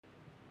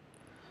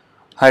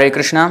Hare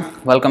Krishna,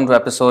 welcome to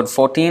episode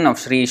 14 of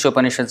Sri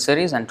Ishopanishad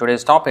series, and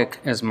today's topic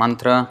is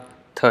mantra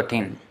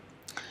 13.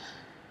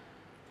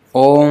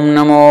 Om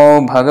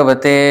Namo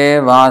Bhagavate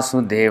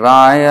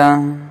Vasudevaya.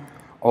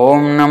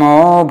 Om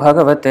Namo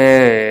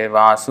Bhagavate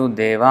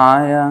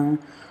Vasudevaya.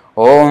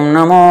 Om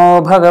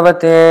Namo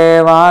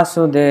Bhagavate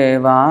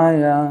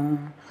Vasudevaya.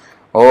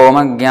 Om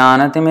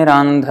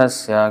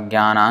Ajnanatimirandhasya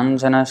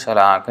Jnananjana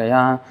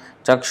Shalakaya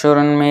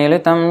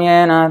Chakshurunmilitam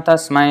Yena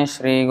Tasmai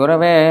Shri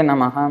Gurave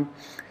Namaha.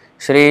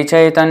 Shri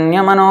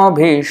Chaitanya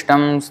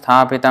Manobhishtam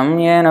Sthapitam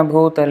Yena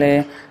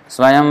Bhutale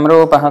Swayam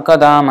Rupah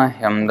Kada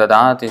Mahyam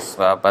Dadati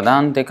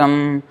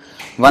Swapadantikam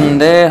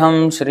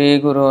Vandeham Shri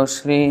Guru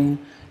Shri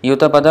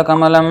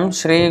Yutapadakamalam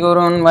Shri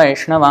Gurun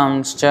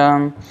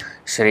Vaishnavamscha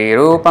Shri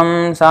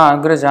Rupam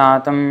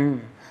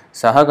Sagrajatam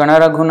Sahagana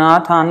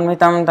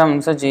Raghunathanvitam Tam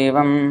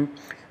Sajivam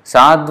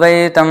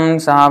Sadvaitam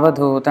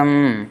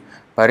Savadhutam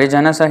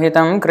Parijana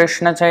Sahitam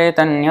Krishna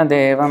Chaitanya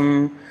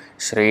Devam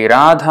Shri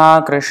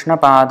Radha Krishna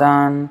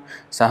Padan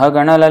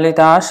Sahagana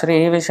Lalita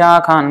Shri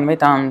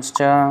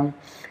Vishakhanvitamscha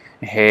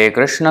He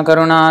Krishna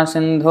Karuna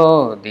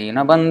Sindho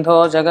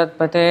Dinabandho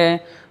Jagatpate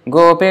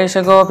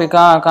Gopesha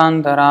Gopika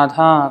Kanta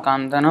Radha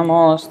Kanta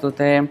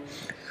Namostute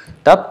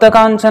Tapta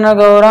Kanchana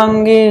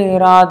Gaurangi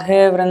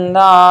Radhe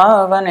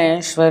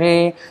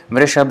Vrindavaneshwari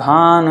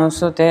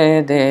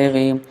Vrishabhanusute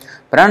Devi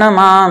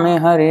Pranamami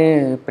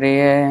Hare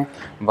Priye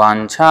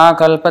Vancha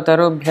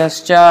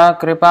Kalpatarubhyascha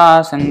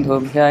Kripa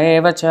Sindhubhya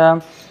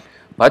Evacha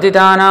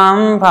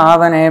Patitanam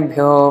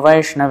Pavanebhyo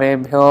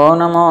Vaishnavebhyo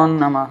Namo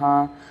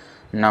Namaha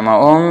Nama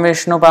Om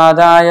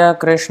Vishnupadaya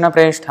Krishna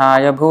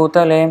Presthaya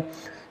Bhutale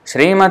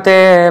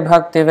Srimate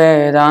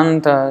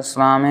Bhaktivedanta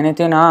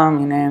Swaminiti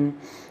Namine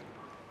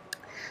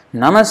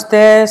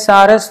Namaste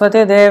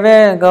Saraswati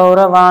Deve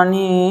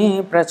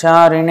Gauravani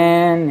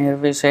Pracharine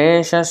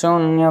Nirvishesha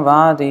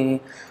Shunyavadi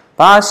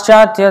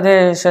Paschatya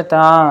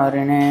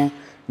Deshatarine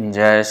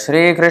Jai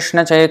Shri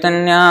Krishna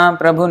Chaitanya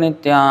Prabhu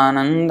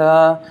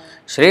Nityananda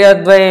Shri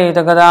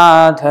Advaita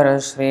Gadadhara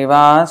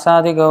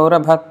Srivasadi Gaura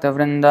Bhakta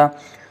Vrinda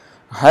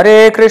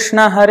Hare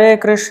Krishna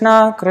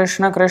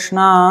Krishna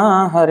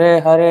Krishna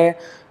Hare Hare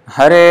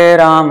Hare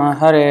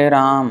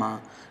Rama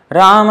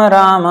Rama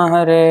Rama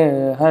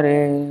Hare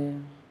Hare.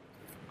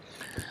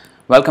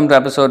 Welcome to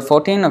episode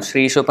 14 of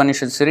Sri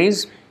Ishopanishad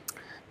series.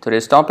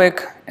 Today's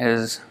topic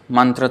is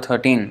mantra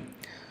 13.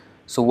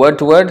 So word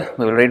to word,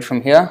 we will read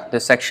from here,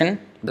 this section,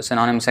 the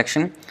synonym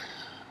section.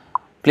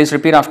 Please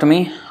repeat after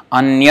me.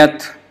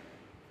 Anyat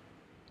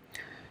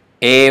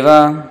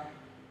eva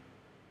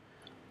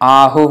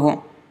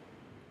ahuh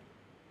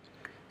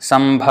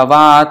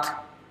sambhavat.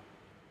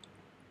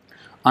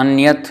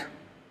 Anyat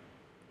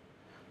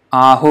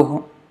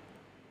ahuh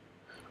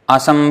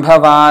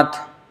asambhavat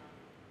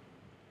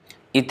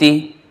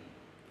iti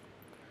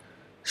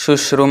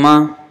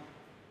shushruma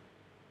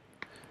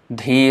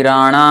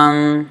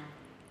dhiranam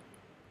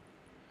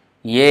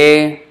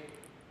ye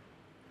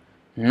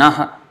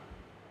nah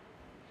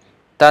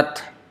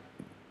tat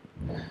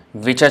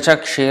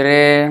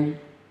vichachakshire.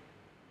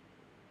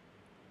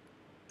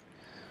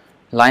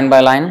 Line by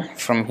line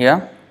from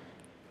here.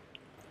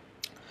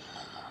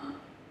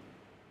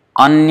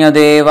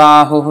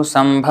 Anyadevahuh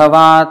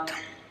sambhavat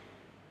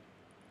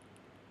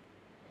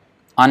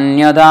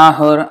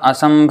Anyadahur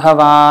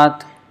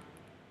asambhavat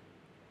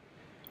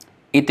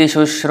iti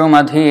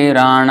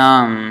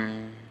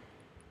shushrumadhiranam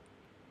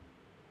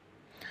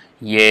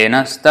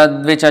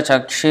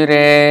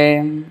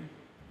yenastadvichachakshire.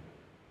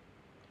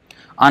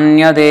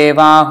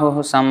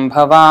 Anyadevahuh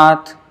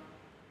sambhavat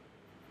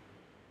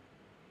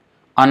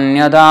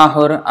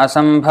Anyadahur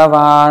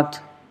asambhavat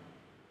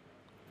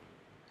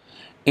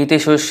iti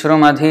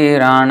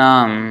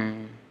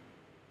shushrumadhiranam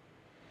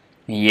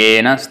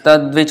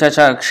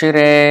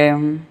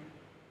yenastadvichachakshire.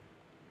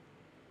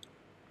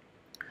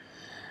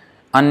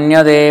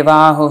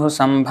 Anyadevahuh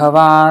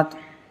sambhavat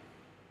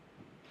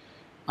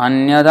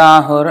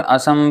Anyadahur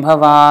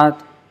asambhavat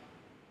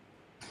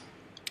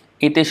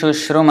iti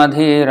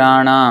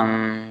shushrumadhiranam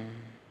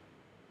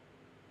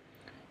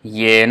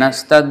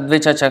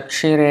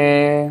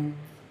yenastadvichachakshire.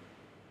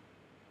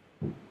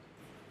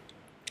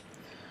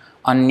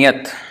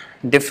 Anyat,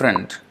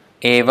 different.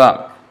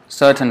 Eva,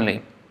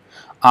 certainly.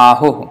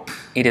 Ahuh,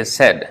 it is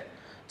said.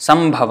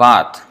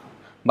 Sambhavat,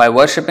 by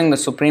worshipping the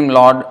Supreme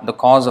Lord, the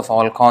cause of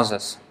all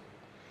causes.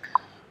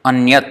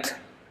 Anyat,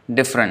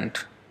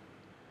 different.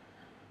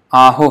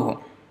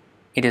 Ahuh,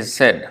 it is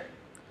said.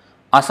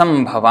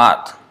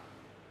 Asambhavat,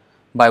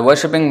 by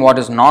worshipping what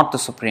is not the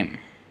Supreme.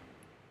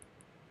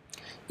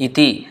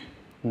 Iti,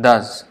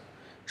 thus.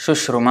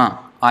 Shushruma,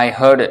 I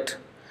heard it.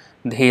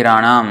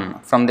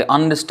 Dhiranam, from the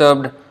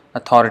undisturbed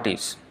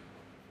authorities.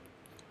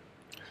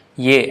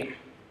 Ye,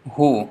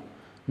 who,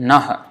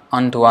 nah,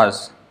 unto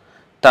us,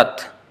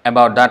 tat,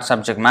 about that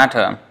subject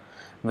matter,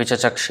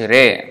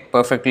 vichachakshire,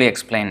 perfectly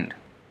explained.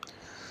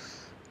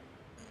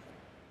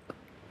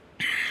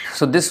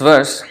 So this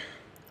verse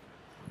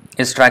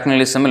is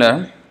strikingly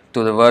similar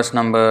to the verse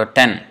number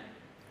 10.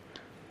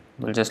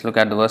 We'll just look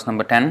at the verse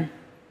number 10.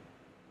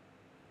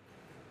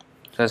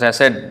 So as I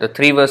said, the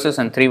 3 verses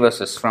and 3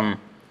 verses from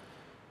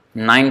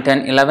 9,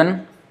 10,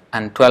 11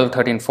 and 12,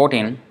 13,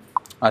 14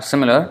 are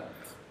similar,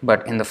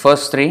 but in the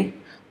first three,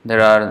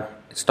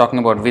 it's talking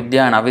about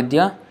Vidya and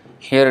Avidya.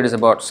 Here it is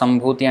about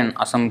Sambhuti and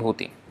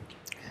Asambhuti.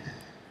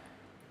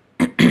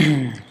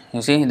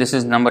 You see, this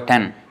is number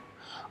 10.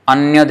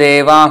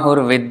 Anyadevahur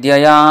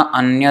vidyaya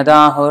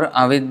anyadahur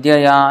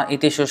avidyaya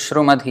iti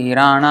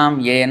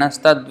shushrumadhiranam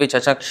yenastad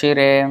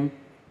vichachakshire.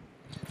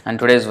 And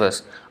today's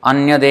verse,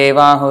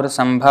 Anyadevahur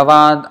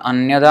sambhavad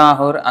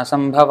anyadahur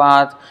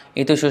asambhavad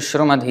iti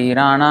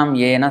shushrumadhiranam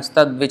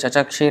yenastad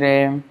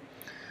vichachakshire.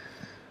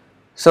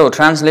 So,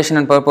 translation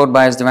and purport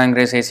by His Divine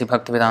Grace A.C.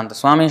 Bhaktivedanta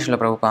Swami Srila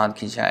Prabhupada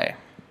Ki Jai.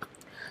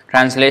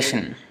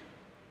 Translation.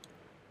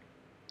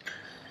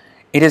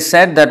 It is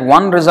said that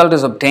one result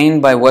is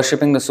obtained by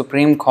worshipping the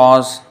supreme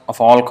cause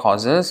of all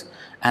causes,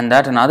 and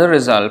that another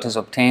result is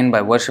obtained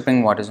by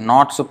worshipping what is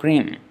not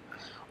supreme.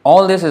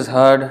 All this is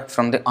heard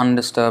from the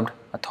undisturbed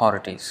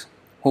authorities,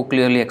 who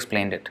clearly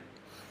explained it.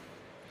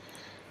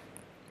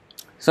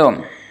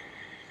 So,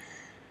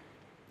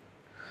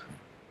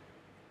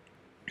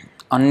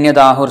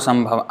 Anyadevahur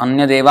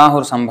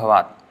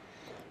sambhavat.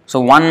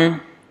 So,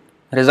 one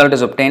result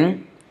is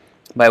obtained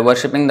by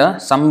worshipping the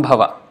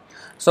sambhava.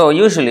 So,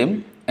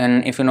 usually,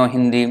 if you know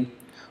Hindi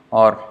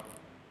or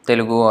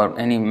Telugu or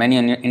many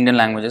Indian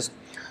languages,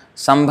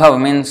 sambhav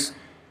means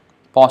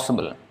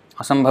possible,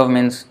 asambhav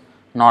means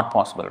not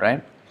possible,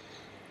 right?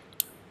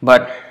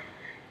 But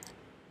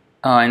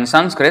in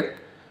Sanskrit,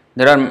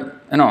 there are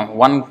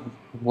one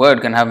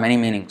word can have many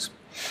meanings.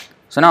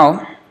 So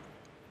now,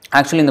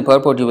 actually in the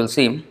purport you will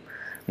see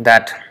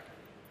that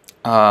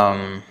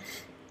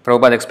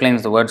Prabhupada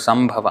explains the word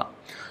sambhava.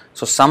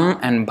 So sam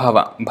and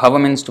bhava. Bhava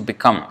means to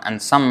become and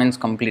sam means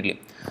completely.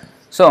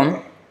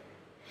 So,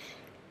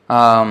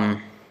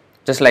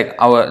 just like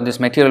this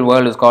material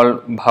world is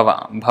called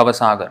bhava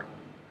sagar,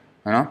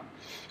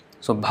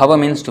 So bhava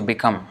means to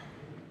become.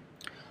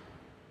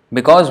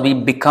 Because we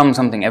become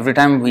something every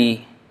time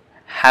we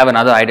have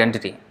another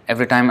identity.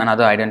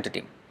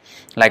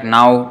 Like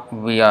now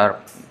we are,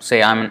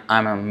 say I'm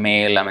a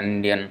male, I'm an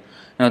Indian.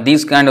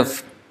 These kind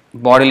of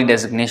bodily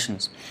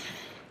designations.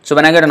 So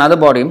when I get another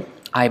body,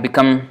 I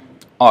become,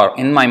 or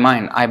in my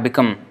mind I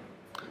become.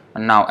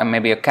 And now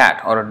maybe a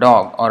cat or a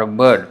dog or a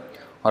bird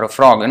or a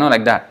frog,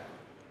 like that.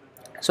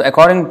 So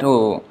according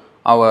to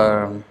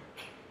our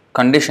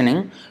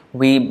conditioning,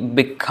 we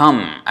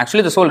become,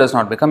 actually the soul does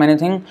not become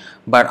anything,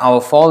 but our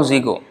false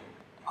ego,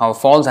 our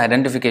false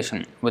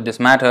identification with this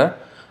matter,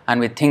 and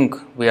we think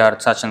we are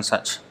such and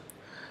such.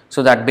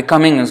 So that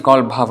becoming is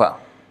called bhava.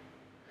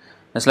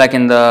 It's like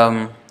in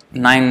the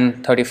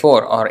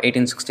 934 or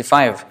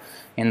 1865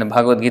 in the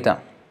Bhagavad Gita,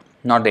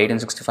 not the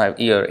 1865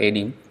 year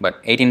AD,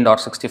 but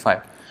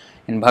 18.65.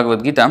 In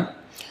Bhagavad Gita,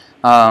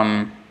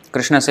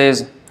 Krishna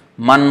says,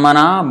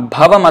 Manmana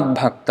bhava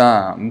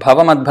madbhakta.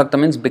 Bhava madbhakta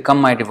means become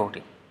my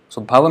devotee.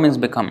 So bhava means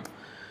become.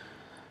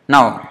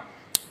 Now,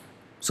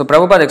 so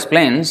Prabhupada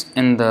explains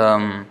in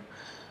the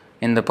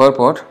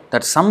purport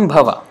that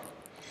sambhava,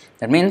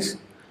 that means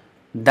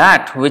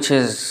that which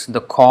is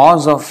the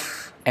cause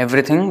of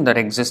everything that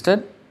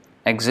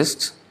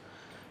exists.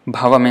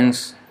 Bhava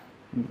means,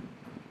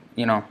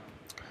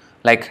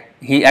 like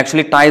he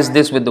actually ties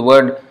this with the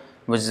word,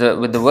 with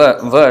the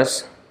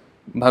verse,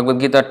 Bhagavad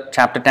Gita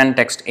chapter 10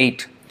 text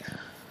 8.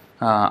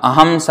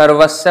 Aham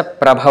sarvasya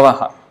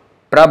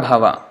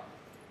prabhava.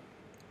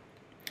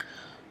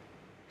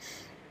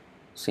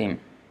 See,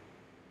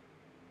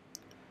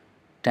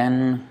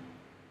 10,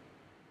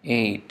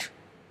 8.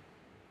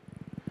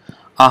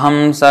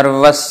 Aham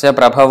sarvasya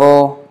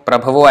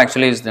prabhavo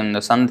actually is in the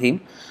sandhi.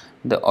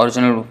 The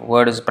original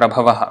word is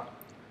prabhavaha,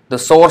 the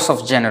source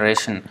of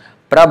generation.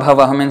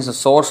 Prabhavaha means the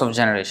source of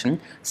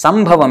generation.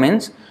 Sambhava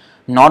means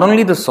not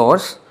only the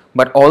source,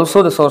 but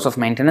also the source of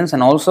maintenance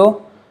and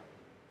also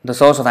the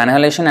source of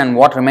annihilation and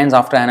what remains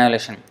after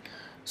annihilation.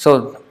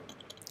 So,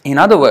 in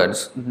other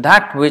words,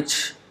 that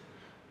which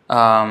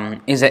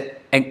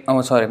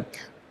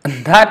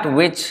that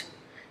which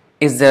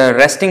is the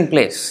resting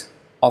place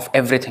of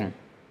everything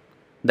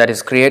that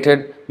is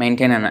created,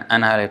 maintained and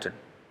annihilated.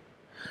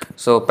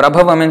 So,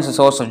 Prabhava means the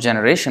source of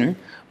generation,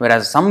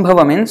 whereas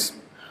Sambhava means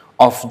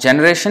of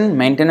generation,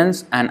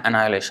 maintenance and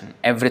annihilation,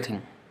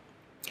 everything.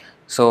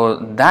 So,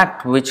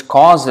 that which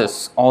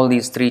causes all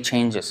these three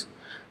changes,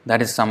 that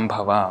is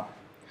Sambhava.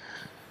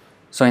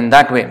 So, in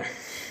that way,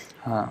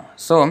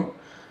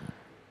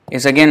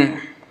 it's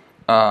again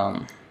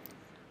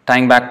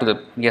tying back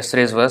to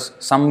yesterday's verse,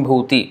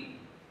 Sambhuti.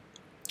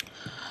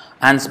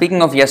 And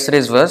speaking of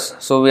yesterday's verse,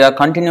 so we are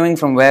continuing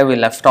from where we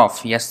left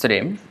off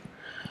yesterday.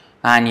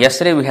 And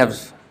yesterday we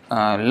have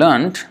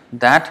learnt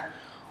that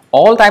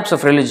all types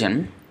of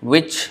religion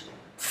which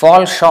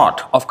fall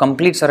short of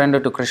complete surrender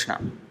to Krishna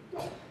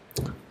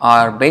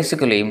are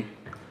basically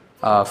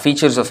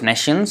features of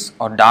nescience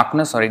or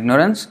darkness or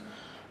ignorance,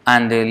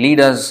 and they lead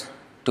us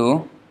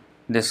to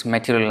this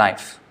material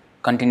life,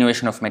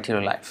 continuation of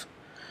material life.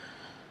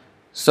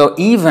 So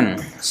even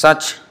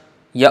such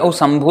yau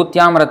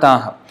sambhutyam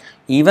rataha,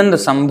 even the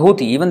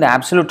Sambhuti, even the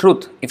absolute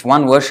truth, if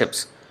one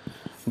worships,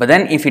 but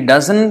then if he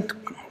doesn't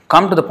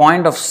come to the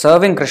point of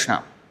serving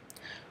Krishna,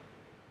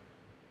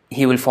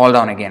 he will fall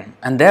down again.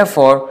 And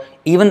therefore,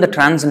 even the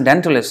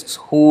transcendentalists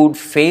who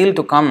fail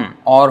to come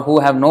or who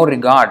have no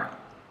regard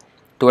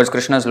towards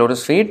Krishna's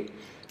lotus feet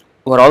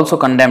were also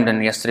condemned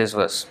in yesterday's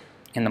verse,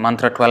 in the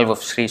mantra 12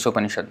 of Sri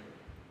Upanishad.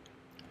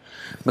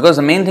 Because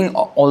the main thing,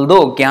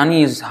 although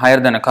Jnani is higher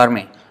than a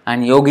Karmi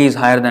and Yogi is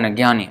higher than a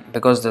Jnani,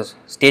 because the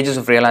stages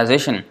of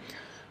realization,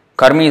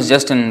 Karmi is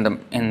just in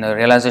the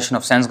realization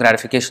of sense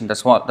gratification,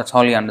 that's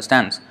all he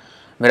understands.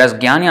 Whereas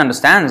Jnani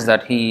understands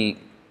that he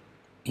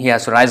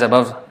has to rise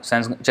above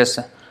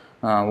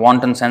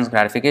wanton sense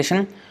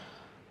gratification,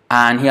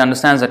 and he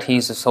understands that he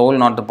is the soul,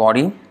 not the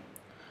body.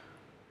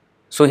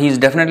 So he is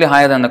definitely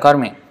higher than the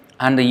Karmi.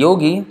 And the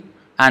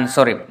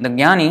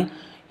Jnani,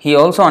 he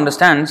also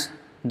understands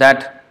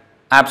that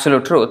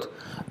absolute truth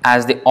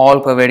as the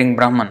all-pervading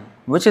Brahman,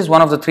 which is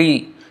one of the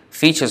three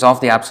features of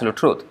the absolute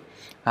truth,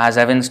 as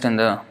evinced in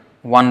the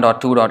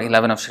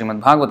 1.2.11 of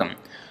Srimad Bhagavatam.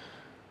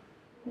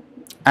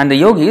 And the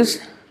yogis,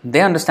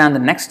 they understand the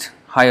next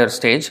higher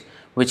stage,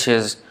 which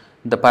is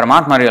the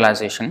Paramatma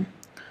realization,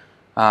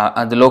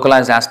 the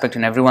localized aspect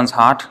in everyone's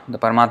heart, the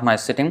Paramatma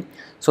is sitting.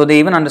 So they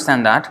even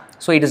understand that.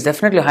 So it is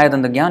definitely higher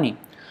than the Jnani.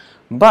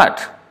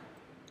 But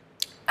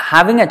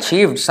having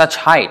achieved such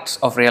heights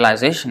of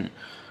realization,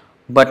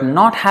 but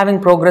not having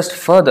progressed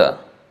further,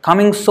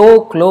 coming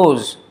so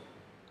close,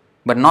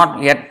 but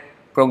not yet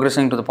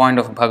progressing to the point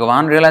of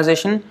Bhagavan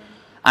realization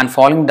and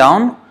falling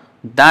down,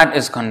 that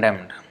is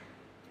condemned.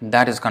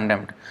 That is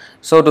condemned.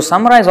 So to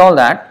summarize all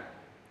that,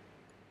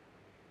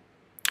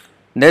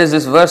 there is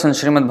this verse in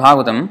Srimad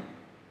Bhagavatam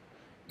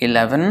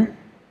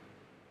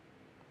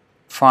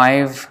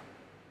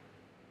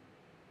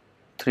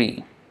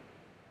 11:5-3.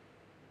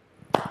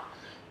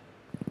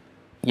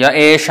 Ya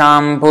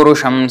esham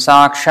purusham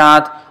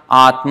sakshat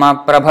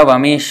atma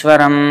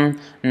prabhavamishwaram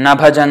na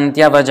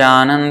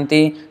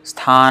bhajantyavajananti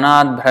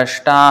sthanad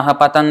bhrashtaha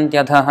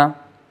patantyadhaha.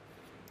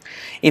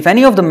 If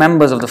any of the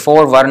members of the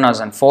 4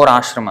 varnas and 4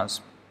 ashramas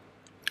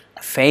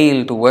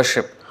fail to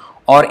worship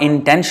or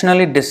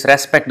intentionally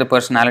disrespect the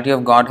personality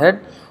of Godhead,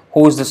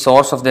 who is the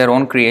source of their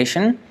own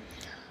creation,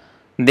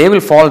 they will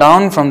fall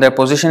down from their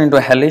position into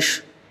a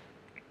hellish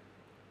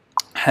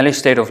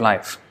state of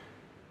life.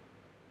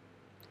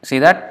 See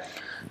that?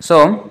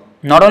 So,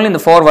 not only in the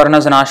 4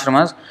 varnas and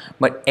ashramas,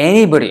 but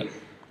anybody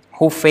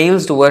who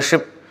fails to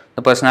worship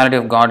the personality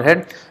of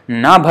Godhead,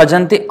 na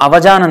bhajanti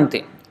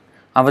avajananti.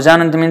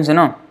 Avajananti means,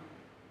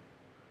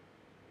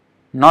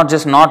 not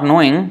just not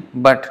knowing,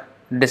 but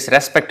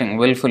disrespecting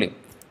willfully.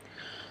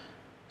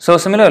 So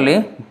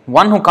similarly,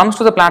 one who comes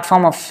to the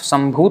platform of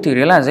Sambhuti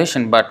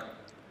realization, but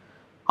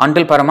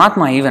until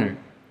Paramatma even,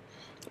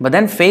 but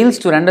then fails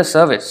to render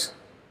service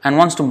and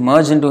wants to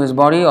merge into his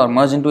body or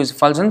merge into his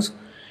effulgence,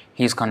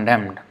 he is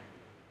condemned.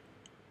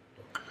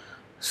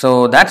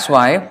 So that's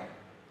why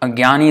a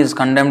Jnani is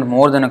condemned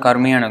more than a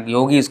Karmi and a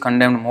Yogi is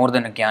condemned more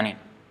than a Jnani,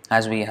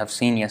 as we have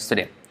seen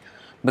yesterday.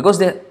 Because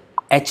they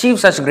achieve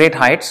such great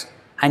heights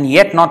and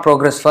yet not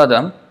progress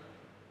further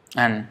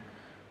and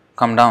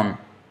come down.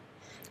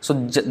 So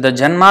the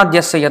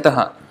Janmadhyasya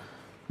Yataha,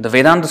 the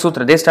Vedanta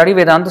Sutra, they study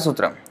Vedanta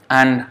Sutra,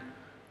 and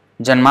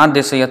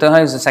Janmadhyasya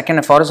Yataha is the second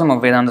aphorism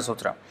of Vedanta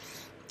Sutra.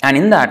 And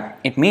in that,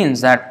 it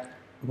means that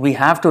we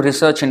have to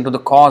research into the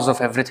cause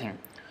of everything.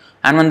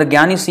 And when the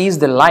Jnani sees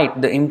the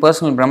light, the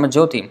impersonal Brahma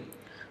Jyoti,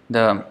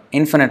 the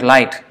infinite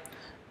light,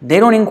 they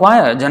don't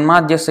inquire,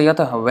 Janmadhyasya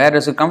Yataha, where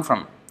does it come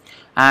from?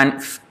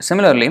 And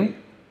similarly,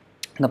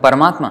 the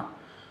Paramatma,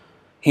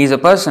 he is a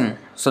person,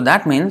 so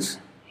that means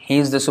he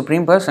is the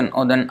supreme person,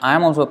 or then I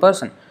am also a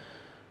person.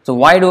 So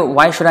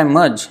why should I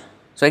merge?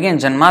 So again,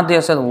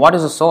 Janmadhyasya says, what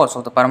is the source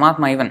of the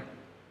Paramatma even?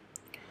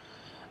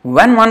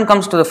 When one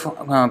comes to the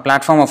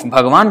platform of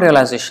Bhagavan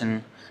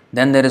realization,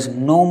 then there is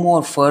no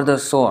more further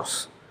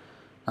source.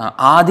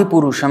 Adi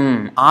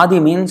Purusham. Adi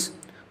means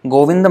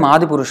Govindam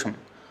Adi Purusham.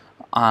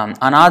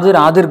 Anadir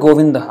Adir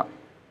Govindaha.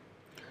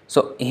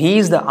 So he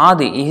is the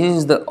Adi, he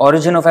is the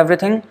origin of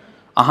everything.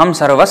 Aham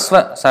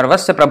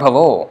Sarvasya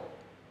Prabhavo.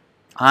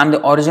 I am the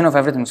origin of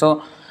everything.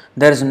 So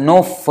there is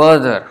no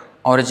further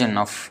origin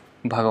of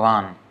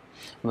Bhagavan.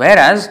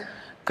 Whereas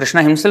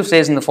Krishna himself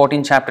says in the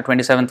 14th chapter,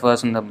 27th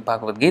verse in the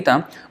Bhagavad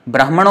Gita,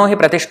 Brahmano hi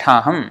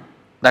pratisthaham,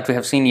 that we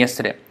have seen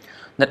yesterday,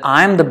 that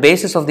I am the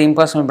basis of the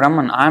impersonal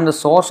Brahman, I am the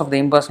source of the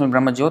impersonal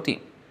Brahma Jyoti.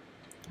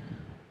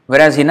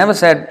 Whereas he never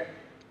said,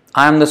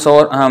 I am the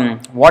source,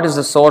 what is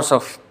the source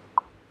of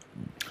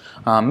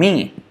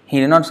me? He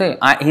did not say.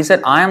 He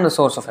said, I am the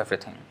source of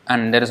everything.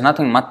 And there is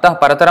nothing. Mattah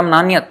parataram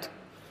nanyat.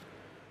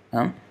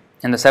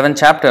 In the 7th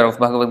chapter of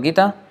Bhagavad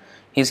Gita,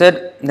 he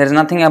said, there is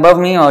nothing above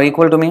me or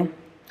equal to me.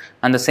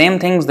 And the same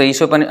things the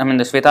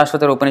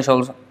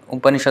Shvetashvatara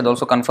Upanishad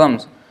also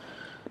confirms.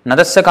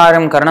 Natasya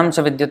karyam karanam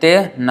cha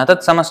vidyate,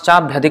 natat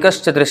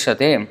samaschabhyadikascha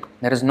drishyate.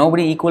 There is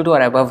nobody equal to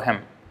or above him.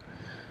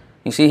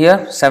 You see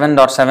here,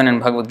 7.7 in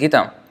Bhagavad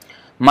Gita.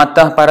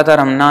 Mattah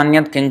parataram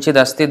nanyat kinchid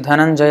asti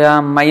dhananjaya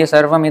maya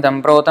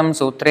sarvamidam protam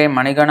sutre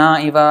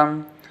manigana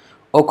iva.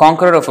 O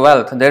conqueror of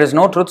wealth, there is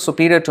no truth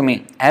superior to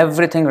me.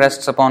 Everything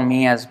rests upon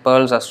me as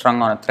pearls are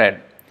strung on a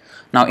thread.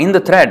 Now in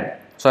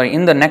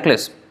the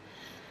necklace,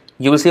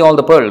 you will see all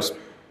the pearls,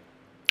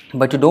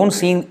 but you don't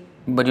see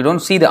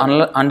the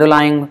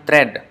underlying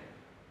thread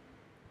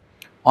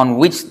on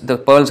which the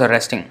pearls are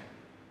resting.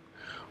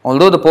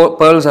 Although the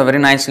pearls are very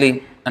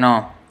nicely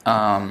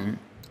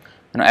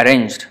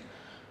arranged,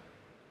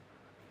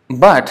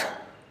 but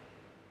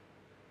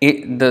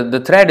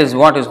the thread is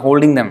what is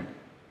holding them.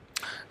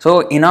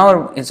 So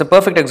it's a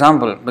perfect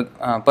example,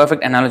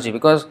 perfect analogy,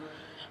 because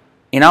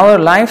in our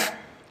life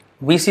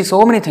we see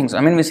so many things.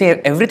 I mean, we see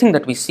everything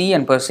that we see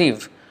and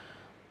perceive.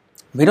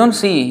 We don't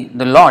see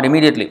the Lord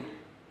immediately.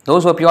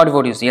 Those who are pure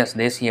devotees, yes,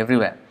 they see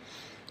everywhere.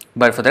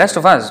 But for the rest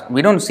of us,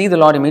 we don't see the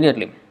Lord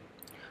immediately.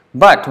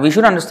 But we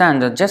should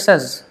understand that just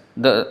as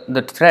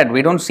the thread,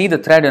 we don't see the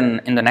thread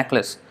in the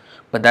necklace,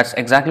 but that's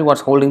exactly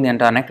what's holding the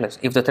entire necklace.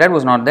 If the thread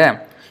was not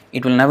there,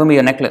 it will never be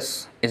a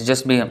necklace. It's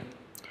just be,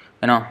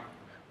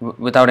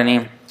 without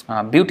any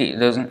beauty.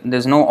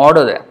 There's no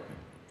order there.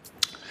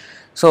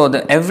 So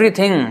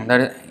everything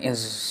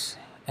is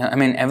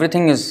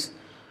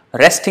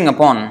resting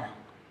upon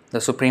the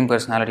Supreme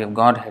Personality of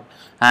Godhead.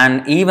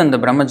 And even the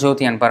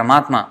Brahmajyoti and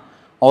Paramatma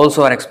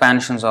also are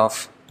expansions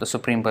of the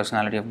Supreme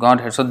Personality of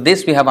Godhead. So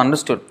this we have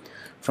understood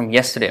from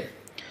yesterday.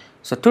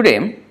 So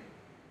today,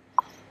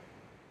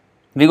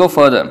 we go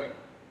further.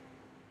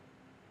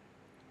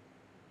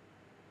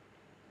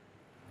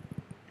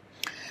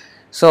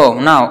 So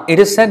now, it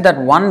is said that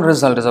one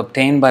result is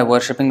obtained by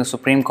worshipping the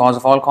Supreme Cause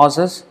of all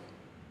causes,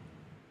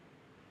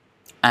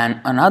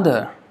 and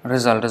another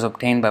result is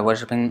obtained by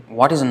worshipping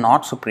what is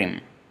not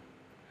supreme.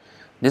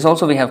 This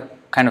also we have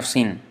kind of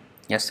seen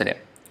yesterday.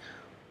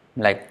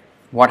 Like,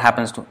 what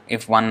happens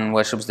if one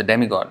worships the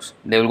demigods?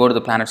 They will go to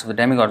the planets of the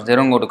demigods. They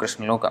don't go to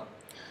Krishna Loka.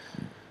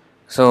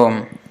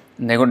 So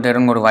they don't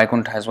go to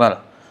Vaikuntha as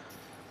well.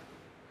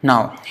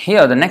 Now,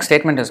 here the next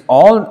statement is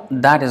all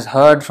this is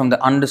heard from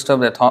the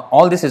undisturbed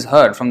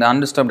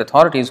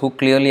authorities who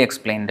clearly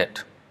explained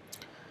it.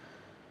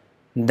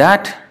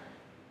 That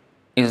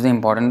is the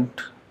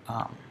important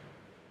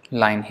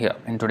line here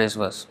in today's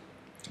verse.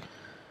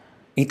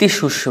 Iti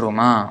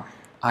Shushruma,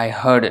 I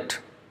heard it.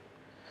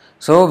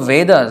 So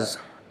Vedas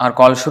are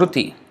called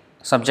Shruti,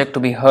 subject to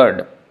be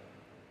heard,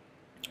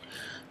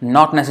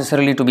 not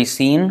necessarily to be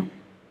seen,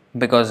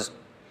 because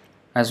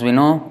as we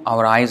know,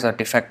 our eyes are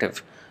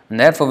defective. And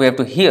therefore we have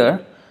to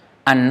hear,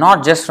 and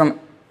not just from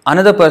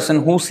another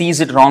person who sees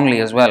it wrongly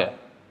as well.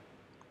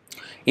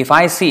 If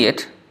I see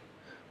it,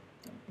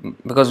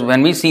 because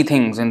when we see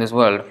things in this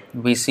world,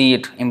 we see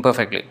it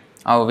imperfectly.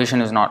 Our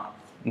vision is not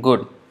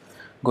good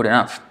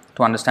enough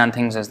to understand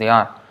things as they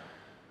are.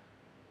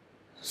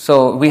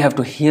 So we have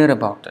to hear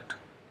about it.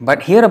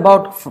 But hear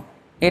about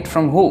it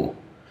from who?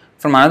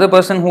 From another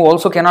person who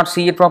also cannot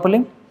see it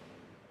properly?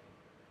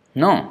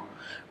 No.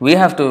 We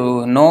have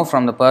to know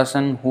from the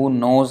person who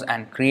knows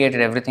and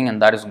created everything,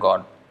 and that is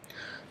God.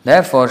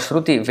 Therefore,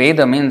 Shruti,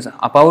 Veda means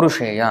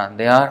Apaurusheya.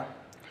 They are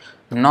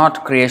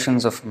not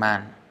creations of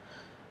man.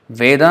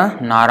 Veda,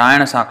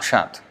 Narayana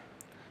Sakshat.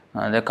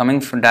 They are coming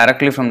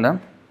directly from the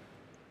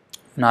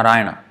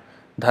Narayana.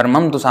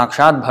 Dharmam tu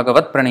Sakshat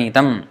Bhagavat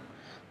Pranitam.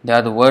 They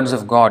are the words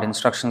of God,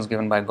 instructions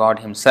given by God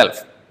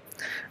Himself.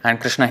 And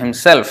Krishna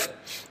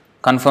Himself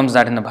confirms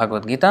that in the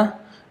Bhagavad Gita.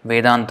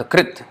 Vedanta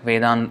Krit,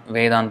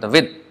 Vedanta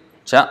Vid.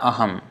 Cha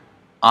aham.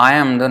 I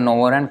am the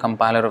knower and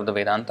compiler of the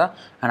Vedanta,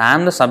 and I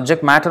am the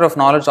subject matter of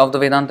knowledge of the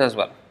Vedanta as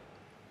well.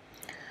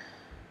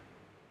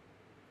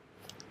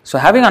 So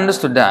having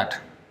understood that,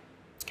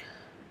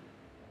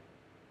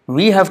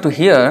 we have to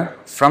hear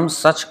from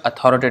such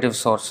authoritative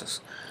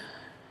sources,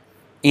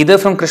 either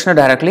from Krishna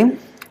directly,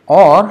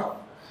 or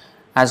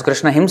as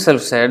Krishna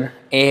himself said,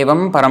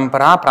 Evam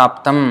parampara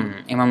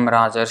praptam imam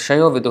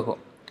rajarshayo viduhu.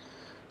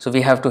 So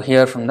we have to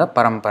hear from the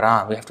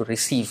parampara, we have to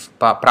receive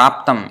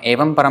praptam,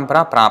 evam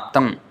parampara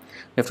praptam.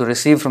 We have to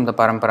receive from the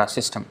parampara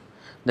system,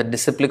 the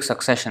disciplic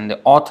succession,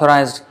 the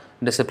authorized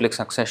disciplic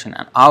succession.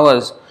 And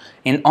ours,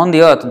 on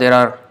the earth, there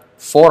are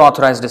 4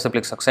 authorized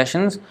disciplic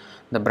successions: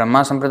 the Brahma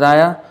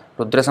Sampradaya,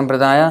 Rudra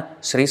Sampradaya,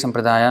 Sri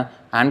Sampradaya,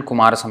 and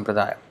Kumara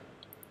Sampradaya.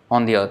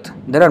 On the earth,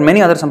 there are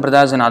many other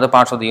sampradayas in other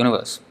parts of the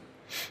universe.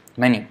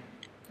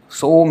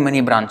 So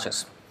many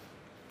branches.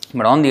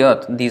 But on the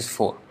earth, these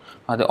 4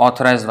 are the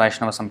authorized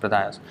Vaishnava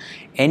Sampradayas.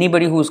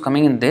 Anybody who is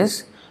coming in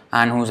this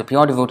and who is a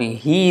pure devotee,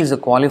 he is a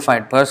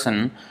qualified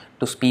person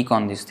to speak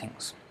on these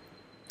things.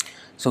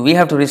 So we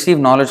have to receive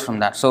knowledge from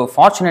that. So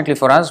fortunately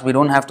for us, we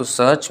don't have to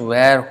search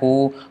where,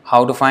 who,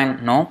 how to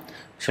find. No,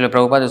 Srila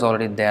Prabhupada is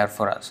already there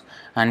for us.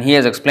 And he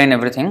has explained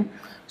everything.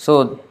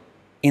 So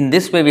in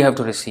this way we have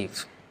to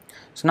receive.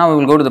 So now we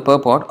will go to the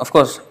purport. Of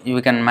course,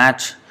 you can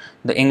match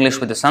the English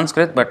with the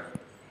Sanskrit, but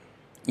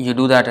you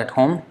do that at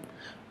home.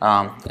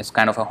 It's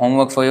kind of a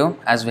homework for you,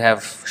 as we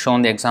have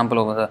shown the example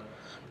over the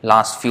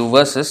last few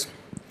verses.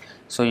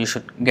 So you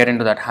should get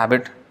into that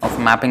habit of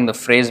mapping the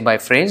phrase by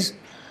phrase.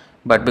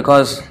 But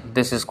because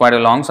this is quite a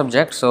long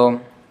subject,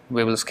 so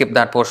we will skip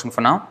that portion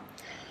for now.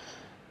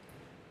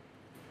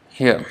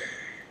 Here.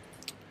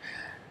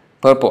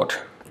 Purport.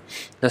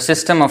 The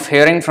system of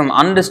hearing from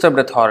undisturbed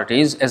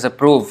authorities is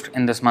approved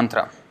in this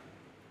mantra.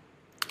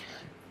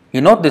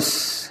 You note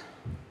this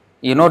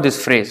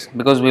phrase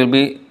because we will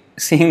be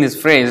seeing this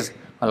phrase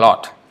a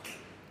lot.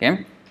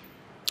 Okay?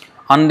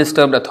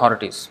 Undisturbed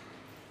authorities.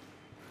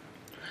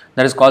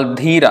 That is called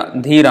dhira.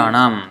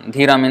 Dhiranam.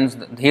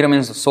 Dhira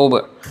means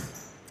sober.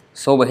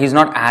 Sober. He's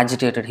not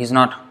agitated. He's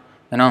not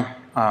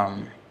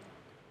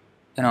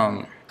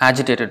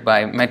agitated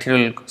by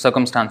material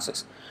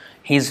circumstances.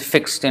 He's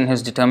fixed in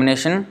his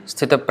determination,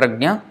 sthita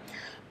prajna,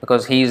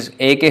 because he is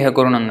ekeha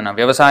kurunandana.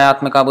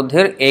 Vyavasayatmaka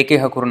buddhir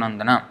ekeha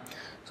kurunandana.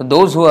 So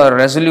those who are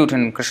resolute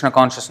in Krishna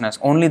consciousness,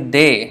 only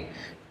they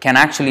can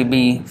actually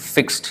be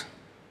fixed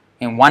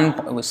in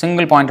one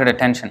single pointed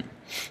attention.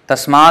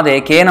 Tasmad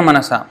ekena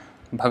manasa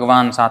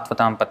bhagavan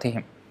satvatam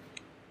patihim.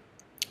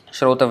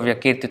 Shrotavya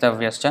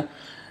kirtitavyascha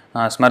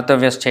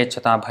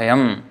smartavyascha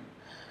bhayam.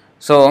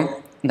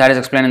 So that is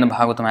explained in the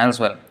Bhagavatam as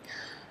well.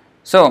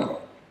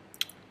 So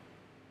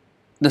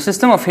the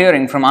system of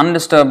hearing from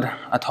undisturbed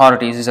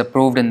authorities is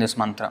approved in this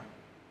mantra.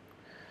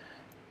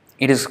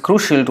 It is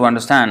crucial to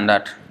understand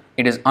that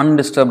it is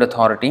undisturbed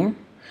authority.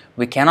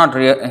 We cannot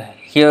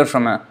hear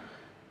from a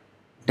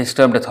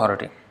disturbed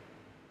authority.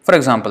 For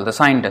example, the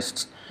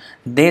scientists,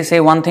 they say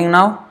one thing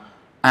now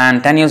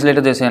and 10 years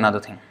later they say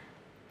another thing.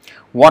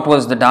 What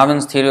was the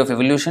Darwin's theory of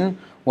evolution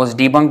was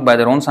debunked by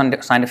their own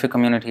scientific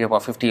community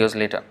about 50 years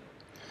later.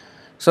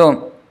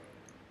 So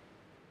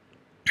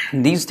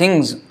these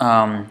things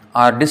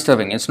are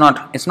disturbing. It's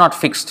not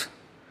fixed.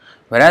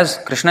 Whereas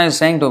Krishna is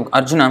saying to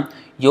Arjuna,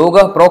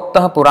 Yoga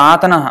proktah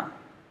puratanaha.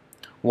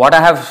 What I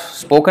have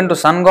spoken to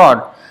Sun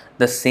God,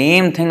 the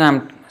same thing I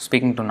am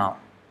speaking to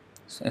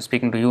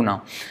you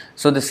now.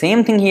 So the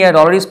same thing he had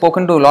already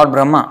spoken to Lord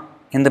Brahma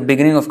in the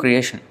beginning of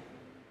creation.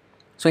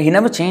 So he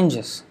never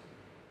changes.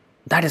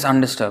 That is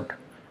undisturbed.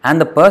 And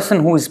the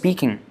person who is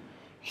speaking,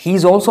 he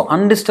is also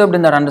undisturbed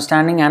in their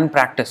understanding and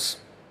practice.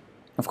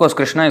 Of course,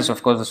 Krishna is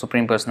the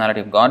Supreme Personality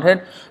of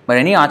Godhead, but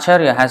any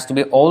Acharya has to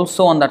be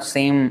also on that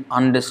same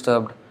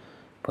undisturbed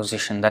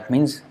position. That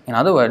means, in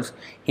other words,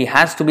 he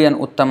has to be an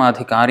Uttama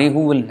Adhikari who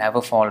will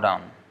never fall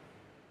down.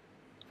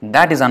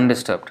 That is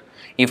undisturbed.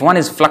 If one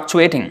is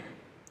fluctuating,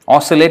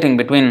 oscillating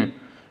between,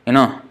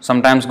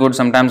 sometimes good,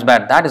 sometimes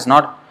bad, that is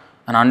not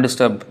an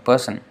undisturbed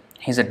person.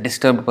 He is a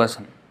disturbed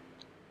person.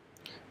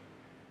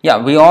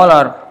 Yeah, we all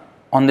are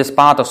on this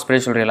path of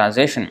spiritual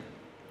realization,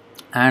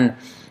 and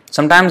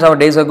sometimes our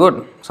days are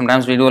good,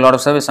 sometimes we do a lot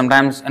of service,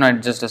 sometimes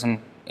it just doesn't,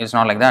 it's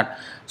not like that.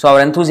 So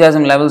our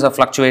enthusiasm levels are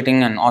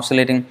fluctuating and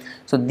oscillating.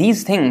 So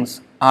these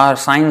things are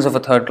signs of a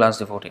third class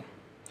devotee.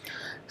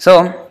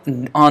 So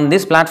on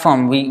this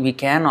platform we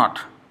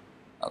cannot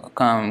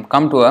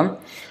come to a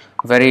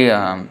very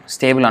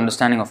stable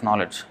understanding of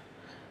knowledge.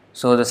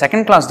 So the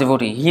second class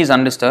devotee, he is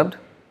undisturbed,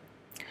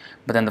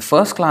 but then the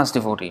first class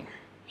devotee,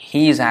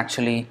 he is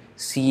actually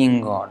seeing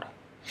God.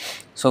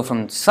 So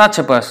from such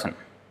a person,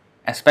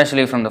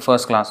 especially from the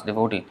first class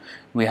devotee,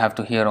 we have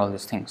to hear all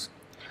these things.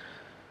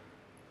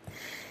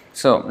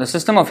 So the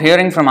system of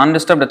hearing from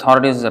undisturbed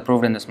authorities is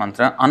approved in this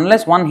mantra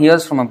unless one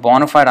hears from a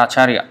bona fide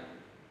acharya,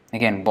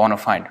 again bona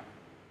fide,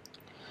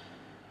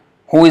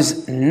 who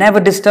is never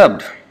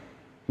disturbed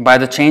by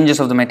the changes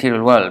of the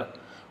material world.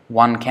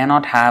 One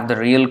cannot have the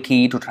real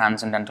key to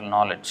transcendental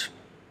knowledge.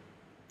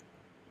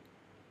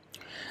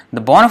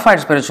 The bona fide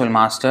spiritual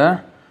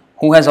master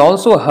who has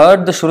also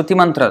heard the Shruti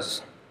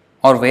mantras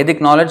or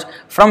Vedic knowledge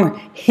from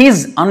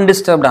his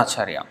undisturbed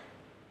acharya.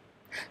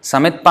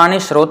 Samitpani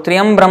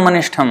shrotriyam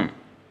brahmanishtham.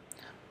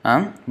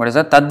 What is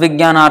that?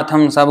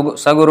 Tadvijnanartham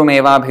sagurum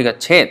eva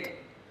bhigachet.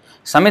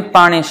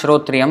 Samitpani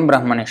shrotriyam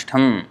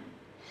brahmanishtham.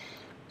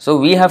 So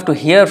we have to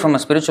hear from a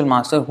spiritual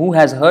master who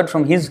has heard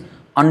from his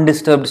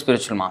undisturbed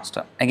spiritual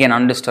master. Again,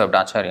 undisturbed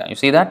acharya. You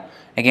see that?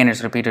 Again,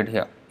 it's repeated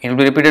here. It will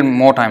be repeated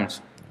more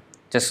times.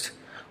 Just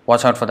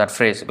watch out for that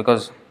phrase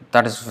because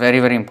that is very,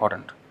 very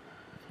important.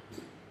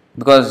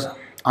 Because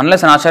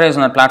unless an acharya is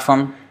on that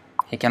platform,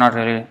 he cannot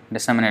really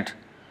disseminate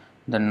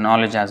the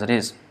knowledge as it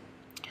is.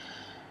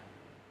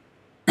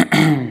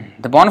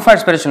 The bona fide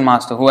spiritual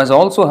master who has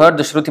also heard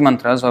the Shruti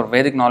mantras or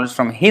Vedic knowledge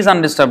from his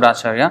undisturbed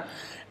acharya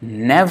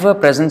never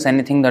presents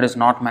anything that is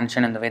not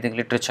mentioned in the Vedic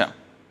literature.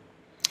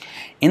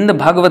 In the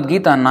Bhagavad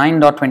Gita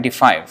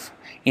 9.25,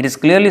 it is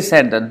clearly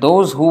said that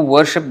those who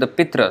worship the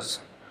Pitras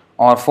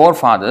or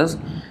forefathers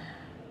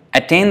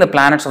attain the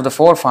planets of the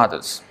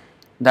forefathers,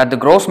 that the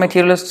gross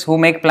materialists who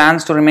make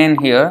plans to remain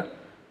here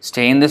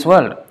stay in this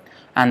world,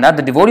 and that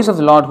the devotees of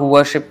the Lord who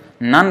worship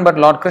none but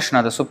Lord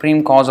Krishna, the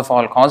supreme cause of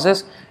all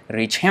causes,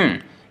 reach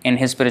him in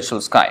his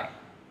spiritual sky.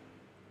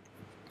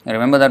 You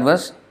remember that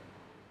verse?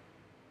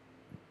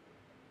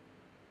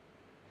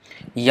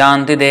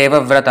 Yanti deva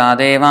vrata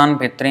devan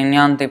pitrin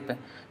yanti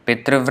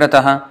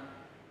pitrivratah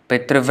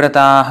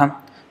pitrivratah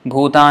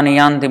bhutani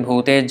yanti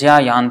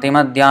bhutejya yanti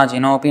madhya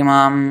jinopi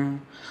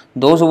mam.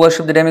 Those who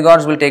worship the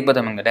demigods will take birth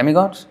among the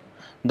demigods.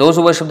 Those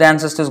who worship the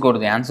ancestors go to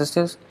the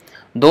ancestors.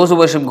 Those who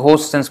worship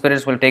ghosts and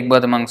spirits will take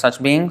birth among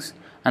such beings,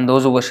 and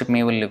those who worship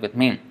me will live with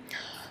me.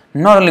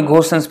 Not only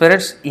ghosts and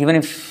spirits, even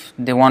if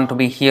they want to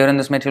be here in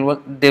this material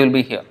world, they will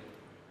be here.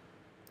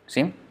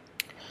 See?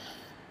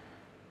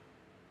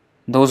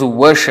 Those who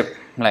worship,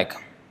 like,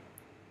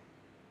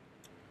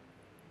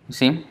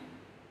 see,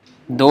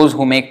 those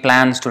who make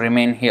plans to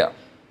remain here,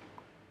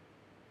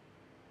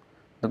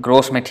 the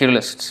gross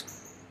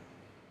materialists.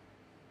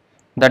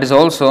 That is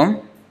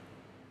also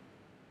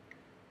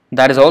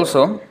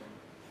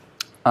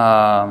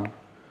bhutani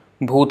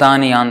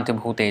yanti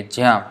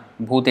bhutejya.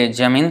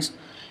 Bhutejya means,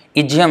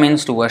 ijya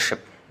means to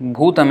worship.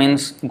 Bhuta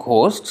means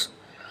ghosts,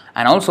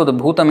 and also the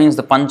bhuta means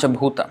the pancha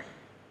bhuta,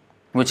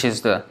 which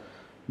is the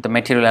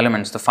material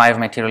elements, the 5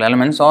 material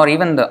elements, or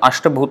even the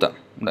ashtabhuta,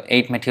 the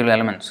 8 material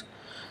elements,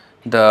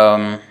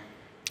 the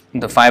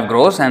 5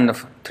 gross and the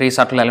 3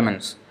 subtle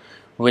elements,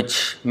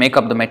 which make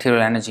up the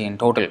material energy in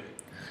total.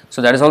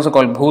 So that is also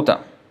called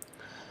bhuta.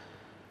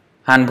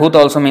 And bhuta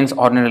also means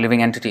ordinary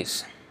living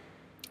entities.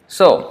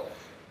 So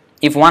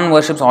if one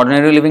worships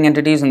ordinary living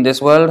entities in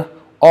this world,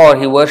 or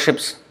he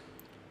worships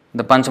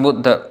the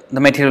panchabhuta, the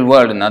material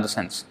world in another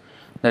sense,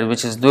 that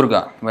which is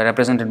Durga,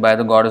 represented by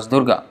the goddess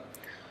Durga,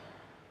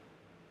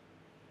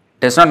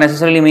 does not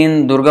necessarily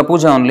mean Durga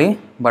Puja only,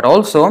 but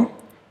also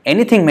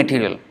anything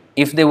material.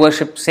 If they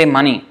worship, say,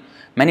 money,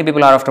 many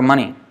people are after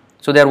money,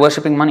 so they are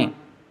worshipping money.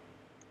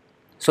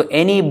 So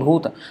any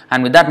bhuta,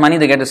 and with that money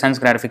they get the sense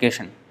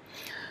gratification.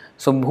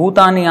 So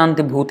bhutani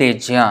yanti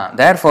bhutejya.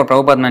 Therefore,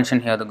 Prabhupada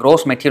mentioned here the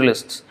gross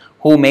materialists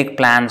who make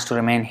plans to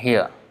remain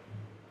here.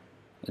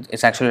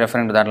 It's actually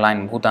referring to that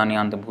line, bhutani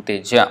yanti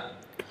bhutejya.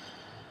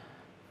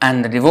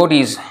 And the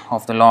devotees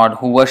of the Lord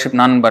who worship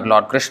none but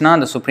Lord Krishna,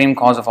 the supreme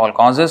cause of all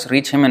causes,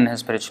 reach him in his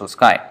spiritual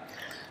sky.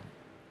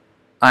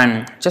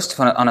 And just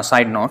on a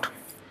side note,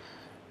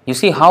 you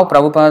see how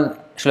Srila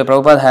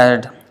Prabhupada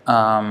had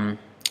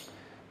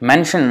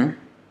mentioned,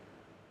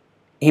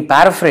 he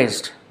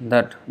paraphrased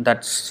that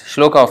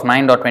shloka of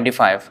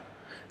 9.25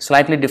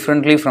 slightly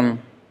differently from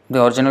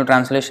the original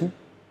translation.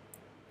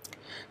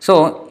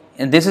 So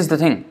this is the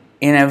thing,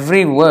 in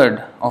every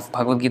word of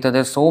Bhagavad Gita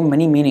there are so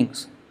many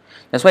meanings.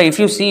 That's why if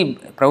you see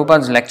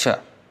Prabhupada's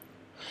lecture,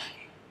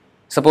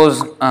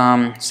 suppose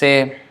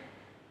say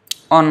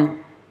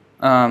on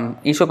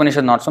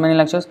Ishopanishad, not so many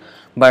lectures,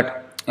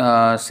 but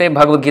say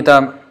Bhagavad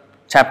Gita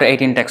chapter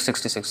 18 text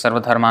 66,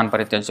 Sarva Dharman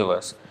Parityajya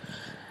verse.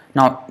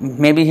 Now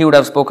maybe he would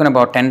have spoken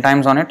about 10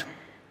 times on it,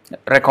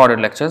 recorded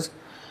lectures,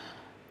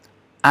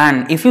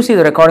 and if you see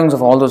the recordings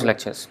of all those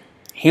lectures,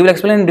 he will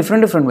explain in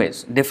different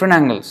ways, different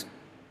angles.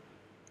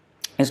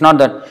 It's not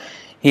that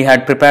he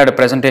had prepared a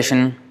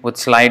presentation with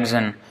slides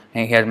and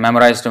he had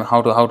memorized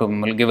how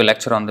to give a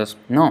lecture on this.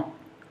 No.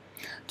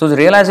 So the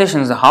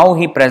realizations, how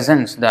he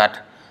presents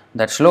that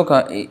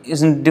shloka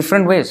is in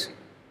different ways.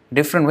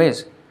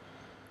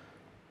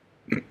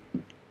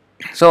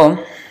 So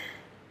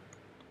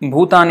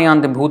bhutani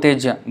yanti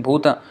bhutejya.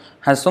 Bhuta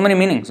has so many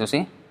meanings, you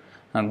see.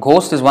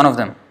 Ghost is one of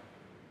them.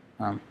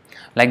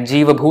 Like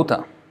Jiva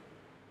Bhuta.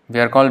 We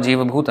are called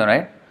Jiva Bhuta,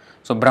 right?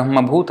 So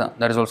Brahma Bhuta,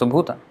 that is also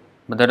Bhuta.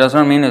 But that does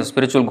not mean a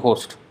spiritual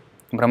ghost.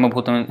 Brahma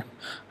Bhuta,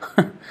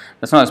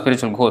 that's not a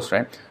spiritual ghost,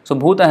 right? So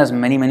Bhuta has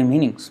many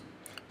meanings.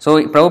 So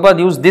Prabhupada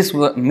used this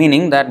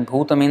meaning that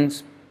Bhuta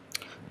means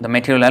the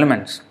material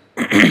elements.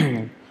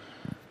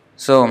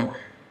 So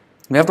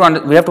we have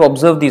to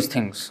observe these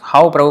things,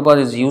 how Prabhupada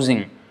is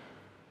using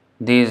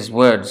these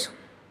words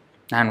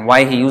and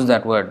why he used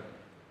that word.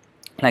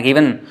 Like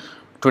even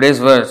today's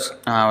verse,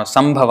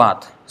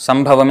 Sambhavat.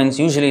 Sambhava means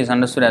usually is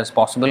understood as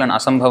possible and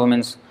Asambhava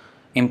means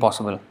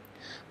impossible.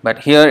 But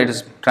here it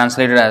is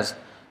translated as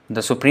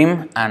the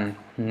supreme and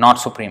not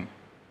supreme,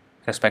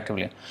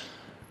 respectively.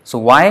 So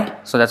why?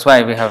 So that's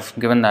why we have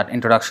given that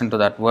introduction to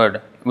that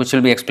word, which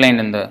will be explained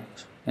in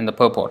the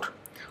purport.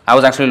 I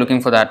was actually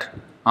looking for that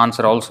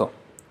answer also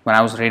when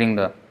I was reading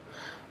the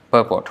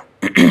purport.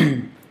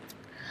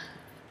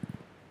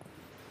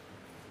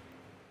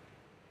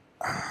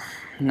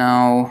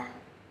 Now,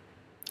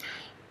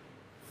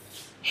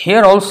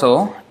 here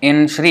also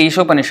in Sri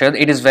Ishopanishad,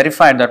 it is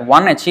verified that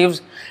one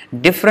achieves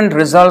different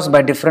results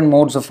by different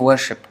modes of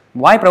worship.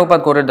 Why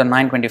Prabhupada quoted the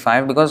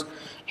 925? Because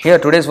here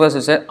today's verse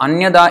is said,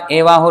 Anyada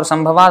evahur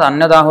sambhavat,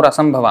 anyadahur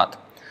asambhavat.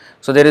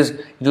 So there is,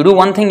 you do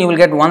one thing, you will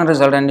get one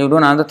result, and you do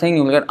another thing,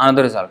 you will get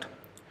another result.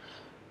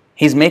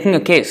 He is making a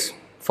case.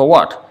 For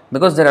what?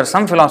 Because there are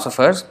some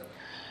philosophers,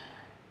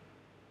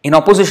 in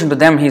opposition to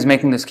them, he is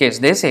making this case.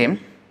 They say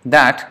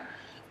that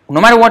no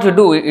matter what you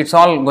do, it's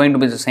all going to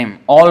be the same.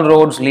 All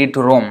roads lead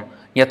to Rome.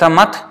 Yata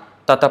mat,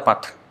 tata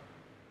pat.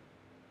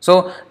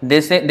 So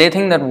they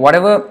think that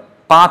whatever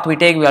path we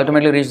take, we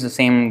ultimately reach the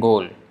same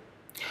goal,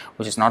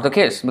 which is not the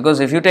case. Because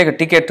if you take a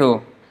ticket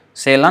to,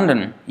 say,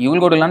 London, you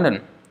will go to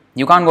London.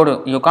 You can't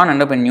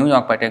end up in New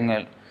York by taking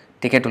a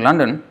ticket to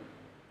London.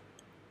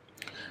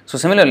 So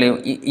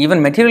similarly,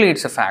 even materially,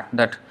 it's a fact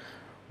that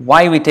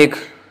why we take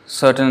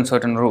certain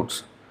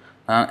routes,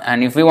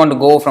 and if we want to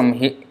go from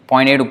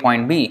point A to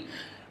point B,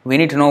 we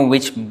need to know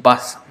which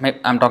bus.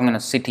 I'm talking in a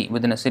city,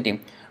 within a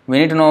city. We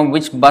need to know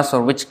which bus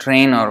or which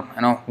train or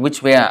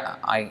which way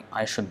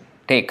I should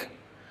take.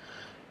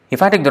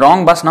 If I take the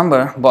wrong bus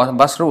number,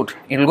 bus route,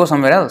 it will go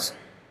somewhere else.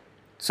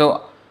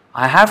 So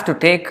I have to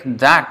take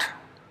that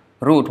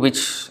route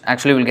which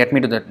actually will get me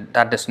to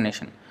that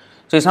destination.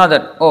 So it's not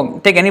that, oh,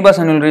 take any bus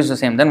and you'll reach the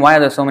same. Then why are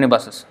there so many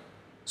buses?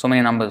 So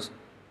many numbers?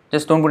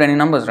 Just don't put any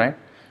numbers, right?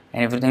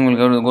 And everything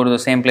will go to the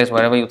same place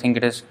wherever you think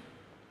it is.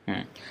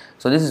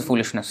 So this is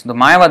foolishness. The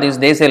Mayavadis,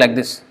 they say like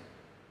this.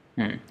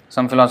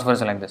 Some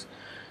philosophers are like this.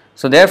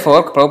 So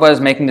therefore, Prabhupada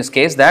is making this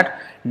case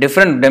that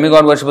different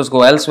demigod worshippers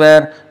go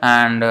elsewhere,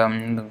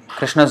 and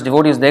Krishna's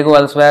devotees, they go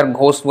elsewhere,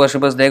 ghost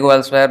worshippers, they go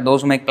elsewhere,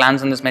 those who make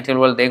plans in this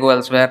material world, they go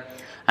elsewhere,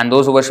 and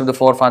those who worship the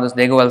forefathers,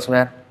 they go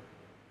elsewhere.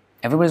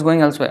 Everybody is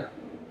going elsewhere,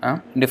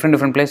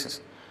 different places.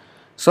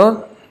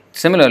 So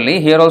similarly,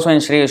 here also in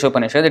Sri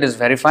Yashopanishad, it is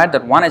verified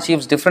that one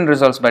achieves different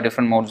results by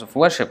different modes of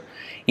worship.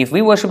 If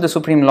we worship the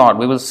Supreme Lord,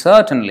 we will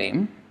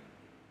certainly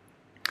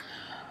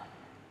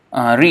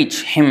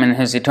reach Him in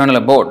His eternal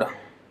abode.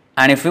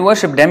 And if we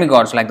worship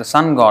demigods like the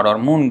sun god or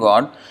moon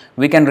god,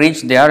 we can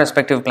reach their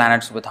respective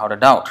planets without a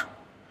doubt.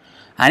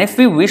 And if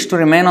we wish to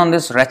remain on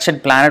this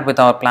wretched planet with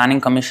our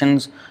planning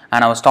commissions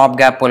and our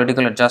stopgap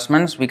political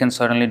adjustments, we can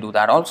certainly do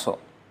that also.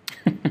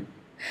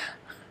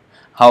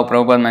 How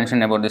Prabhupada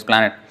mentioned about this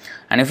planet.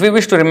 And if we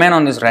wish to remain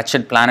on this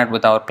wretched planet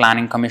with our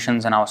planning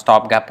commissions and our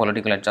stopgap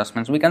political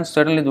adjustments, we can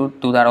certainly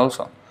do that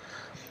also.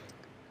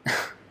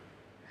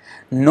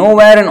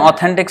 Nowhere in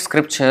authentic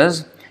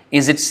scriptures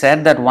is it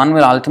said that one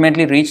will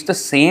ultimately reach the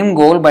same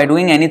goal by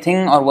doing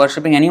anything or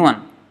worshipping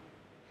anyone.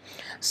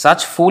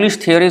 Such foolish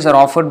theories are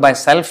offered by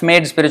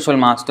self-made spiritual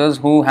masters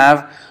who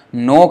have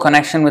no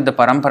connection with the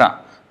parampara,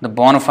 the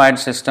bona fide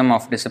system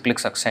of disciplic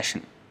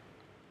succession.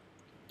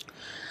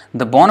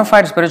 The bona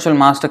fide spiritual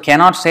master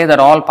cannot say that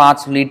all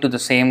paths lead to the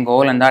same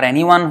goal and that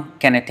anyone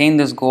can attain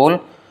this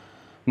goal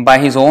by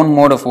his own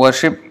mode of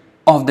worship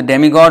of the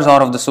demigods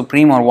or of the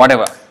supreme or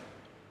whatever.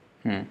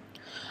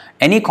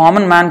 Any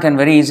common man can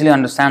very easily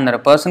understand that a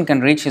person can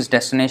reach his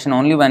destination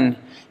only when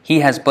he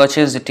has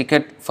purchased a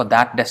ticket for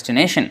that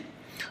destination.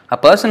 A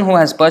person who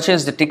has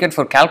purchased the ticket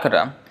for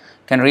Calcutta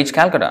can reach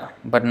Calcutta,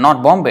 but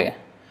not Bombay.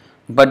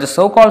 But the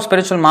so-called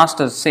spiritual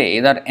masters say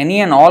that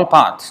any and all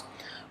paths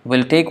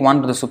will take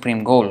one to the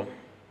supreme goal.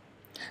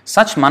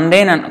 Such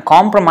mundane and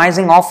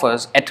compromising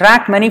offers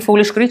attract many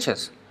foolish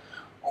creatures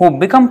who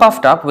become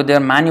puffed up with their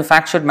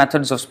manufactured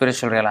methods of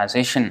spiritual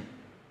realization.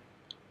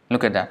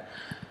 Look at that.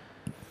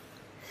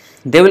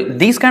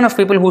 These kind of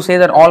people who say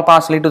that all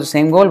paths lead to the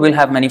same goal will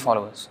have many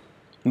followers,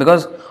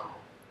 because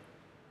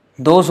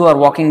those who are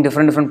walking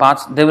different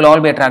paths, they will all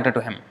be attracted to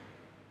him.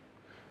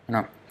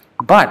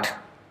 But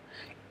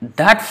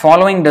that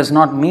following does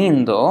not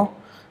mean though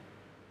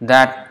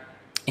that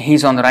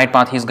he's on the right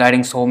path, he's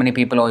guiding so many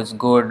people, or he's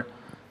good.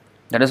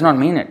 That does not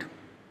mean it.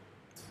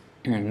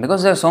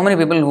 Because there are so many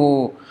people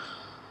who,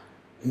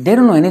 they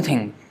don't know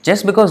anything.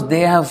 Just because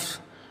they have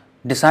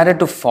decided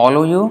to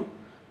follow you,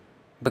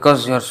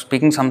 because you're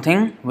speaking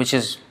something which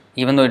is,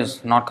 even though it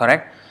is not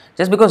correct,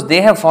 just because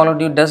they have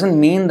followed you doesn't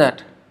mean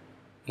that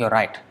you're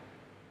right.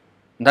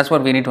 That's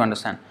what we need to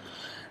understand.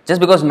 Just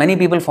because many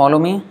people follow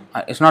me,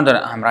 it's not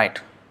that I'm right.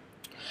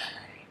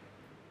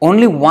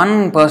 Only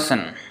one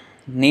person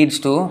needs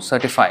to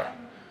certify,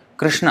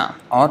 Krishna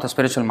or the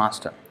spiritual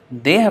master.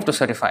 They have to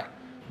certify,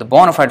 the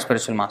bona fide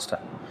spiritual master.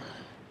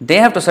 They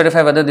have to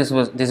certify whether this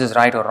is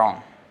right or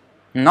wrong.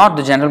 Not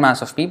the general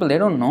mass of people, they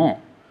don't know.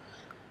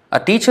 A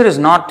teacher is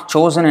not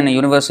chosen in a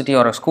university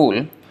or a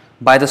school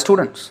by the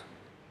students.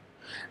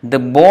 The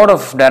board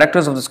of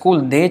directors of the school,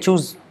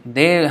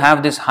 they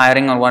have this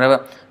hiring or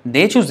whatever,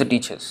 they choose the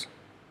teachers.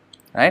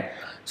 Right?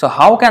 So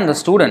how can the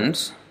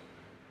students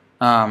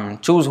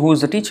choose who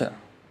is the teacher?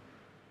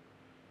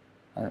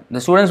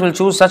 The students will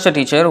choose such a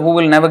teacher who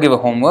will never give a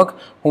homework,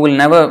 who will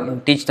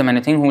never teach them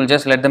anything, who will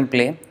just let them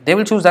play. They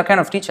will choose that kind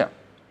of teacher.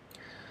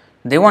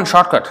 They want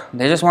shortcut.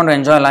 They just want to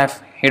enjoy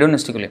life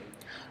hedonistically.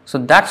 So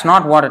that's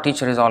not what a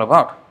teacher is all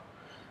about.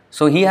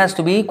 So he has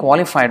to be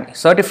qualified,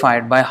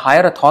 certified by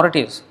higher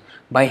authorities,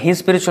 by his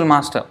spiritual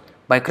master,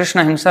 by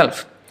Krishna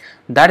himself.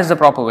 That is the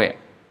proper way.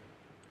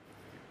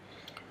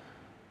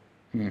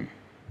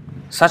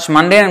 Such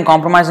mundane and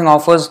compromising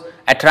offers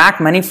attract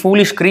many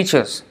foolish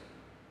creatures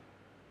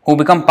who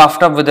become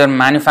puffed up with their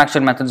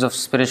manufactured methods of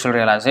spiritual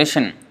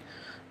realization.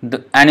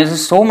 And it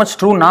is so much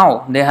true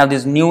now. They have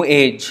this new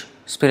age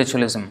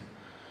spiritualism.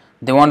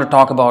 They want to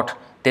talk about,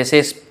 they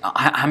say,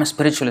 I'm a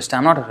spiritualist,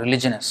 I'm not a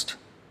religionist.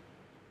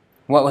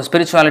 What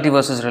spirituality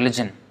versus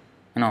religion?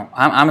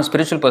 I'm a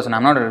spiritual person,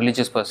 I'm not a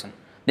religious person.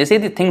 They say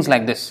the things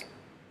like this.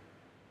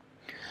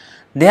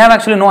 They have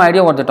actually no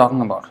idea what they're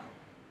talking about.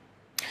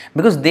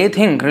 Because they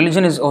think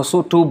religion is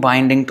also too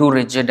binding, too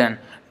rigid and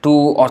too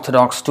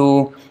orthodox,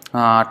 too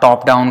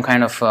top-down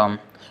kind of,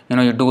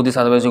 you do this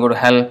otherwise you go to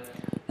hell,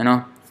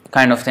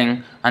 kind of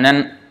thing. And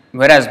then,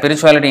 whereas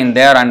spirituality in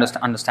their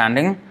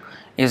understanding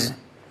is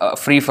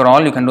free for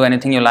all, you can do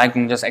anything you like,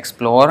 you can just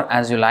explore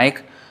as you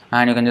like,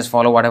 and you can just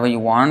follow whatever you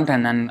want,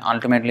 and then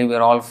ultimately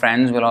we're all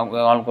friends, we'll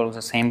all go to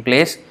the same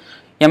place.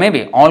 Yeah,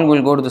 maybe, all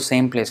will go to the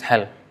same place,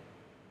 hell.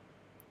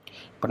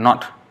 But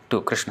not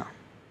to Krishna.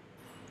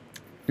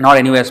 Not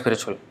anywhere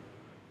spiritual.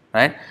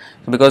 right?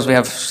 So because we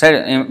have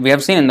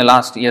seen in the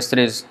last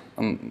yesterday's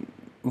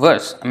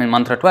verse,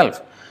 mantra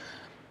 12.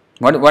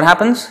 What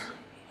happens?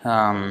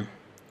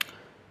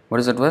 What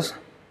is that verse?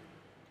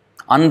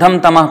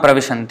 Andham tamah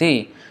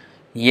pravishanti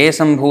ye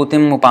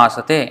sambhutim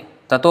upasate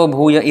tato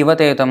bhuya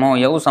ivate tamo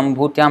yau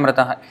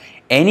sambhutyamrataha.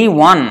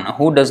 Anyone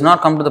who does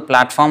not come to the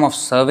platform of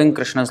serving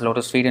Krishna's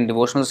lotus feet in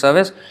devotional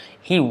service,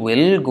 he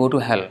will go to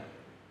hell.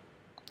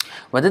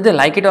 Whether they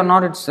like it or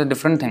not, it's a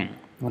different thing.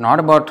 We're not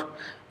about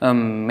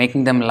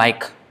making them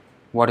like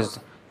what is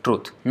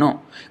truth.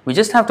 No. We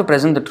just have to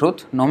present the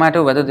truth no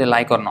matter whether they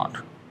like or not.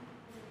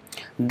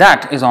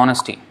 That is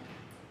honesty.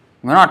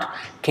 We're not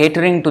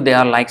catering to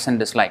their likes and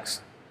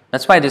dislikes.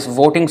 That's why this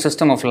voting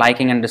system of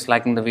liking and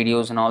disliking the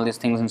videos and all these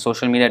things in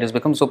social media, it has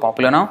become so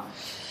popular now.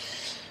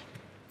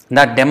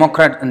 That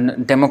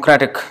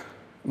democratic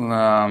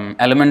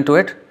element to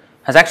it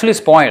has actually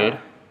spoiled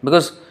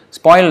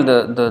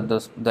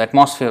the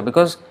atmosphere,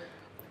 because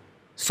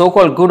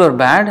so-called good or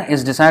bad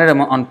is decided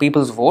on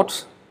people's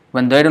votes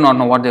when they do not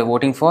know what they're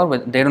voting for,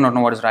 they do not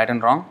know what is right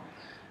and wrong,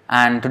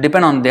 and to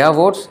depend on their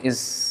votes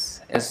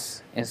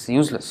is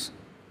useless.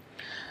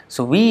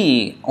 So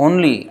we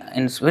only,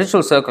 in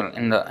spiritual circle,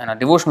 in a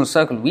devotional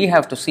circle, we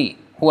have to see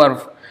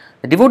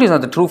the devotees are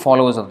the true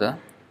followers of the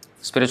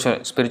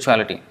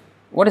spirituality.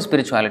 What is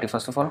spirituality,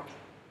 first of all?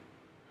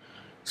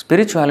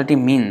 Spirituality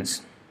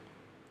means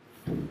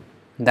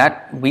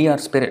that we are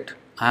spirit.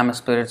 I am a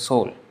spirit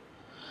soul.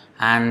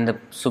 And the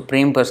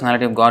Supreme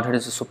Personality of Godhead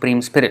is the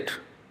Supreme Spirit.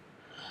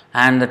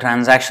 And the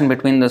transaction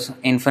between this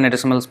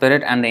infinitesimal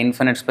spirit and the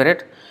infinite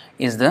spirit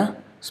is the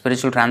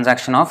spiritual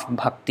transaction of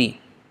bhakti.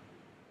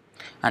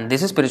 And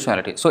this is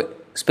spirituality. So,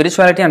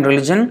 spirituality and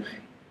religion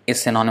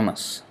is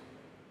synonymous.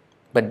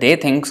 But they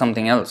think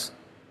something else.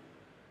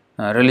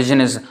 Religion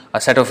is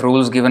a set of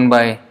rules given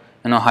by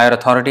higher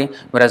authority,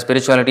 whereas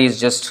spirituality is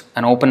just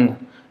an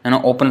open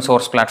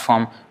source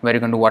platform where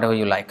you can do whatever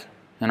you like.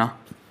 That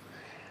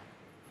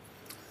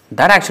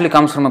actually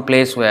comes from a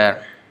place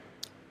where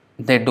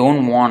they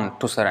don't want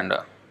to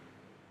surrender.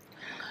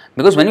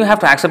 Because when you have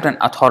to accept an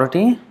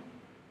authority,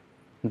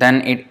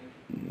 then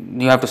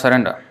you have to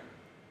surrender.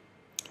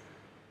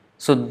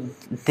 So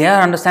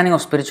their understanding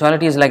of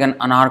spirituality is like an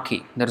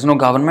anarchy. There is no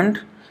government,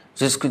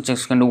 just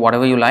can do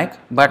whatever you like.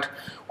 But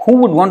who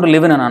would want to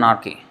live in an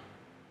anarchy?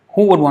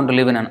 Who would want to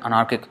live in an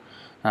anarchic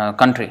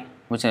country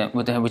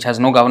which has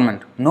no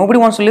government? Nobody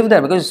wants to live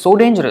there because it's so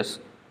dangerous,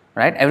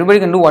 right? Everybody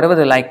can do whatever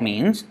they like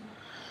means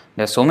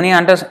there are so many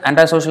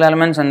anti-social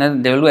elements, and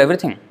then they will do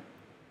everything,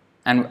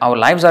 and our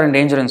lives are in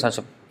danger in such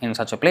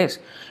a place.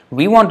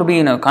 We want to be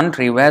in a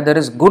country where there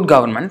is good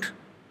government.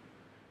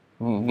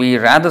 We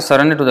rather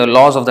surrender to the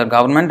laws of the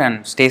government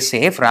and stay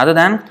safe rather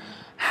than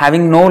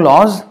having no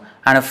laws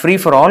and a free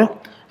for all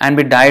and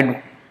be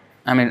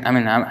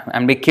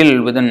and be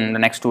killed within the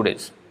next 2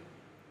 days,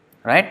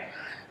 right?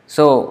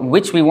 So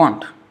which we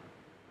want?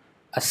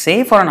 A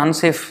safe or an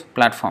unsafe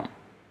platform?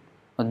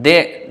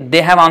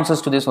 They have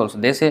answers to this also.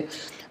 They say,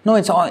 no,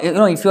 it's all,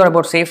 if you are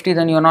about safety,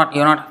 then you're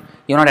not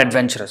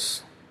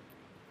adventurous.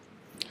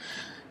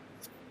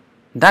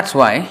 That's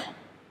why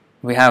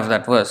we have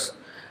that verse,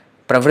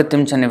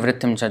 pravrittim cha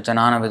nivrittim cha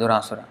janana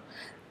vidurasura.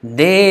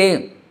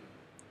 They,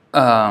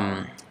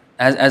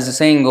 as the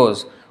saying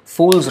goes,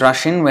 fools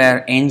rush in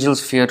where angels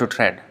fear to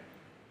tread.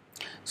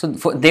 So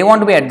they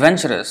want to be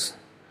adventurous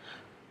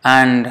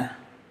and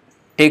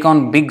take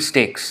on big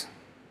stakes.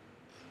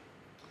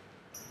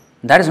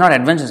 That is not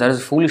adventure, that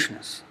is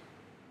foolishness.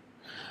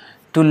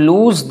 To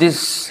lose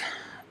this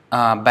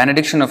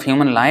benediction of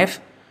human life,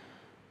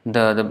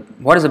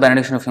 what is the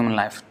benediction of human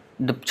life?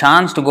 The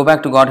chance to go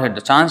back to Godhead,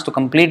 the chance to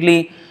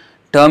completely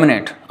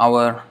terminate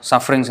our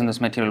sufferings in this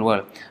material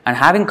world. And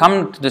having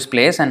come to this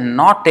place and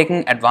not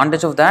taking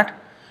advantage of that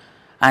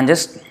and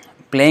just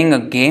playing a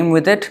game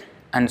with it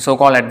and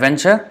so-called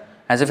adventure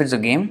as if it's a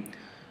game,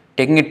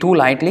 taking it too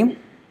lightly,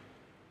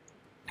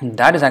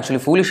 that is actually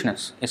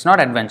foolishness. It's not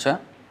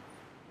adventure.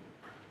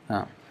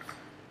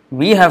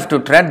 We have to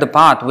tread the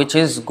path which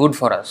is good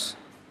for us.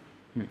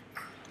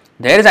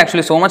 There is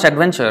actually so much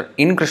adventure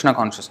in Krishna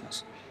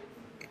consciousness.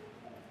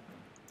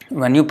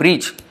 When you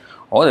preach,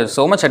 there's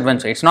so much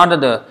adventure. It's not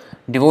that the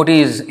devotee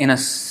is in a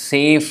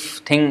safe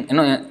thing.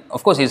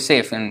 Of course he's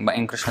safe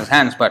in Krishna's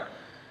hands, but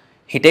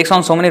he takes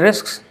on so many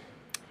risks.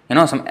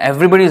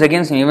 Everybody is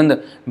against him. Even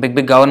the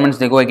big governments,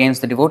 they go against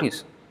the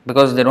devotees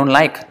because they don't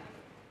like.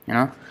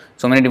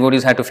 So many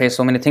devotees had to face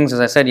so many things, as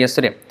I said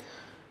yesterday.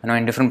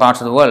 In different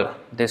parts of the world,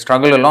 they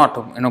struggle a lot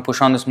to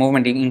push on this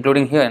movement,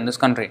 including here in this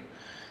country.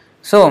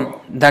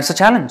 So that's a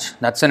challenge.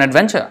 That's an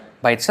adventure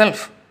by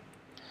itself.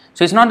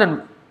 So it's not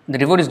that the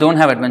devotees don't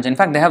have adventure. In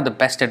fact, they have the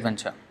best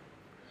adventure.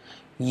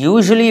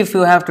 Usually, if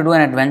you have to do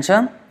an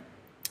adventure,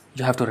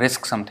 you have to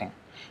risk something.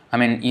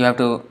 You have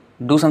to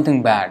do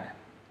something bad.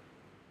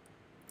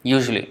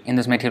 Usually, in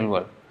this material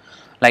world,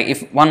 like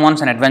if one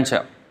wants an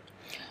adventure,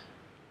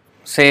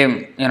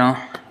 say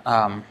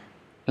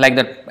like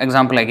that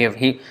example I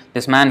gave,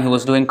 this man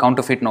was doing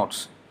counterfeit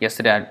notes.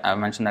 Yesterday I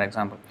mentioned that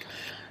example.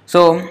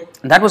 So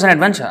that was an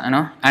adventure,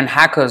 and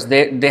hackers,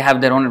 they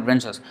have their own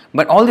adventures.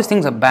 But all these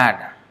things are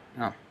bad.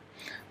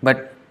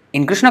 But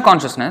in Krishna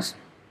consciousness,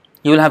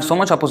 you will have so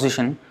much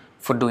opposition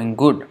for doing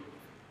good.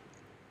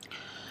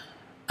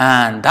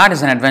 And that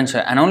is an adventure.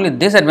 And only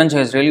this adventure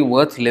is really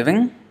worth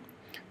living,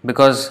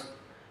 because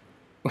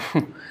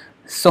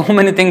so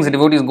many things the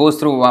devotees goes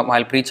through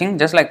while preaching,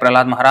 just like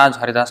Prahlad Maharaj,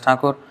 Haridas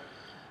Thakur,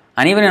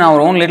 and even in our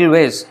own little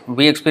ways,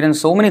 we experience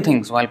so many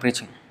things while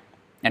preaching.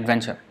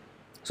 Adventure.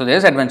 So there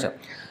is adventure.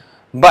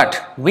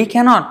 But we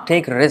cannot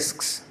take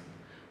risks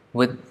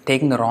with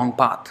taking the wrong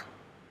path.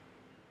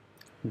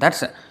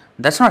 That's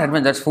not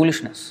adventure, that's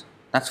foolishness.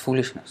 That's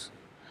foolishness.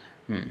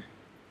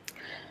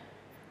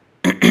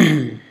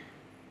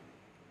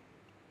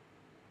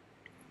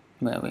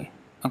 Where are we?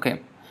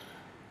 Okay.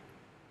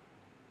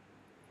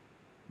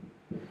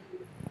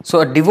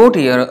 So a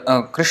devotee or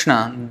a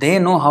Krishna, they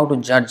know how to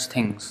judge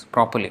things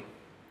properly.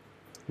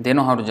 They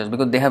know how to judge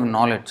because they have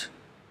knowledge.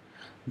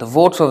 The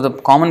votes of the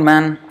common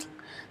man,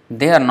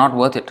 they are not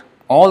worth it.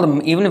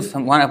 Even if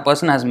a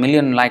person has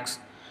million likes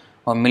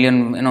or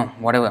million,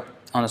 whatever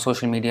on the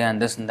social media and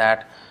this and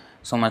that,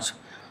 so much,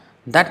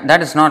 that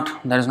does not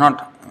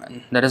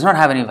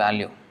have any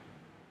value.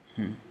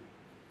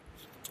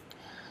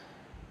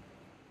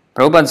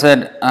 Prabhupada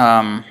said,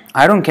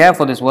 I don't care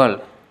for this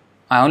world.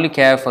 I only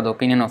care for the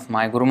opinion of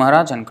my Guru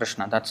Maharaj and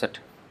Krishna. That's it.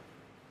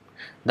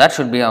 That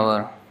should be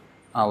our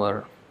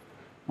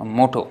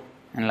motto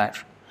in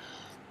life.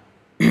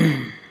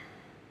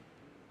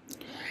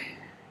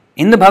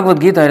 In the Bhagavad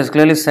Gita, it is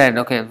clearly said,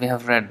 okay, we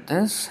have read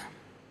this.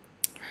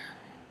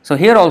 So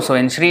here also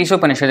in Sri Isha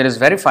Upanishad, it is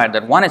verified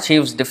that one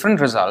achieves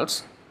different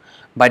results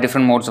by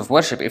different modes of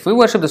worship. If we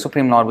worship the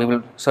Supreme Lord, we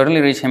will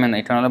certainly reach Him in the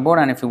eternal abode,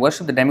 and if we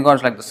worship the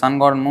demigods like the sun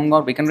god and moon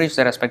god, we can reach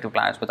their respective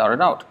planets without a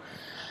doubt.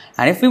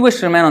 And if we wish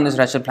to remain on this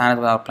wretched planet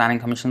without planning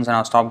commissions and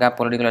our stopgap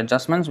political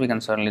adjustments, we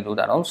can certainly do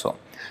that also.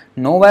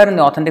 Nowhere in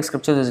the authentic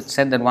scriptures is it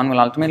said that one will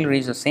ultimately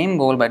reach the same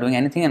goal by doing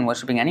anything and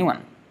worshipping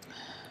anyone.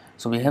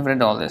 So we have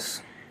read all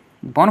this.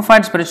 Bona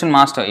fide spiritual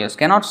master, yes,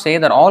 cannot say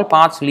that all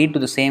paths lead to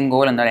the same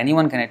goal and that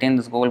anyone can attain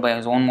this goal by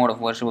his own mode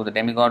of worship of the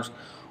demigods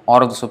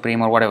or of the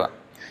Supreme or whatever.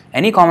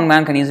 Any common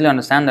man can easily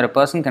understand that a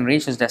person can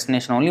reach his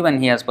destination only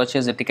when he has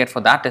purchased a ticket for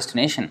that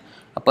destination.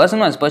 A person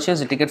who has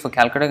purchased a ticket for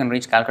Calcutta can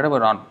reach Calcutta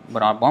but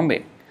not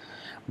Bombay.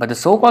 But the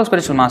so-called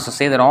spiritual masters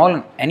say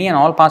that any and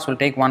all paths will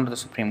take one to the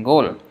supreme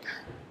goal.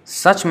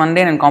 Such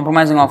mundane and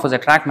compromising offers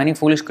attract many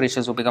foolish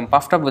creatures who become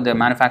puffed up with their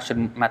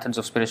manufactured methods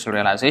of spiritual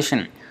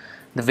realization.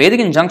 The Vedic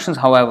injunctions,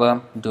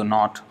 however, do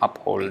not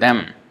uphold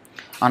them.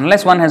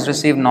 Unless one has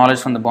received knowledge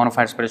from the bona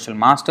fide spiritual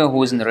master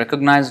who is in the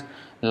recognized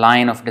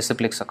line of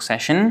disciplic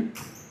succession,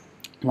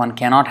 one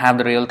cannot have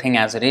the real thing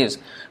as it is.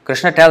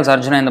 Krishna tells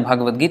Arjuna in the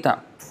Bhagavad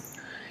Gita,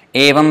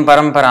 Evam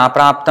parampara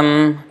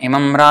praptam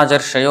imam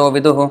rajarshayo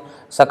viduhu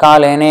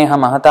sakaleneha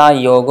mahata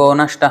yogo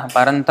nashtah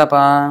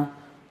parantapa.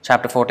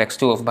 Chapter 4, text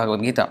 2 of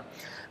Bhagavad Gita.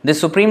 This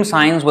supreme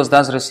science was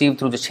thus received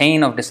through the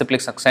chain of disciplic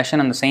succession,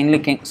 and the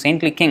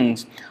saintly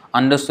kings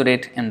understood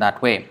it in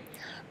that way.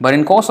 But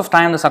in course of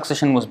time the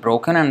succession was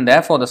broken, and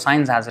therefore the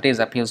science as it is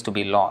appears to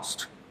be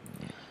lost.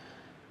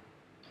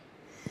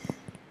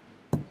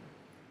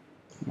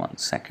 One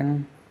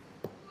second.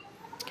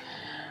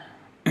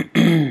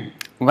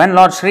 When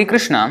Lord Sri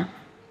Krishna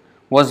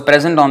was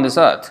present on this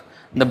earth,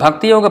 the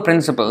Bhakti Yoga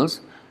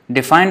principles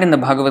defined in the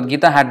Bhagavad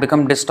Gita had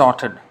become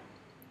distorted.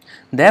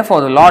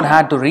 Therefore, the Lord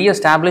had to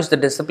re-establish the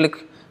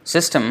disciplic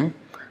system,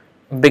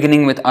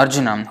 beginning with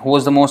Arjuna, who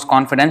was the most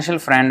confidential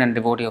friend and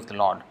devotee of the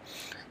Lord.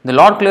 The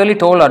Lord clearly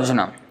told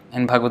Arjuna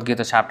in Bhagavad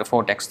Gita chapter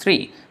 4, text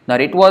 3,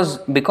 that it was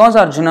because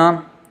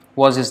Arjuna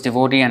was his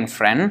devotee and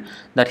friend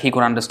that he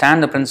could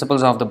understand the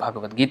principles of the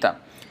Bhagavad Gita.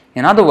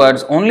 In other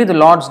words, only the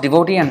Lord's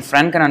devotee and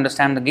friend can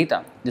understand the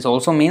Gita. This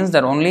also means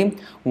that only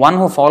one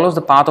who follows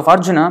the path of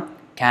Arjuna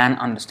can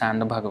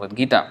understand the Bhagavad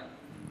Gita.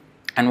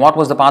 And what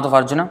was the path of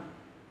Arjuna?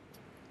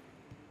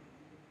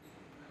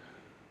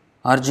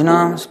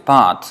 Arjuna's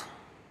path,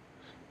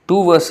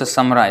 2 verses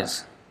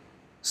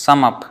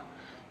sum up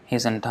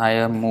his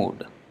entire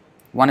mood.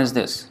 One is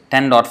this,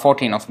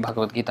 10.14 of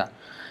Bhagavad Gita.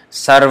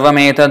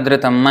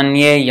 Sarvametadritam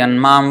manye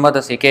yanmam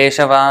vadasi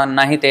keshava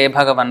nahite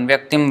bhagavan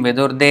vyaktim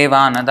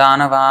vidurdeva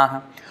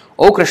nadanavaha.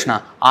 O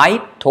Krishna,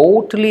 I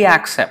totally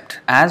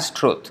accept as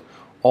truth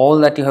all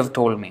that you have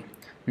told me.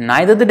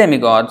 Neither the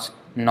demigods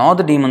nor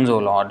the demons, O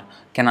Lord,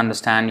 can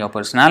understand your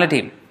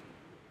personality.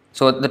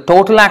 So the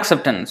total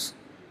acceptance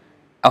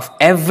of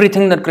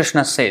everything that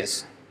Krishna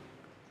says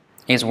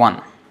is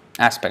one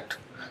aspect.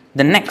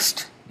 The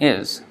next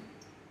is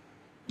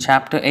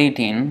chapter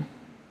 18,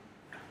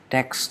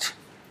 text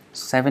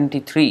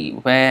 73,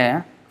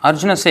 where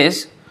Arjuna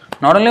says,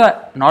 not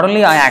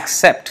only I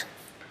accept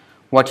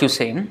what you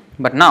say,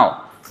 but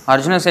now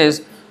Arjuna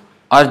says,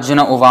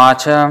 Arjuna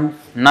uvacha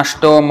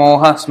nashto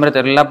moha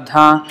smritir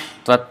labdha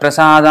tvat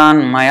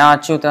prasadan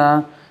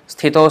mayachyuta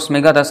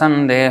sthitosmi gata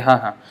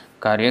sandeha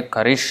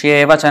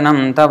karishye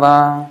vachanam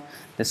tava.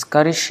 This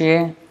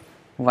karishye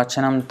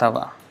vachanam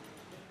tava.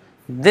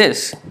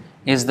 This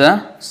is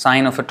the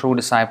sign of a true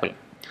disciple.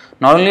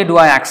 Not only do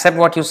I accept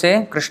what you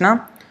say,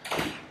 Krishna,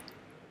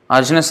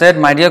 Arjuna said,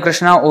 "My dear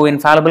Krishna, O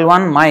infallible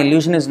one, my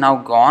illusion is now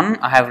gone.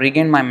 I have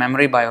regained my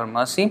memory by your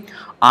mercy.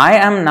 I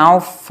am now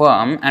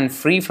firm and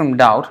free from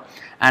doubt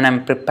and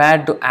am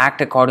prepared to act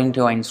according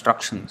to your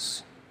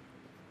instructions."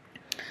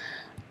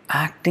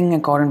 Acting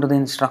according to the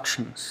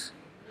instructions.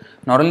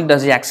 Not only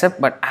does he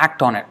accept, but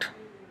act on it.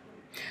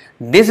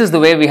 This is the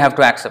way we have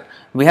to accept.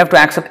 We have to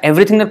accept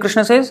everything that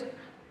Krishna says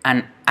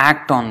and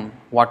act on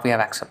what we have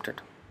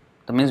accepted.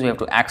 That means we have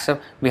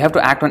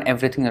to act on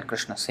everything that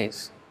Krishna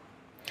says.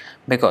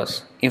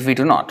 Because if we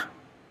do not,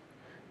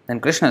 then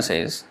Krishna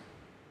says,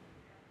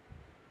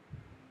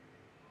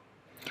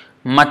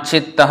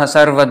 Macchittah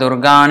sarva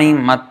durgani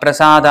mat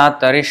prasadat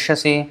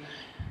tarishyasi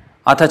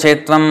atha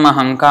chetvam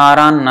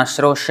ahankaran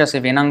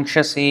nashroshyasi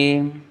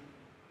vinangshasi.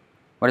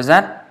 What is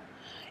that?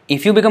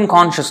 If you become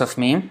conscious of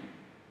me,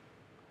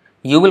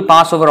 you will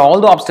pass over all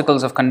the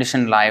obstacles of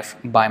conditioned life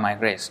by my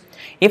grace.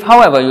 If,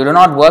 however, you do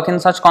not work in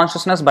such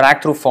consciousness but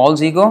act through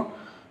false ego,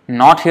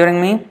 not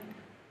hearing me,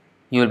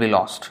 you will be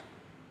lost.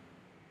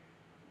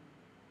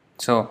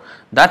 So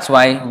that's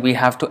why we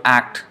have to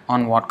act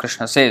on what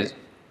Krishna says.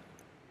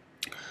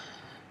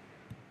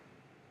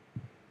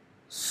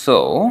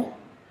 So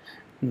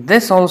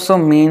this also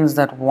means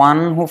that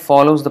one who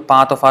follows the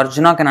path of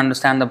Arjuna can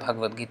understand the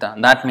Bhagavad Gita.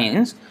 That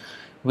means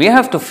we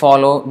have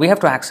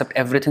to accept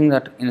everything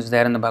that is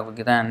there in the Bhagavad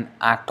Gita and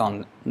act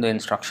on the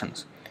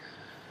instructions.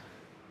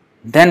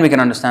 Then we can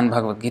understand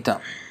Bhagavad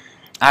Gita.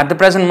 At the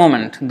present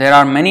moment, there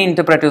are many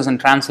interpreters and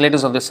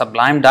translators of this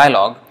sublime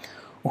dialogue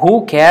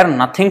who care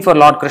nothing for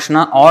Lord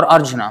Krishna or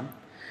Arjuna.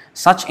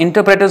 Such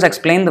interpreters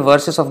explain the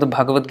verses of the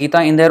Bhagavad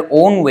Gita in their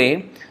own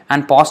way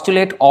and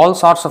postulate all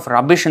sorts of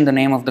rubbish in the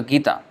name of the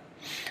Gita.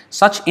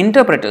 Such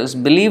interpreters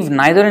believe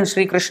neither in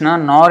Sri Krishna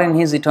nor in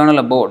his eternal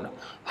abode.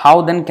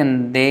 How then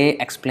can they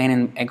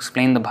explain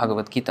the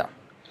Bhagavad Gita?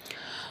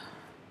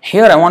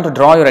 Here I want to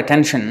draw your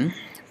attention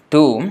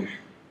to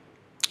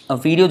a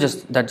video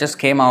that just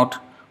came out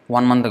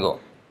 1 month ago.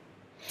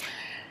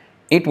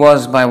 It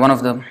was by one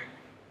of the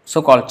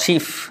so-called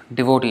chief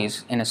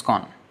devotees in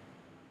ISKCON,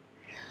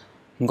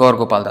 Gaur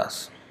Gopal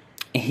Das.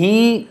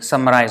 He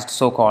summarized,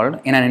 so-called,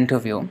 in an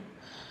interview,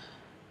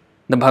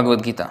 the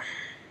Bhagavad Gita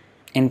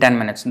in 10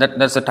 minutes.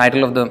 That's the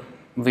title of the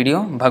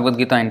video, Bhagavad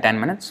Gita in 10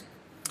 minutes.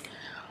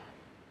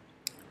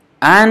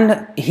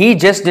 And he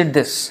just did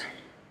this,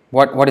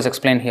 what is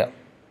explained here.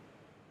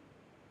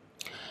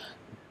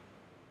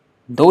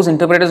 Those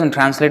interpreters and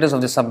translators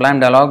of the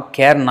sublime dialogue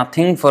care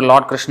nothing for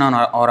Lord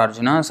Krishna or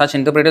Arjuna. Such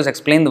interpreters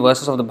explain the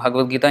verses of the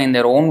Bhagavad Gita in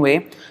their own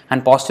way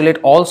and postulate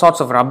all sorts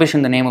of rubbish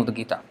in the name of the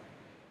Gita.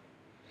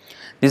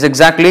 This is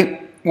exactly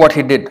what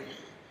he did.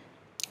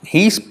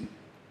 The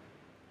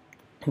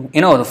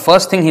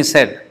first thing he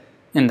said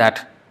in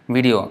that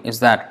video is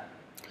that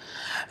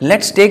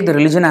let's take the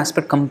religion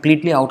aspect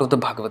completely out of the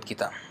Bhagavad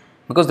Gita.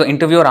 Because the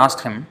interviewer asked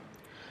him,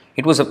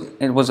 it was a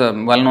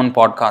well-known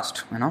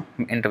podcast,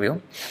 interview.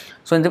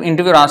 So the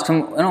interviewer asked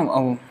him,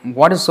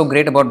 what is so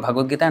great about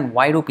Bhagavad Gita and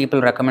why do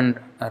people recommend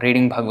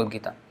reading Bhagavad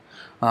Gita?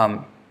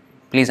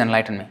 Please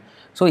enlighten me.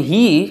 So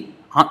he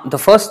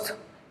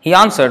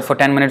answered for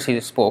 10 minutes. He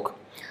spoke,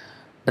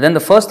 but then the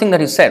first thing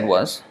that he said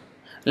was,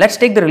 let's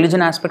take the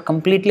religion aspect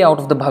completely out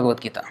of the Bhagavad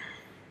Gita.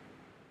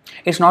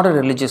 It's not a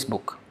religious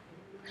book.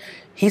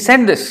 He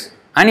said this,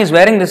 and he's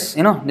wearing this,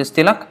 this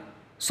tilak,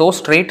 so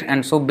straight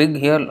and so big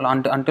here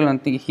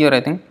until here,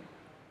 I think.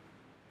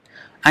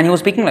 And he was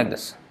speaking like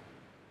this.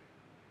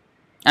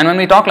 And when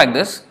we talk like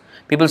this,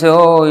 people say,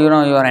 oh, you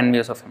are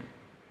envious of him.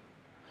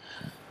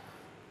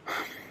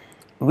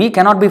 We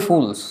cannot be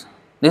fools.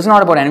 This is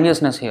not about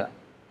enviousness here.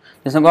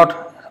 This is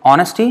about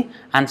honesty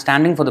and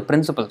standing for the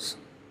principles.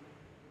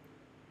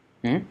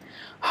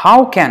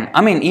 How can,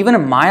 even a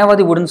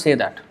Mayavadi wouldn't say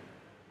that.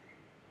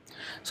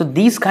 So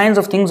these kinds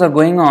of things are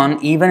going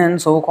on even in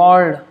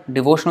so-called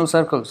devotional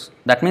circles.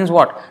 That means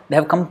what? They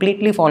have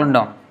completely fallen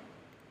down.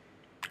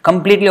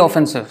 Completely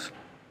offensive.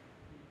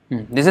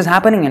 This is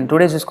happening in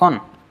today's ISKCON.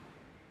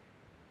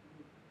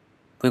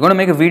 We're going to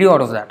make a video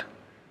out of that.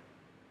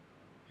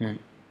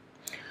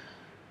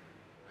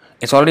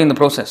 It's already in the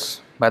process,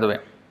 by the way.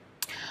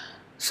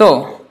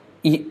 So,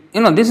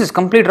 this is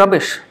complete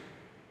rubbish.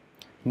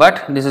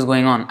 But this is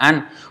going on.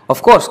 And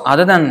of course,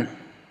 other than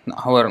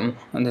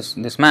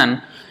this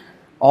man,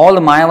 all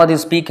the Mayavadis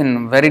speak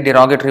in very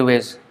derogatory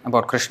ways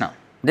about Krishna.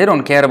 They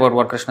don't care about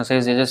what Krishna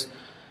says. They just,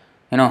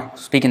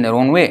 speak in their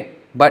own way.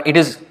 But it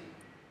is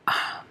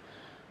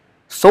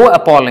so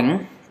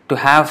appalling to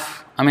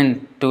have,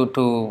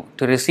 to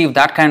receive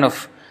that kind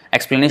of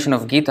explanation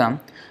of Gita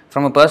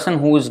from a person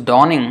who is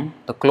donning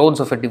the clothes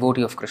of a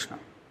devotee of Krishna.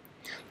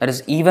 That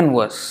is even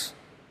worse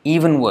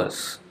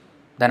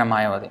than a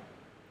Mayavadi.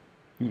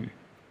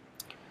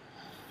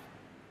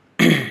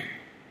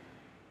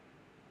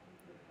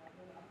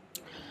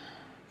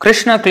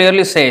 Krishna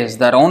clearly says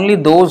that only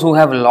those who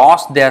have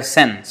lost their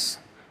sense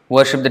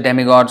worship the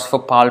demigods for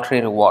paltry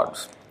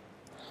rewards.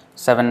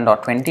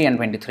 7.20 and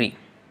 23.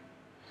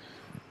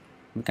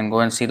 We can go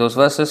and see those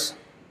verses.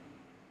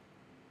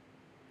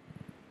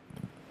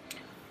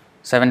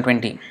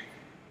 720.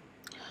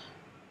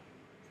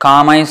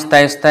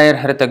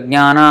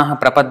 कामैस्तैस्तैर्हृतज्ञानाः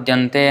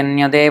प्रपद्यन्ते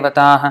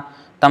अन्यदेवताः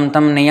तं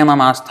तं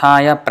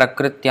नियममास्थाय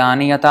प्रकृत्या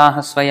नियताः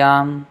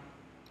स्वयाम्.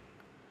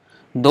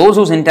 Those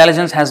whose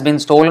intelligence has been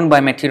stolen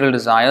by material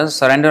desires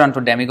surrender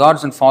unto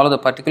demigods and follow the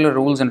particular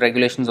rules and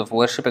regulations of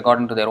worship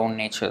according to their own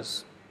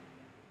natures.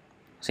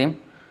 See?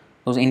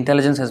 Whose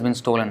intelligence has been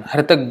stolen.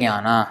 Hrita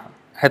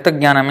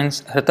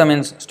means, Hrita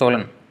means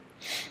stolen.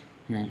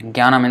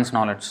 Jnana means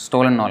knowledge,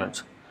 stolen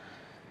knowledge.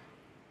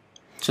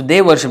 So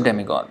they worship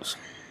demigods.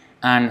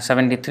 And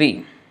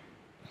 73.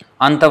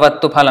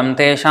 Antavattu phalam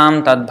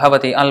tesham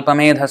tadbhavati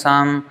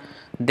alpamedhasam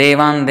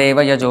devan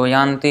deva yajo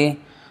yanti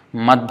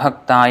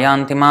madbhakta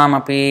yanti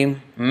mamapi.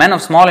 Men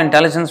of small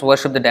intelligence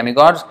worship the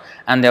demigods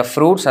and their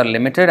fruits are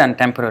limited and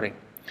temporary.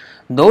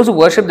 Those who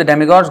worship the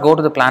demigods go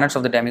to the planets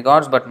of the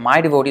demigods, but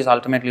my devotees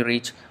ultimately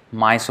reach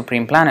my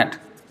supreme planet.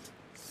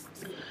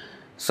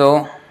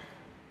 So,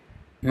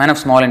 men of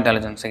small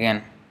intelligence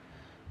again.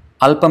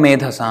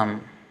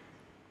 Alpamedhasam.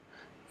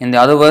 In the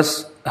other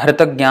verse,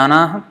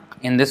 Hrita,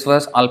 in this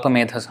verse,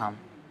 Alpamedhasam,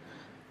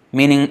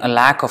 meaning a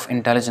lack of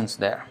intelligence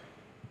there.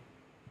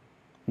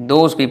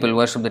 Those people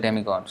worship the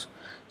demigods.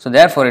 So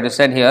therefore it is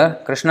said here,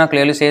 Krishna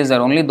clearly says that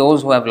only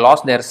those who have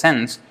lost their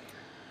sense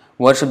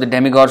worship the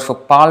demigods for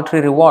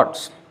paltry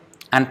rewards.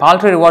 And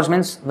paltry rewards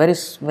means very,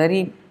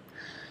 very,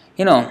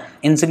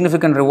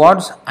 insignificant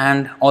rewards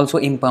and also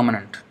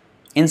impermanent.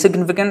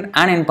 Insignificant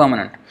and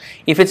impermanent.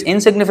 If it's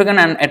insignificant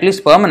and at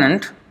least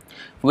permanent,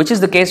 which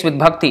is the case with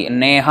bhakti,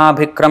 neha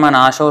bhikrama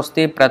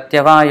nashosti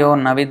pratyavayo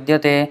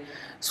navidyate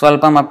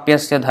swalpam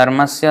apyasya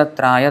dharmasya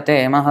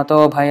trayate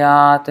mahato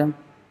bhayat.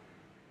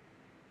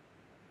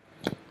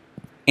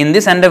 In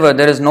this endeavor,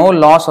 there is no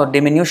loss or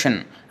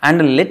diminution,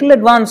 and a little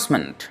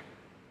advancement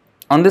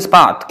on this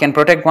path can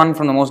protect one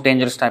from the most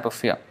dangerous type of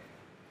fear.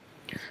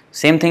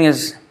 Same thing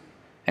is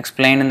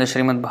explained in the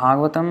Srimad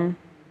Bhagavatam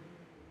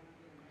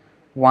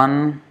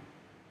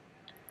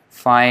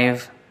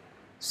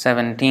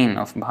 1:5-17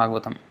 of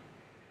Bhagavatam.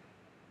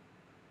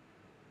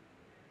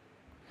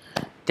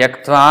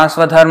 Tyaktva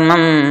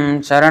swadharmam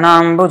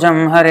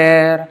charanambujam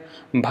harer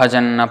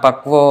bhajanna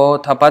pakvo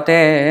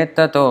thapate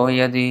tato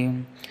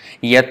yadi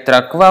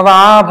yatra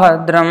kvava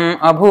bhadram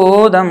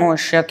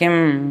abhudamushya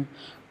kim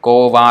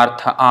ko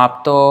vartha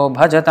apto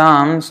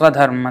bhajatam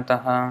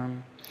swadharmatah.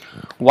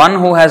 One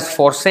who has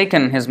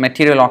forsaken his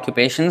material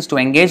occupations to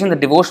engage in the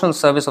devotional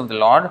service of the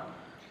Lord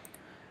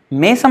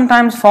may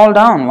sometimes fall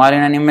down while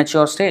in an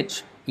immature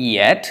stage.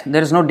 Yet,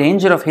 there is no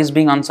danger of his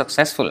being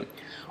unsuccessful.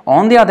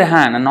 On the other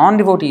hand, a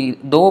non-devotee,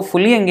 though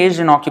fully engaged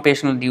in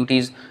occupational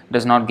duties,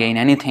 does not gain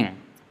anything.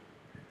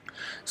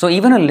 So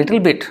even a little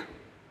bit,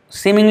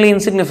 seemingly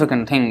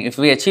insignificant thing, if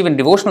we achieve in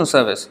devotional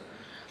service,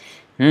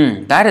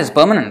 that is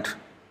permanent.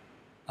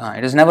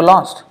 It is never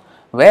lost.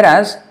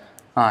 Whereas,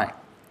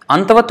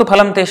 antavattu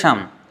phalam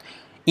tesham,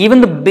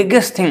 even the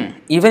biggest thing,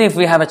 even if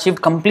we have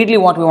achieved completely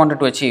what we wanted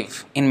to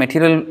achieve in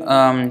material,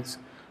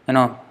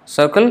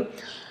 circle,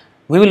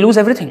 we will lose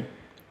everything.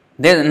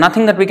 There is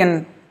nothing that we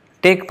can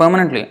take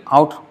permanently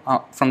out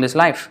from this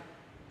life.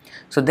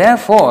 So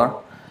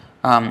therefore,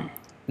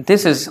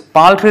 this is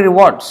paltry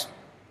rewards.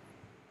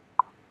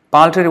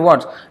 Paltry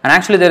rewards. And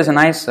actually there is a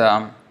nice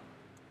verse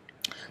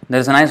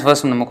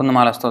from the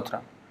Mukundamala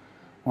Stotra.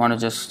 I want to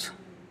just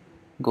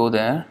go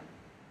there.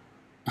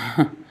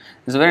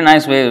 It's a very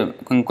nice way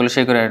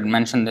Kulashekara had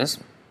mentioned this.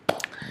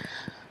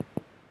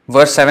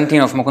 Verse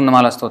 17 of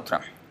Mukundamala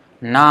Stotra.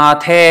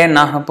 Nathe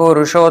nah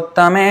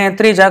purushottame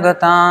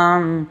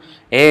trijagatam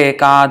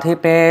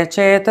ekadhipe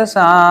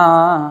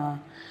chetasa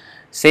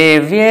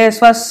sevye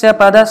svasya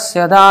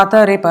padasya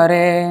datari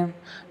pare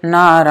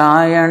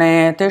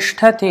narayane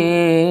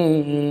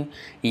tishthati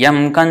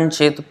yam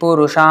kanchit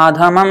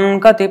purushadhamam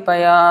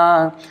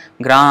katipaya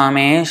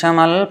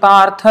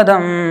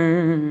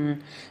grameshamalparthadam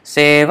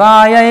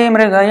sevayai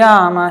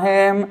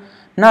mrigayamahem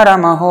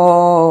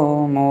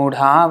naramaho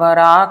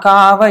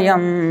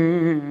mudhavarakavayam.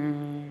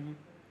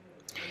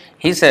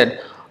 He said,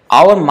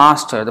 our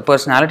master, the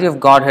personality of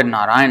Godhead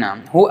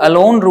Narayana, who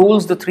alone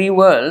rules the three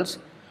worlds,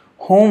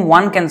 whom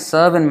one can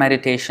serve in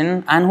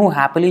meditation and who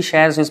happily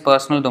shares his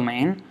personal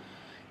domain,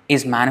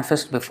 is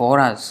manifest before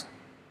us.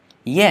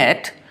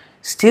 Yet,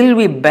 still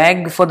we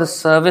beg for the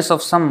service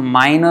of some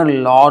minor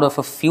lord of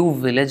a few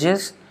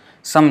villages,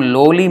 some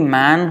lowly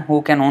man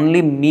who can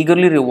only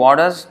meagerly reward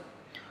us.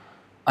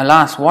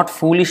 Alas, what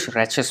foolish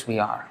wretches we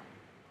are.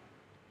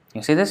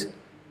 You see this?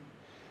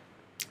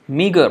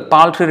 Meager,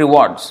 paltry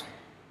rewards,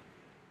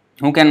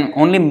 who can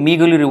only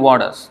meagerly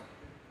reward us.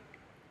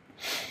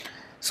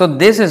 So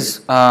this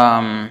is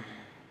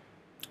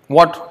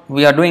what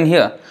we are doing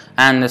here.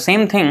 And the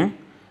same thing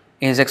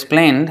is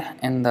explained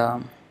in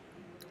the,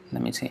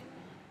 let me see.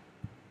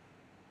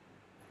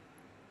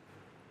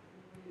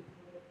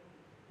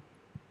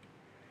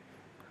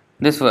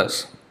 This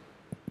verse.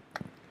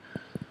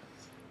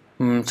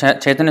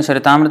 Chaitanya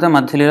Charitamrita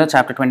Madhya Leela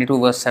chapter 22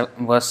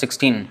 verse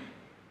 16.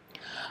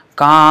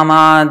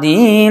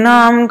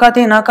 कामादीनां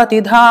कति न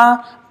कतिधा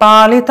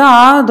पालिता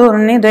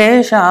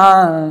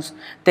दुर्निदेशास्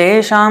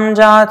तेषां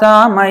जाता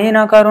मयि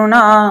न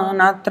करुणा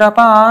नत्र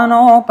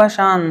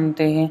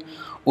पानोपशान्तिः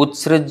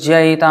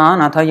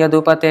उत्सृज्यैतान् अथ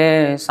यदुपते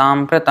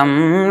साम्प्रतं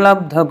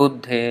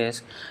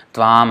लब्धबुद्धेस्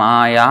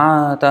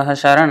त्वामायातः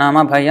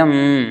शरणमभयं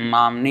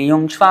मां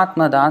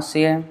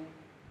नियुङ्क्ष्वात्मदास्ये.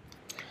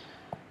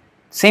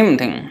 Same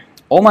thing.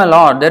 O my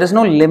Lord, there is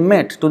no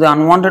limit to the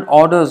unwanted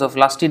orders of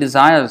lusty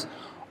desires.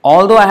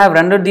 Although I have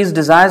rendered these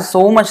desires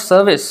so much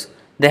service,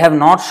 they have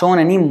not shown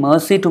any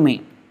mercy to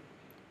me.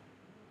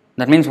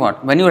 That means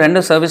what? When you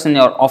render service in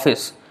your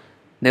office,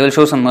 they will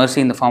show some mercy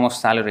in the form of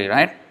salary,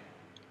 right?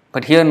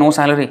 But here, no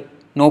salary,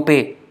 no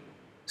pay.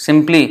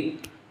 Simply,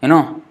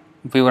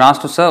 we were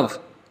asked to serve.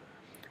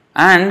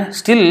 And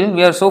still,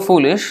 we are so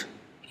foolish.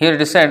 Here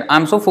it is said, I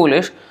am so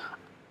foolish,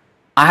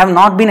 I have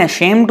not been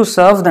ashamed to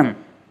serve them,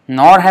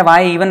 nor have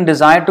I even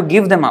desired to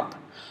give them up.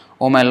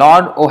 O my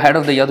Lord, O head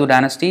of the Yadu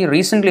dynasty,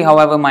 recently,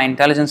 however, my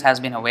intelligence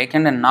has been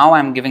awakened and now I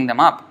am giving them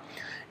up.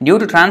 Due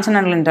to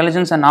transcendental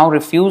intelligence, I now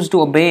refuse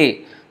to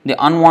obey the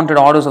unwanted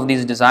orders of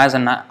these desires,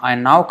 and I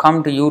now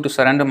come to you to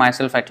surrender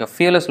myself at your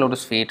fearless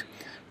lotus feet.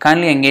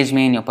 Kindly engage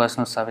me in your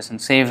personal service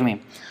and save me.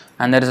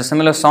 And there is a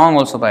similar song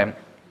also by,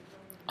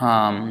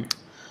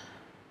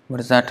 what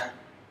is that?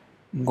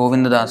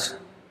 Govindadas.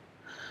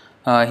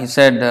 He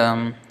said,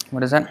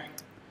 what is that?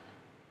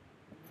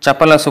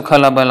 Chapala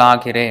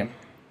sukhalabala gire.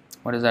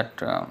 What is that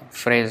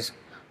phrase?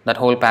 That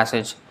whole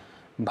passage.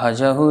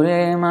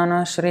 Bhajahure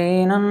mana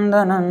Shri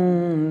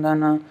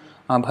Nandanandana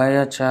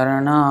Abhaya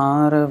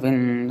Charanar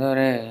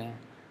Vindare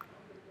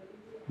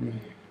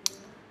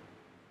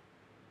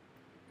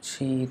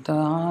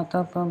Shita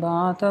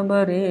Tapabata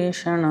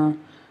Bareshana.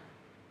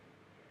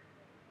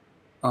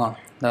 Oh,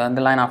 the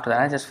line after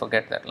that, I just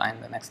forget that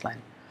line, the next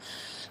line.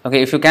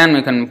 Okay, if you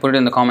can put it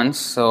in the comments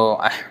so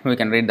we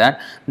can read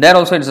that. There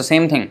also it's the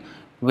same thing.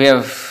 We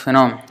have,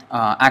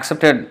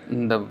 accepted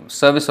the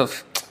service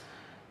of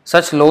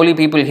such lowly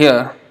people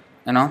here,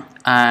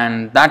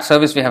 and that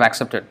service we have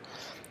accepted.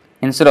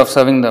 Instead of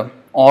serving the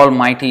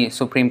Almighty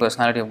Supreme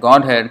Personality of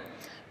Godhead,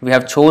 we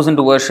have chosen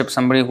to worship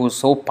somebody who is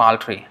so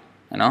paltry,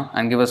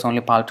 and give us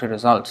only paltry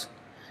results.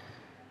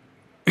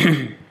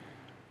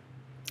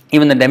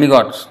 Even the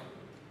demigods,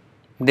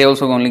 they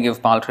also only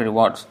give paltry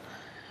rewards.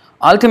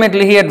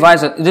 Ultimately, he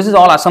advises, this is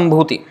all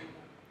asambhuti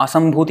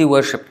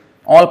worship.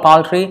 All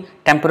paltry,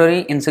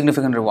 temporary,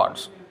 insignificant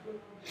rewards.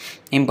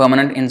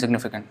 Impermanent,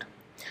 insignificant.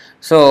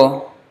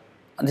 So,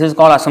 this is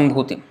called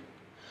asambhuti.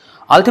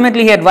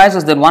 Ultimately, he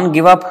advises that one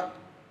give up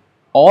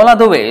all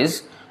other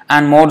ways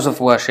and modes of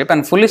worship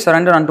and fully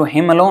surrender unto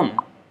him alone.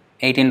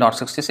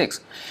 18.66.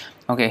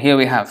 Okay, here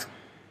we have.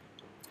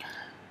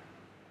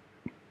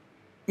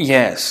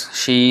 Yes.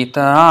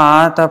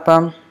 Shita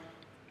atapa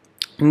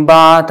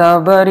bata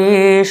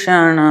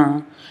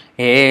barishana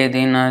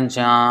edina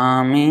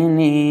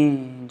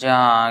jamini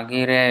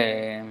जागिरे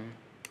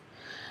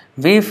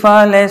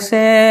विफल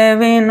से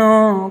विनु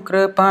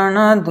कृपण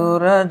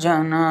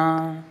दुर्जना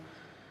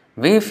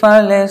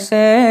विफल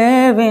से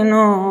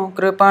विनु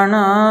कृपण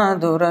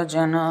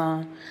दुर्जना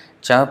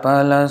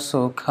चपल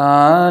सुख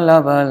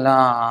लबला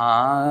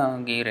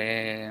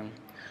गिरे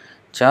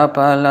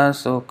चपल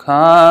सुख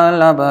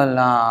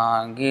लबला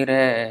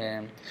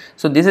गिरे.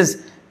 So this is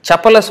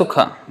chapala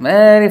sukha,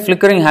 very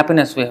flickering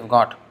happiness we have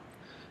got.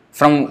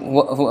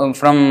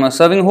 From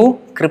serving who?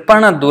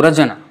 Kripana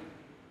Durajana.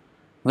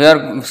 We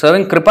are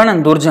serving Kripana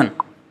and Durjan.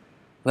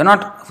 We are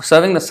not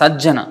serving the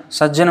Sajjana.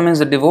 Sajjana means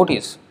the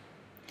devotees.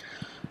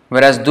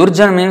 Whereas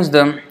Durjan means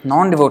the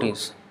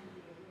non-devotees.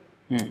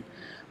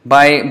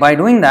 By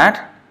doing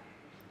that,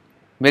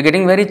 we are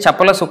getting very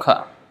Chapala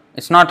Sukha.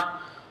 It's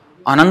not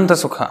Ananta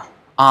Sukha.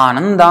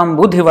 Anandam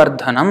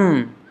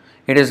Buddhivardhanam.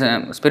 It is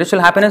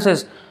spiritual happiness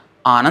is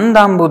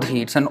Anandam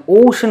Buddhi. It's an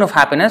ocean of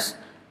happiness.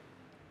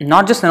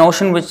 Not just an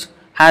ocean which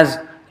has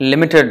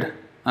limited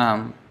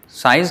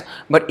size,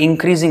 but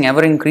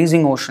ever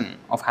increasing ocean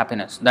of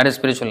happiness. That is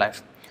spiritual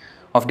life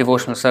of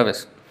devotional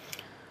service.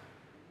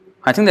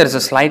 I think there is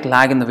a slight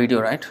lag in the video,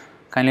 right?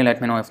 Kindly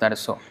let me know if that is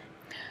so.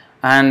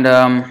 And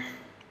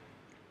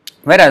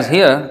whereas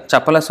here,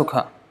 Chapala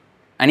Sukha,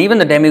 and even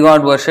the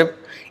demigod worship,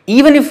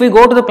 even if we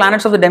go to the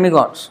planets of the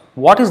demigods,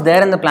 what is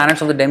there in the planets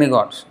of the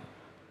demigods?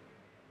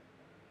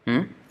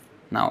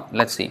 Now,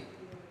 let's see.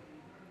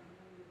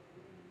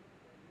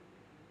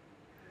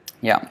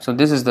 Yeah, so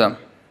this is the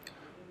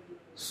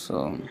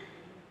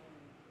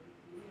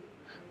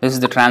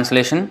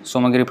translation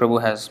Somagiri Prabhu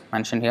has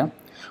mentioned here.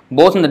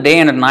 Both in the day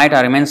and at night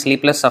I remain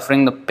sleepless,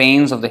 suffering the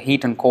pains of the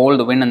heat and cold,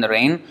 the wind and the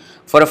rain.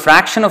 For a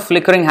fraction of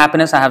flickering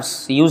happiness I have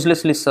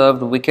uselessly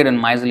served wicked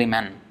and miserly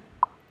men.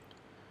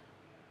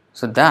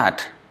 So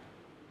that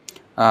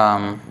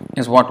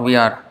is what we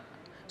are.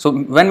 So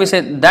when we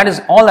say that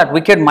is all that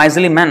wicked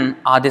miserly men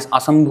are this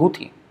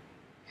asambhuti.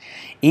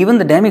 Even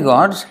the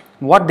demigods,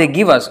 what they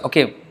give us,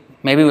 okay,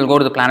 maybe we'll go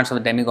to the planets of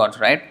the demigods,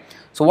 right?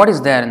 So what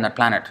is there in that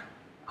planet?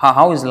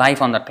 How is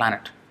life on that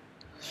planet?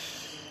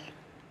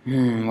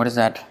 What is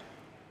that?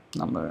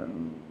 Number,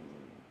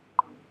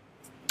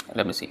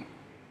 let me see.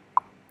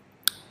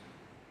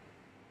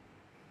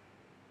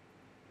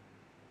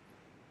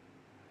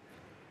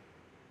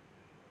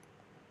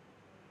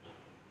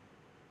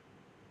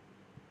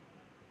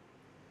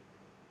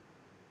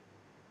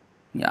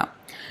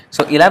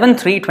 So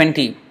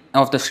 11.3.20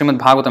 of the Srimad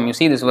Bhagavatam, you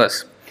see this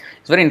verse.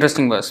 It's a very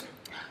interesting verse.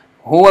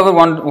 Whoever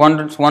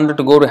wanted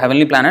to go to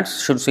heavenly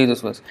planets should see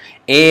this verse.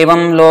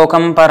 Evam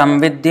lokam param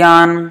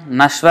vidyan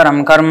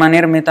nashvaram karma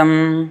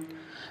nirmitam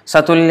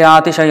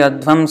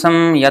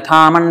satulyatishayadvamsam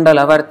yatha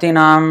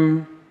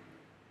mandalavartinam.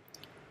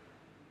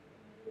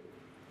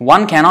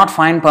 One cannot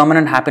find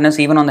permanent happiness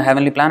even on the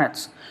heavenly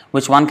planets,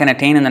 which one can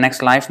attain in the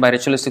next life by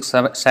ritualistic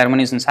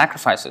ceremonies and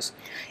sacrifices.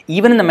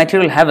 Even in the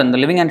material heaven, the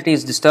living entity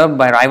is disturbed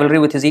by rivalry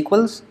with his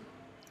equals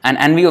and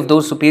envy of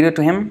those superior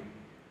to him,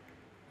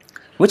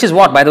 which is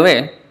what, by the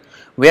way,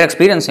 we are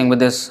experiencing with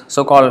this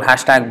so-called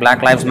hashtag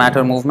Black Lives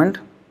Matter movement.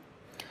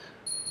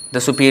 The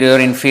superior,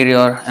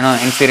 inferior,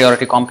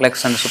 inferiority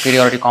complex and the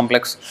superiority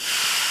complex,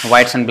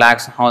 whites and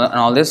blacks, and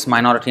all this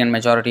minority and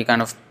majority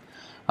kind of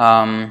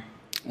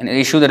an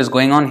issue that is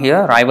going on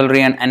here,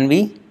 rivalry and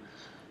envy.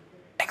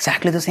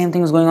 Exactly the same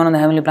thing is going on the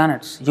heavenly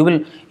planets. You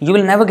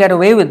will never get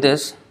away with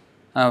this,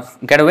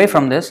 get away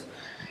from this,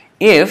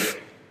 if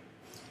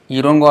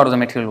you don't go out of the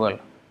material world.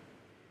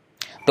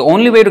 The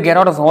only way to get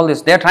out of all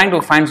this, they are trying to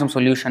find some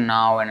solution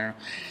now, and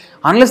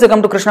unless they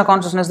come to Krishna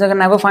consciousness, they can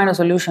never find a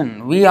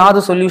solution. We are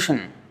the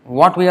solution.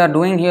 What we are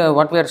doing here,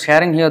 what we are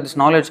sharing here, this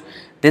knowledge,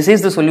 this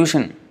is the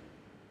solution.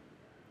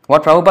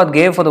 What Prabhupada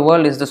gave for the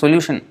world is the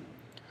solution.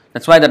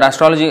 That's why that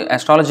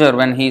astrologer,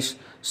 when he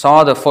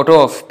saw the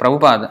photo of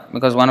Prabhupada,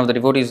 because one of the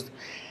devotees,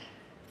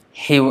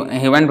 he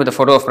went with the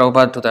photo of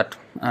Prabhupada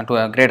to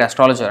a great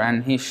astrologer,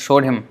 and he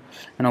showed him,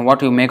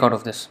 what you make out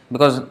of this.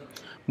 Because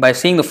by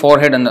seeing the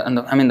forehead and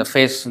the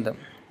face,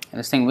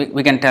 this thing,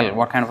 we can tell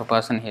what kind of a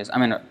person he is.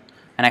 An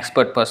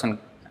expert person,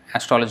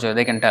 astrologer,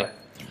 they can tell.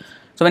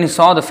 So when he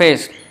saw the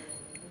face,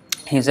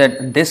 he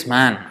said, this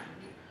man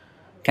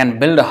can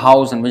build a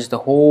house in which the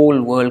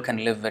whole world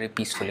can live very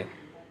peacefully.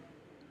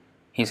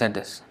 He said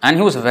this. And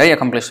he was a very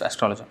accomplished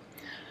astrologer.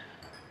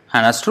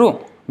 And that's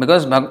true.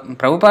 Because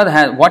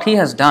Prabhupada, what he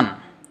has done,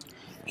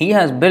 he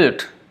has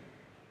built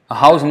a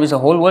house in which the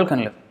whole world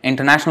can live.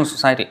 International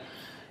Society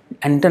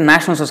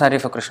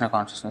for Krishna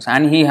Consciousness.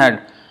 And he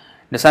had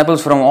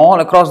disciples from all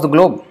across the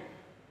globe.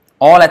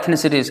 All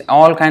ethnicities,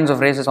 all kinds of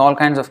races, all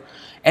kinds of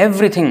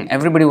everything.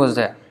 Everybody was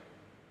there.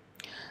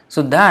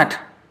 So that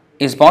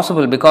is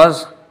possible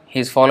because he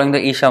is following the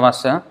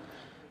Ishavasya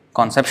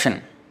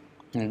conception.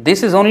 And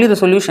this is only the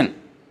solution.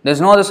 There is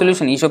no other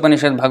solution.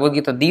 Ishopanishad, Bhagavad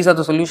Gita, these are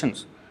the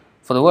solutions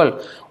for the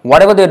world.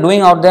 Whatever they are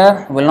doing out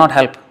there will not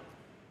help.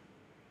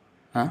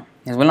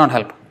 It will not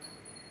help.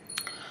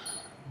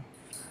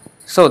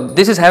 So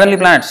this is heavenly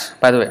planets,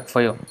 by the way,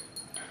 for you.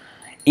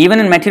 Even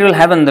in material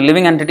heaven, the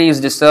living entity is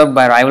disturbed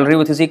by rivalry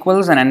with his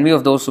equals and envy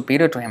of those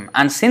superior to him.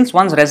 And since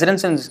one's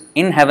residence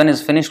in heaven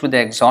is finished with the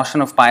exhaustion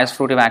of pious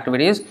fruitive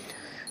activities,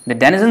 the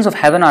denizens of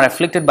heaven are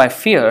afflicted by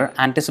fear,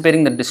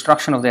 anticipating the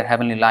destruction of their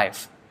heavenly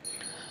life.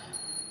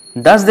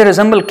 Thus they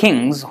resemble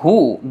kings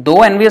who,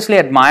 though enviously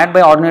admired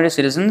by ordinary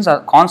citizens, are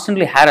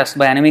constantly harassed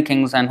by enemy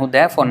kings and who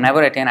therefore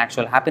never attain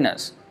actual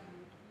happiness.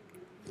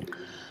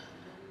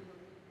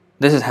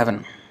 This is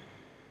heaven.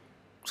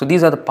 So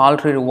these are the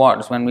paltry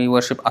rewards when we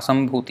worship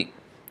Asambhuti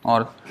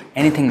or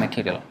anything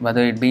material,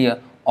 whether it be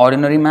an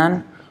ordinary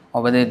man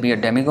or whether it be a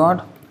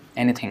demigod,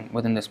 anything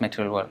within this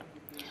material world.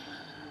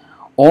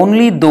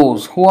 Only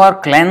those who are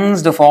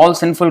cleansed of all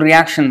sinful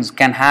reactions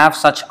can have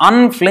such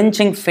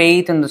unflinching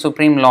faith in the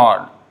Supreme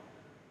Lord.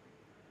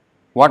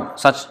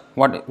 What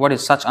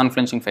is such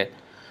unflinching faith?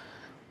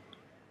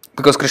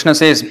 Because Krishna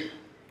says,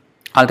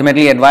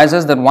 ultimately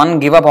advises that one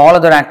give up all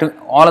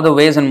other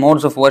ways and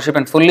modes of worship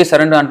and fully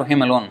surrender unto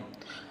Him alone.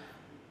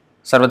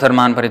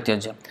 Sarvadharman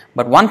parityajya.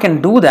 But one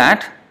can do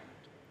that.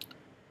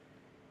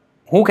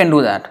 Who can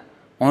do that?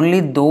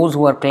 Only those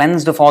who are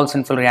cleansed of all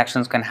sinful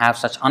reactions can have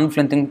such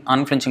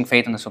unflinching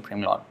faith in the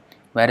Supreme Lord.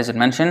 Where is it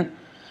mentioned?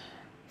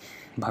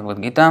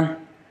 Bhagavad Gita,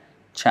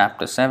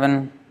 chapter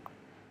 7,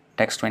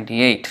 text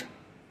 28.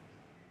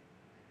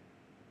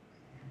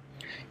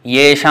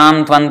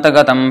 Yesham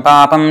tvantagatam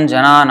papam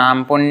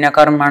jananam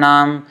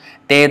punyakarmanam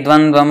te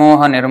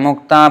dvandvamoha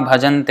nirmukta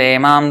bhajante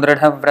mam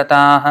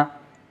dridhavrataha.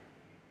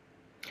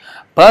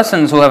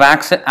 Persons who have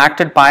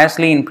acted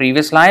piously in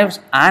previous lives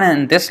and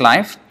in this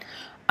life,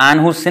 and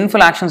whose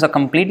sinful actions are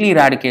completely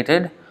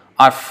eradicated,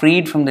 are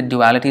freed from the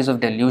dualities of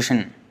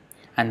delusion,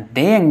 and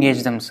they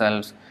engage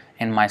themselves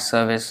in my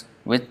service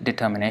with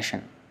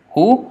determination.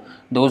 Who?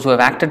 Those who have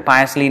acted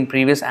piously in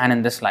previous and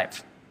in this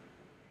life,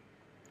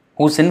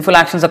 whose sinful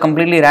actions are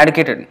completely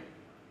eradicated.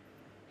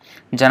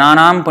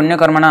 Jananam punya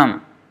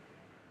karmanam.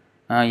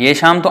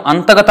 Yesham to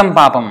antagatam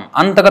papam.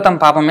 Antagatam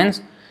papam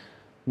means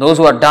those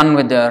who are done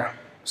with their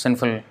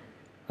sinful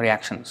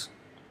reactions.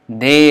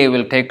 They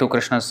will take to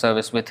Krishna's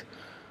service with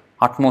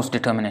utmost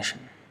determination.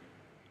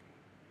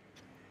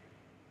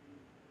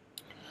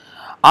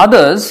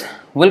 Others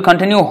will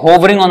continue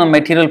hovering on the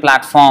material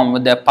platform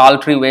with their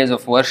paltry ways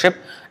of worship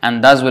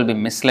and thus will be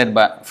misled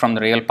from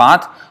the real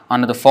path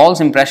under the false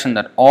impression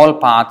that all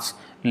paths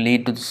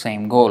lead to the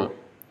same goal.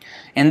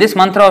 In this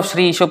mantra of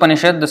Sri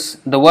Ishopanishad,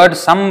 the word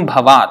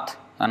Sambhavat,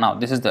 now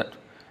this is that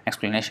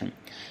explanation.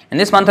 In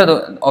this mantra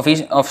of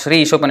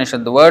Sri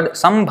Ishopanishad, the word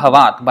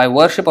Sambhavat, by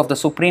worship of the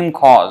supreme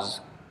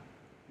cause,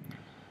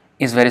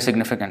 is very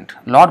significant.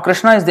 Lord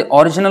Krishna is the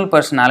original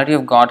personality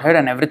of Godhead,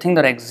 and everything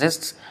that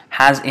exists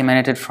has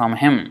emanated from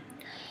him.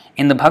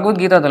 In the Bhagavad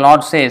Gita, the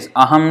Lord says,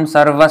 Aham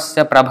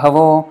sarvasya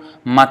prabhavo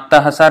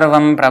mattah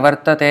sarvam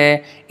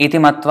pravartate iti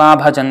matva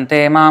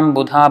bhajante mam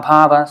buddha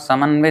bhava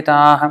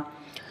samanvitaah.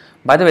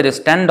 By the way, this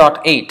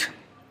 10.8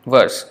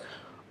 verse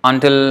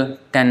until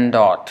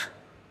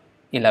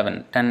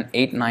 10.11, 10,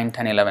 8, 9,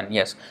 10, 11,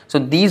 yes. So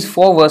these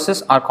 4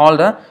 verses are called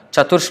the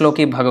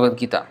Chaturshloki Bhagavad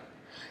Gita.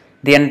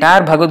 The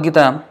entire Bhagavad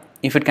Gita,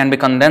 if it can be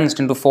condensed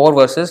into 4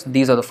 verses,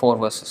 these are the 4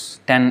 verses,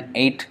 10,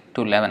 8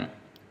 to 11,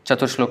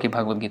 Chaturshloki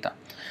Bhagavad Gita.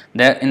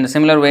 There, in the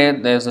similar way,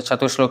 there is the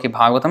Chaturshloki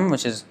Bhagavatam,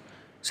 which is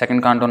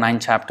 2nd canto,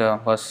 9th chapter,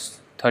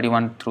 verse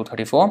 31 through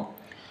 34.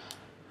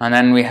 And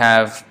then we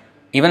have,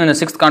 even in the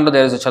 6th canto,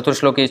 there is a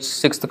Chaturshloki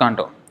 6th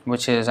canto,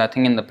 which is, I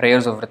think, in the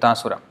prayers of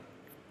Vritasura.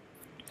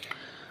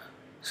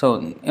 So,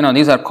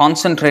 these are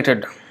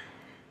concentrated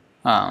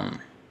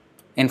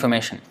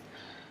information.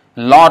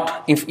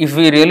 Lot, if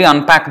we really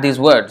unpack these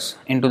words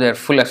into their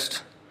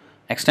fullest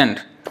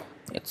extent,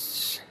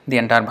 it's the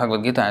entire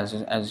Bhagavad Gita,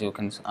 as you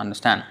can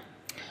understand.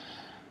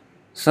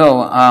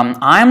 So,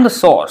 I am the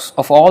source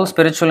of all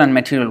spiritual and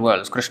material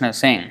worlds, Krishna is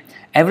saying.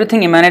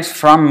 Everything emanates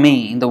from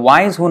me. The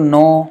wise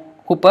who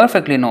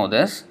perfectly know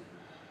this,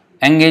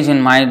 engage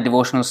in my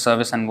devotional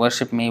service and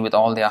worship me with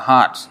all their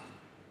hearts.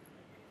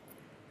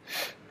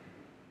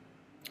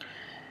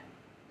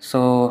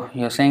 So,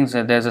 you're saying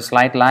that there's a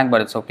slight lag,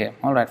 but it's okay.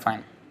 Alright,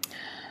 fine.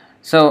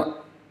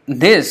 So,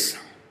 he is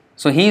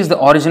the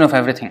origin of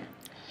everything.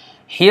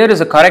 Here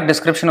is a correct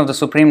description of the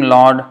Supreme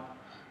Lord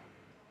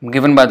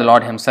given by the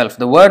Lord himself.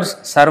 The words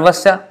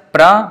Sarvasya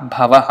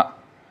Prabhavaha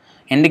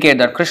indicate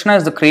that Krishna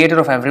is the creator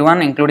of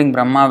everyone, including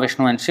Brahma,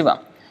 Vishnu and Shiva.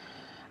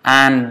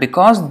 And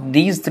because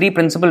these 3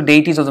 principal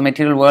deities of the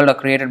material world are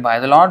created by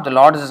the Lord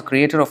is the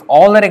creator of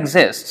all that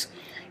exists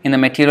in the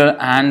material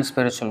and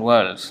spiritual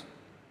worlds.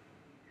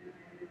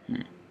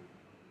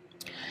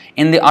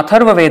 In the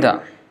Atharva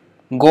Veda,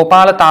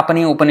 Gopala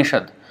Tapani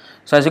Upanishad.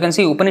 So as you can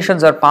see,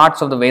 Upanishads are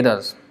parts of the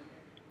Vedas.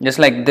 Just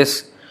like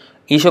this,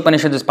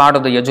 Ishopanishad is part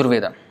of the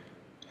Yajurveda.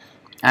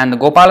 And the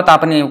Gopala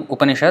Tapani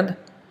Upanishad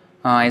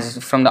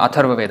is from the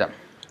Atharva Veda.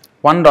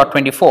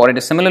 1.24, it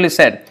is similarly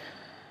said,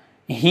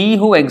 He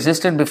who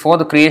existed before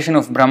the creation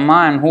of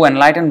Brahma and who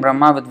enlightened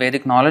Brahma with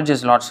Vedic knowledge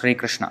is Lord Sri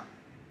Krishna.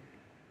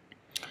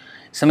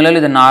 Similarly,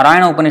 the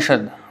Narayana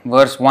Upanishad,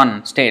 verse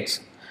 1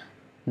 states,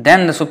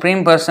 Then the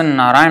Supreme Person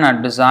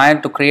Narayana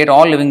desired to create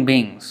all living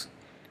beings.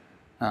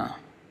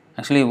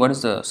 Actually, what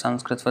is the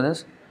Sanskrit for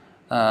this?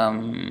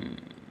 Anyway,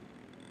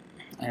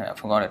 I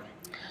forgot it.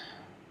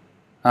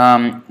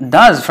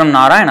 Thus, from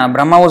Narayana,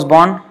 Brahma was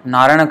born.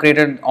 Narayana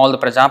created all the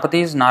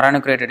Prajapatis.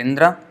 Narayana created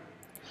Indra.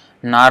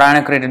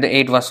 Narayana created the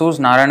 8 Vasus.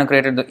 Narayana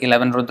created the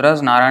 11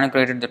 Rudras. Narayana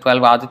created the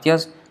 12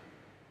 Adityas.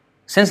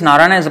 Since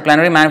Narayana is a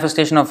plenary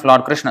manifestation of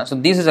Lord Krishna, so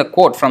this is a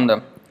quote from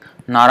the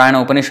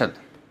Narayana Upanishad.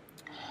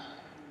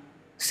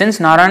 Since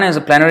Narayana is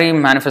a plenary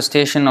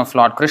manifestation of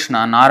Lord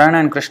Krishna, Narayana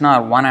and Krishna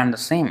are one and the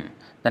same.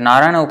 The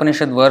Narayana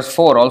Upanishad verse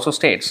 4 also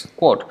states,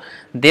 quote,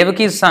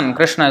 Devaki's son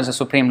Krishna is the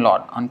Supreme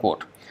Lord,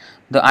 unquote.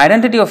 The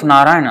identity of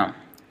Narayana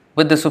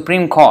with the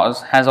Supreme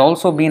Cause has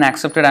also been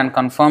accepted and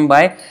confirmed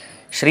by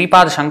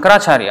Shripad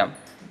Shankaracharya,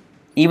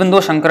 even though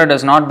Shankara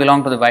does not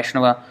belong to the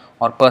Vaishnava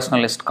or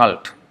personalist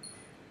cult.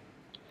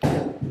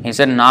 He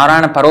said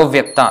Narayana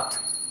Parovyaktat.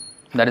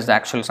 That is the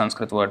actual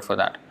Sanskrit word for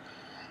that.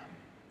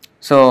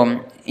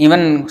 So,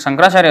 even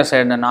Shankaracharya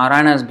said that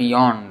Narayana is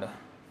beyond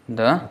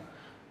the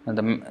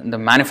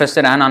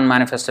manifested and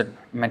unmanifested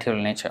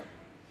material nature.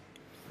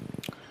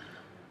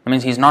 That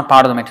means he is not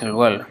part of the material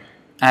world,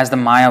 as the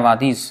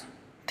Mayavadis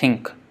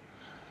think.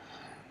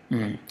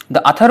 The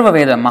Atharva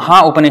Veda,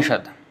 Maha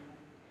Upanishad,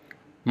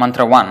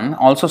 Mantra 1,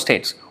 also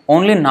states,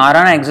 Only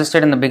Narayana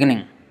existed in the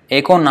beginning.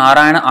 Eko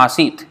Narayana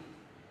Asit,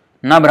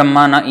 Na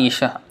Brahma Na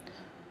Isha.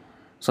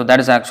 So that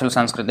is actual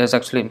Sanskrit. There is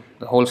actually,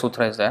 the whole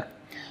sutra is there.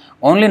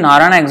 Only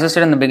Narayana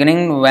existed in the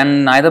beginning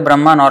when neither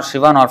Brahma nor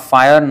Shiva nor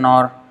fire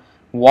nor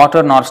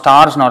water nor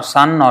stars nor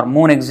sun nor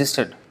moon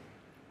existed.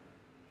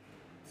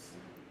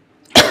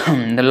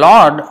 The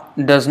Lord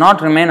does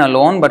not remain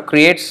alone but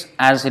creates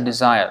as he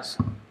desires.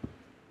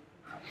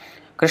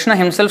 Krishna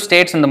himself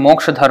states in the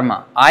Moksha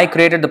Dharma, I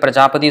created the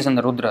Prajapatis and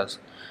the Rudras.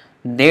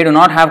 They do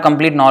not have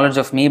complete knowledge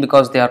of me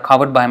because they are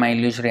covered by my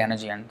illusory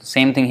energy. And the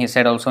same thing he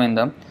said also in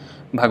the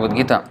Bhagavad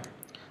Gita.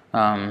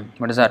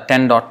 What is that?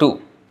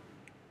 10.2.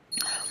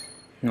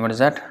 What is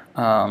that?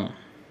 I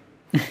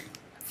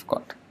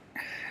forgot.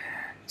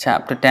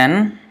 Chapter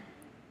 10,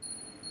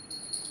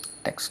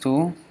 text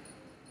 2.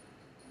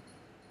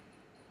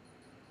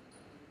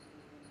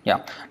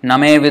 Yeah.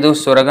 Name vidu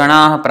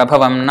suragana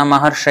prabhavam na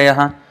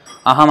maharshayah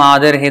aham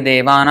adirhi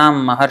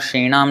devanam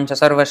maharshinam cha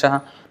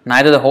sarvashah.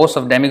 Neither the hosts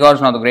of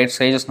demigods nor the great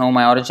sages know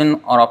my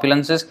origin or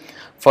opulences,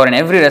 for in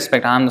every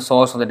respect I am the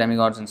source of the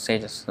demigods and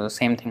sages. So the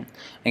same thing.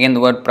 Again, the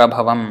word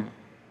prabhavam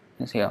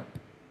is here.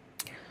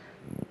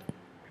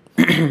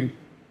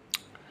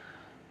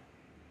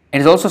 It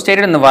is also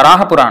stated in the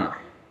Varaha Purana,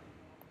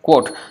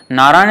 quote,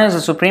 Narayana is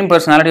the Supreme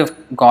Personality of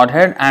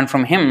Godhead, and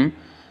from him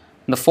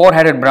the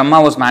four-headed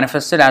Brahma was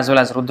manifested, as well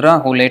as Rudra,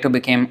 who later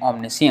became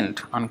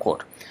omniscient,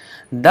 unquote.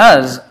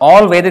 Thus,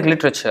 all Vedic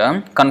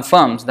literature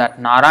confirms that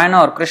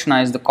Narayana or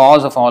Krishna is the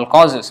cause of all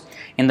causes.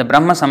 In the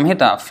Brahma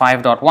Samhita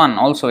 5.1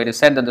 also it is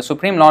said that the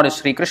Supreme Lord is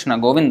Sri Krishna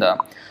Govinda,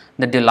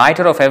 the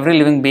delighter of every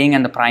living being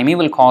and the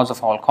primeval cause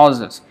of all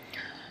causes.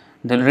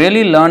 The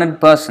really learned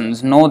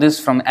persons know this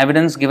from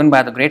evidence given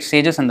by the great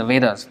sages and the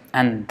Vedas,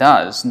 and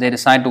thus they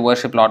decide to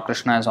worship Lord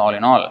Krishna as all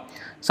in all.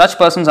 Such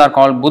persons are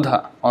called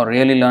Buddha or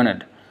really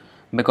learned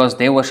because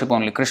they worship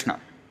only Krishna.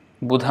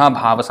 Buddha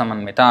Bhava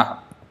Samanvitaha.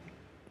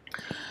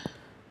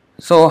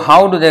 So,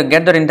 how do they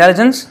get their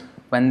intelligence?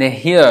 When they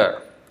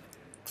hear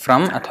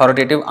from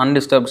authoritative,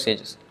 undisturbed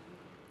sages.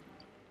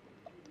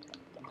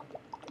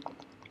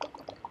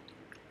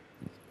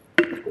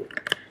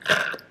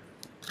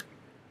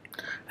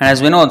 And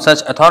as we know,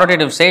 such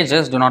authoritative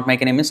sages do not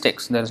make any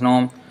mistakes. There is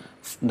no,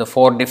 the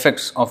four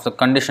defects of the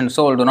conditioned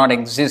soul do not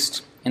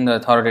exist in the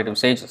authoritative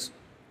sages.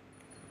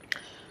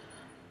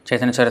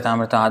 Chaitanya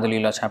Charitamrita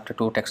Adilila, chapter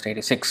 2, text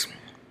 86.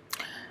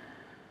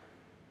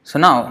 So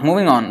now,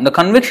 moving on, the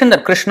conviction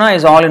that Krishna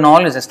is all in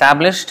all is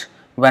established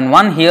when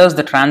one hears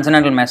the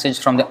transcendental message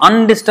from the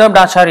undisturbed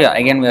Acharya.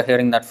 Again, we are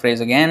hearing that phrase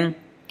again.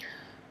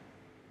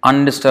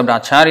 Undisturbed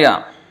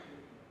Acharya.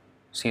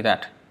 See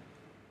that.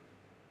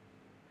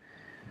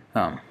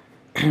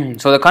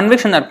 So the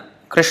conviction that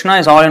Krishna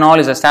is all in all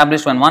is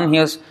established when one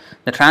hears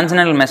the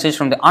transcendental message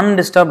from the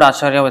undisturbed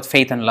Acharya with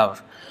faith and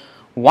love.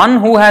 One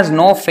who has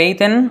no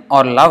faith in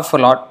or love for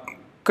Lord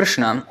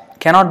Krishna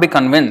cannot be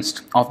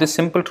convinced of this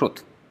simple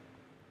truth.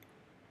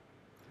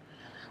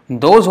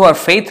 Those who are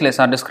faithless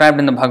are described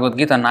in the Bhagavad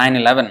Gita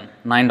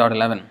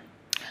 9.11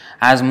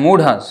 as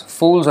mudhas,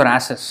 fools or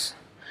asses.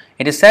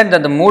 It is said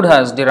that the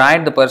mudhas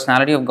deride the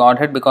personality of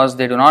Godhead because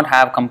they do not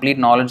have complete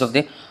knowledge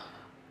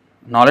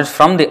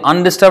from the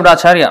undisturbed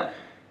Acharya.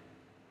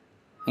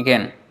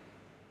 Again,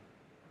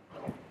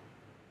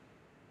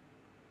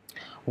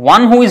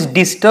 one who is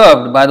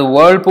disturbed by the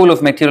whirlpool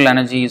of material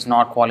energy is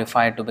not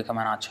qualified to become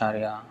an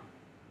Acharya.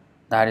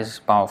 That is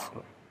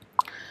powerful.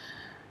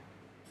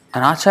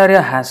 An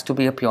Acharya has to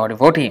be a pure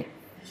devotee.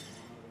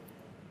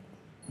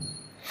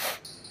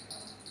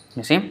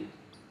 You see?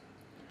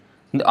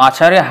 The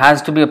Acharya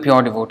has to be a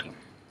pure devotee.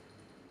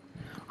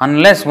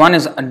 Unless one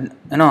is,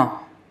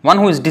 one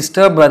who is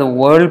disturbed by the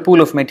whirlpool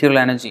of material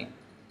energy.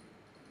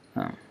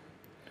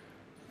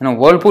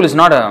 Whirlpool is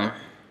not a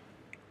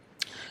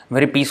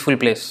very peaceful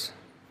place.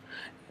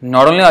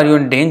 Not only are you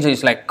in danger,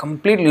 it's like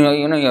completely,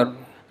 you're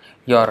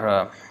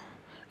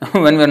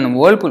when we're in a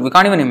whirlpool, we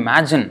can't even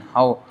imagine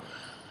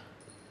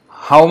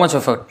how much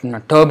of a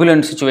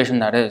turbulent situation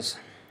that is.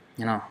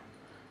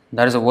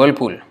 That is a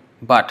whirlpool.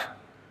 But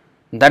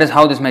that is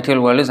how this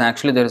material world is.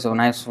 Actually, there is a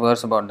nice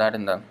verse about that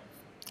in the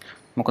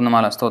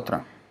Mukundamala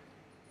Stotra.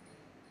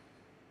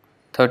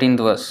 13th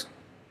verse.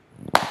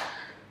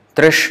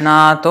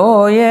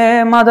 Trishnato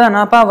ye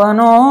madana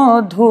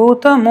pavano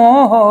dhuta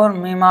mohor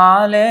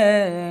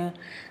mimale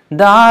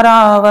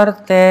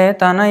daravarte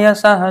tanaya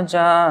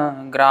sahaja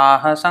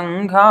graha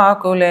sangha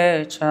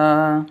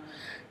kulecha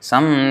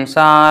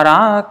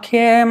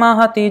samsarakhe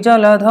mahati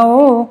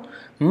jaladho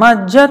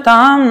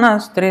majjatam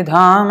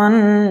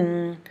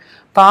nastridhaman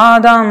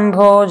padam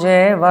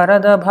bhoje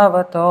varada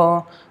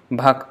bhavato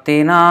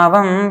bhakti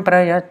navam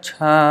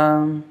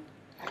prayacha.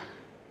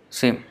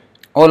 See,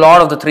 O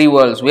Lord of the three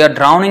worlds, we are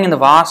drowning in the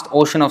vast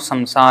ocean of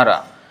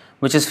samsara,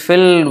 which is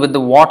filled with the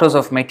waters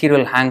of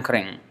material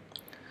hankering,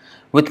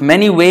 with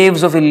many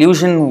waves of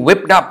illusion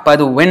whipped up by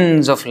the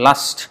winds of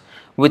lust,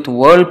 with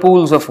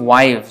whirlpools of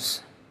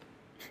wives.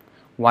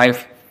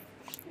 Wife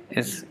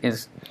is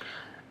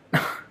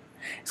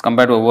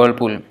compared to a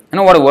whirlpool. You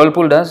know what a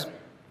whirlpool does?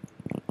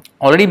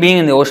 Already being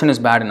in the ocean is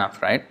bad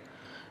enough, right?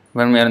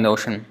 When we are in the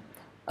ocean.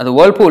 The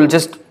whirlpool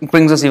just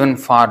brings us even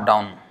far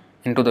down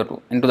into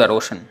that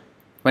ocean.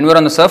 When we are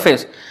on the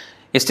surface,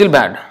 it's still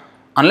bad,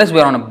 unless we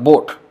are on a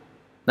boat.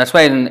 That's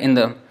why in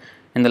the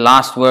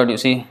last word, you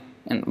see,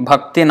 in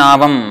Bhakti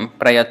Navam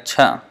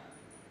Prayacha,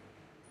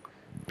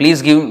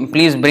 please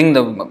bring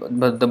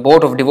the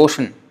boat of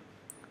devotion.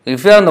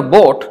 If you are on the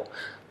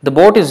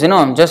boat is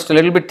just a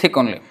little bit thick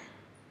only,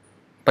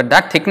 but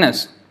that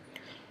thickness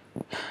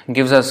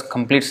gives us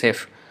complete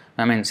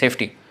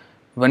safety.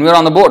 When we are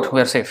on the boat,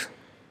 we are safe.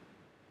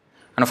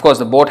 And of course,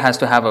 the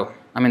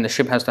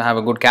ship has to have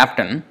a good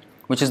captain,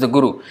 which is the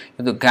guru.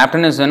 If the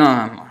captain is a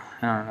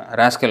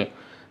rascal,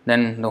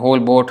 then the whole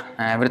boat,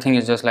 everything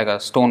is just like a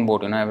stone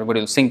boat. Everybody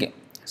will sink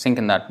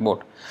in that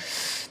boat.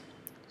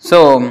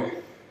 So,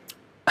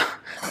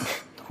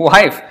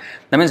 wife,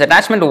 that means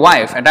attachment to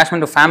wife,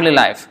 attachment to family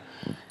life,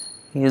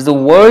 is the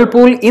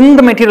whirlpool in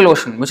the material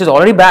ocean, which is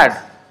already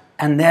bad,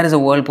 and there is a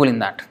whirlpool in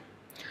that.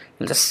 It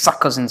will just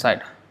suck us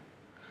inside.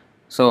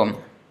 So,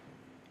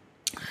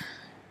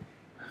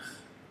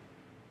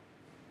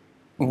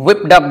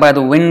 whipped up by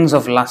the winds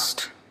of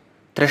lust.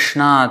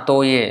 Trishna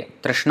toye.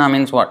 Trishna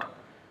means what?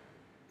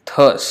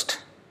 Thirst.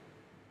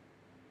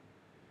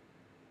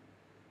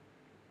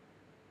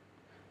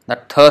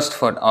 that thirst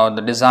for, or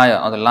the desire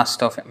or the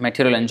lust of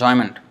material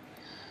enjoyment,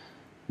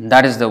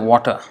 that is the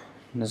water.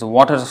 The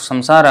waters of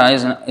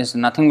samsara is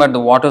nothing but the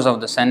waters of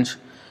the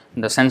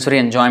sensory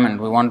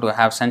enjoyment. We want to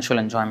have sensual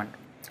enjoyment.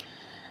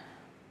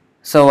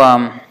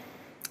 So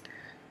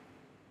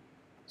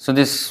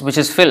this, which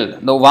is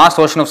filled, the vast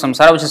ocean of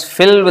samsara, which is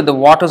filled with the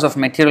waters of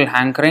material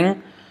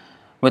hankering,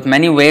 with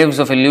many waves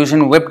of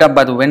illusion whipped up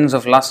by the winds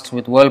of lust,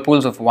 with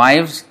whirlpools of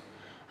wives,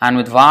 and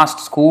with vast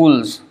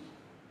schools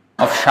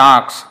of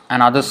sharks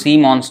and other sea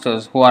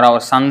monsters who are our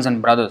sons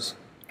and brothers.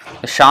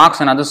 The sharks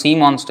and other sea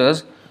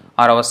monsters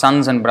are our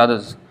sons and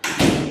brothers.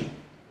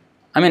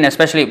 I mean,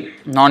 especially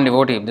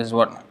non-devotee, this is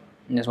what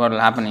will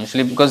happen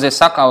usually, because they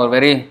suck our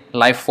very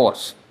life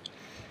force.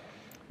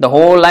 The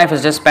whole life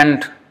is just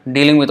spent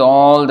dealing with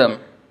all the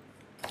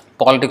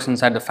politics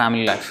inside the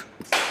family life.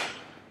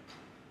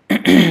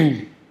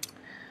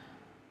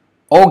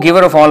 O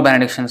giver of all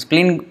benedictions,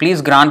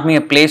 please grant me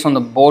a place on the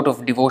boat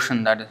of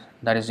devotion that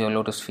is your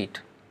lotus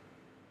feet.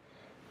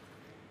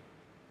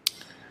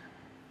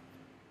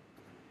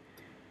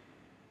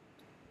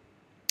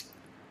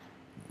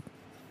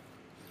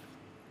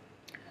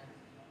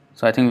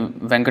 So I think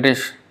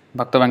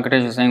Bhakta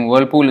Venkatesh is saying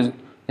Whirlpool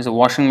is a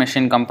washing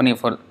machine company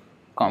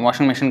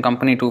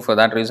too, for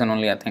that reason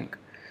only, I think.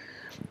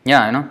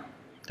 Yeah, I know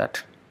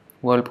that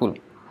Whirlpool,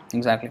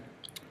 exactly.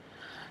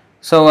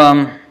 So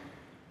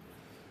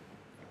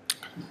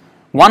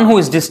one who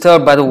is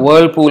disturbed by the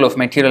whirlpool of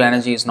material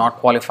energy is not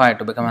qualified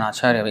to become an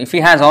acharya. If he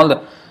has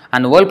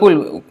and the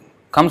whirlpool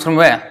comes from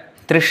where?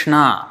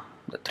 Trishna,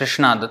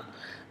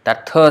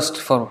 that thirst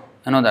for,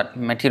 that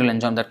material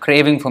enjoyment, that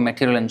craving for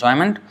material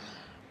enjoyment,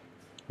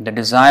 the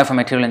desire for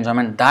material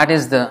enjoyment, that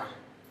is the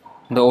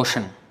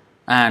ocean.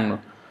 And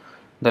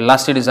the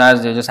lusty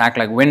desires, they just act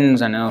like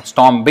winds, and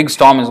big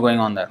storm is going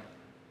on there.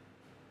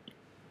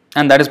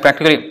 And that is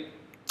practically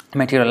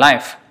material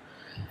life.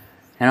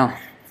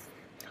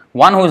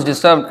 One who is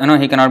disturbed,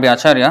 he cannot be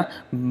acharya.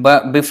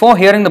 But before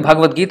hearing the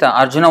Bhagavad Gita,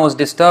 Arjuna was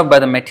disturbed by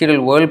the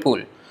material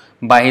whirlpool,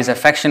 by his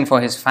affection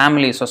for his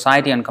family,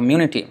 society and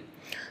community.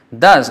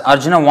 Thus,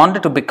 Arjuna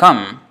wanted to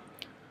become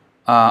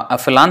a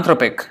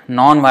philanthropic,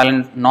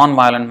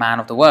 non-violent man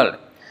of the world.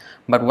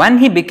 But when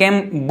he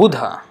became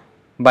Buddha,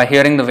 by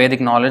hearing the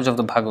Vedic knowledge of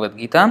the Bhagavad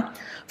Gita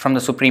from the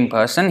Supreme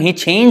Person, he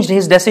changed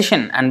his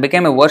decision and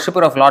became a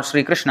worshipper of Lord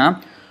Sri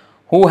Krishna,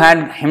 who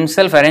had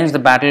himself arranged the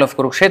battle of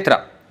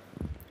Kurukshetra.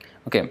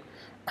 Okay,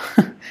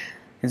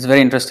 it's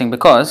very interesting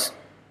because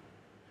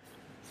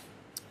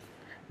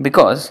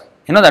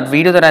that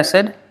video that I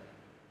said,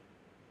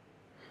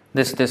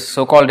 this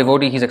so-called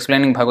devotee, he's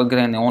explaining Bhagavad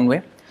Gita in their own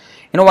way.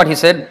 You know what he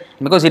said?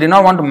 Because he did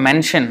not want to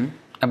mention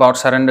about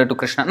surrender to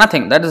Krishna.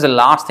 Nothing. That is the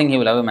last thing he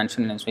will ever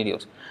mention in his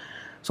videos.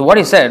 So what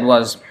he said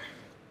was,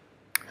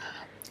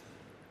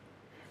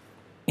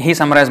 he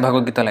summarized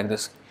Bhagavad Gita like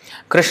this.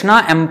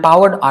 Krishna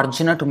empowered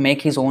Arjuna to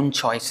make his own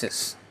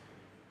choices.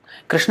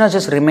 Krishna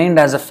just remained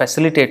as a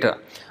facilitator,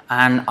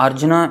 and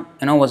Arjuna,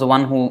 was the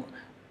one who,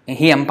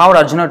 he empowered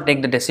Arjuna to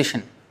take the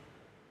decision.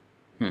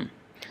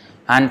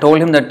 And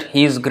told him that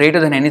he is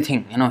greater than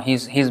anything.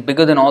 He's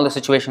bigger than all the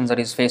situations that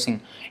he's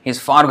facing. He's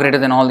far greater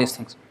than all these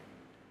things.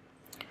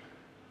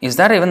 Is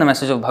that even the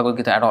message of Bhagavad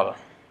Gita at all?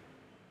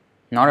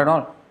 Not at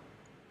all.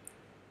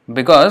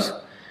 Because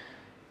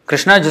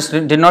Krishna just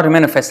did not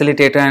remain a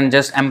facilitator and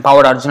just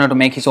empowered Arjuna to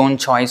make his own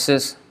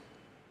choices.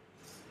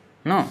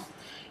 No.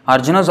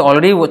 Arjuna's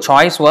already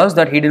choice was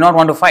that he did not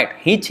want to fight.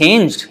 He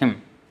changed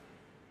him.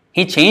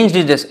 He changed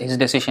his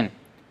decision.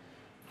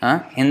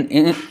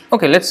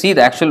 Okay, let's see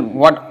the actual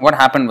what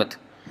happened with.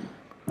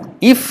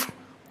 If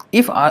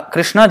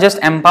Krishna just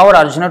empowered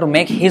Arjuna to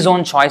make his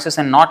own choices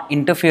and not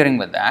interfering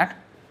with that,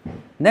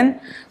 then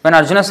when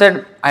Arjuna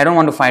said, I don't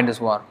want to fight this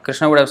war,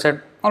 Krishna would have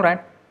said,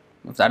 alright,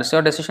 if that is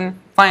your decision,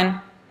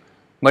 fine.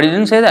 But he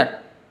didn't say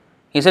that.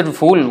 He said,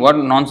 fool, what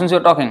nonsense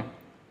you're talking.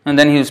 And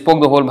then he spoke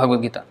the whole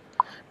Bhagavad Gita.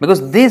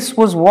 Because this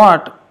was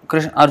what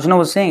Arjuna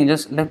was saying.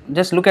 Just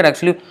look at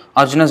actually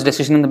Arjuna's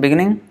decision in the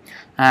beginning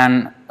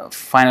and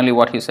finally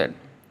what he said.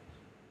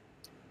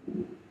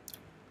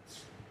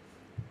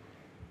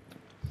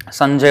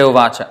 Sanjaya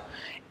Uvacha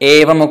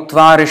Eva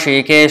Muktva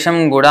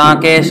Rishikesham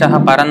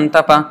Gudakeshah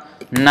Parantapa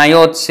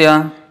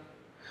Nayotsya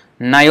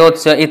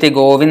iti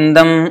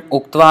Govindam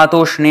Uktva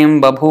Tushnim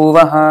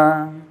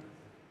Babhuvaha.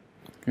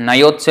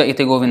 Nayotsya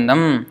iti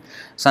Govindam.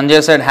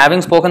 Sanjaya said,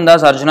 having spoken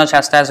thus, Arjuna,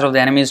 chastiser of the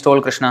enemies,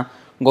 told Krishna,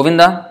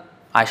 Govinda,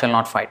 I shall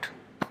not fight,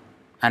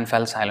 and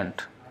fell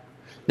silent.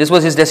 This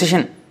was his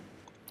decision.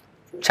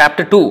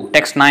 Chapter 2,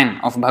 text 9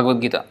 of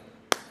Bhagavad Gita.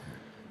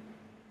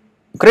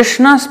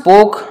 Krishna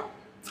spoke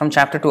from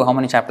chapter 2. How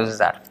many chapters is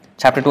that?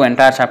 Chapter 2,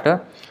 entire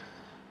chapter.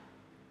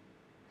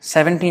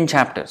 17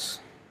 chapters.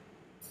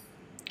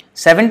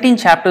 17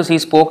 chapters he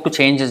spoke to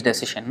change his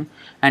decision.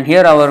 And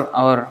here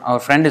our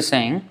friend is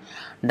saying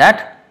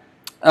that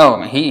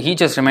he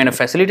just remained a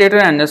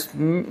facilitator and just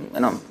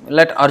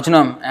let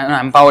Arjuna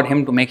empowered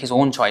him to make his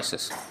own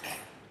choices.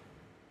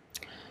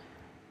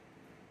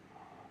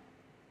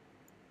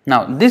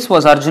 Now, this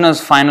was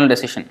Arjuna's final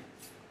decision.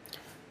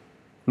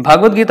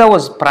 Bhagavad Gita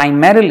was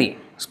primarily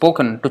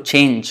spoken to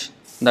change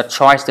that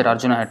choice that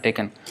Arjuna had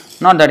taken.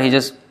 Not that he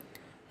just,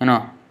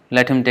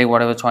 let him take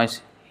whatever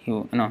choice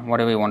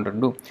whatever he wanted to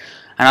do.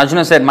 And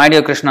Arjuna said, "My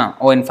dear Krishna,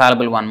 O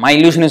infallible one, my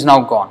illusion is now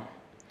gone.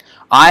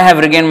 I have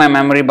regained my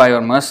memory by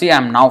your mercy. I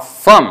am now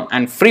firm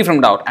and free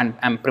from doubt and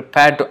am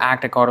prepared to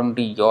act according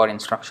to your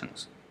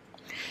instructions."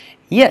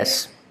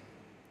 Yes,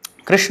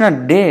 Krishna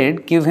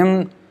did give him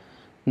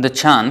the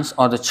chance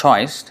or the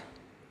choice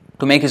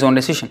to make his own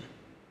decision.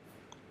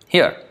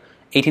 Here,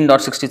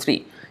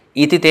 18.63.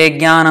 Iti te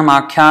jnanam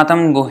akyatam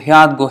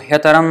guhyat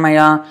guhyataram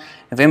maya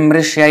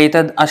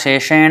vimrishyatad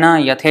asheshena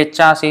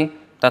yathechasi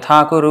tatha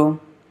kuru.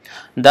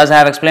 Thus I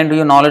have explained to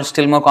you knowledge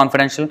still more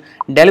confidential.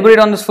 Deliberate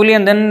on this fully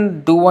and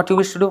then do what you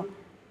wish to do.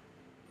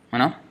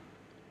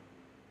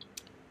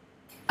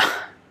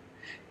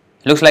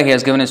 Looks like he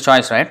has given his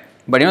choice, right?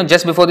 But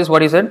just before this,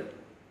 what he said?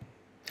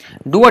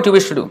 Do what you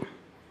wish to do.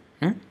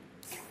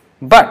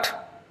 But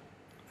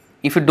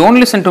if you don't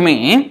listen to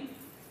me,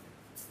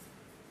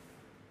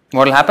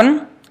 what will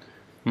happen?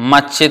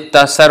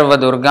 Machitta sarva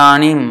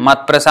durgani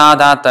mat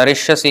prasada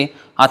tarishyasi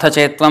atha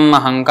chetvam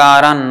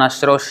ahankara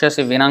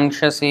nashrosyasi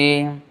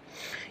vinangshasi.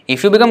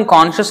 If you become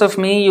conscious of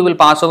me, you will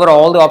pass over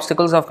all the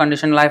obstacles of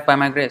conditioned life by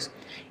my grace.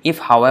 If,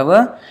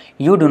 however,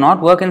 you do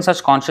not work in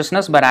such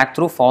consciousness but act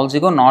through false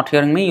ego, not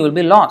hearing me, you will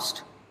be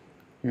lost.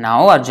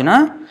 Now,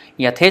 Arjuna,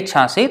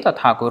 yathechhasi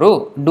tatha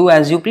kuru. Do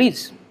as you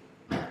please.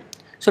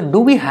 So, do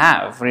we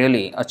have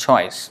really a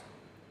choice?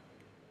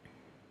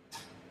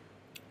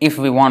 If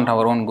we want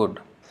our own good,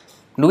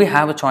 do we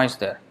have a choice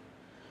there?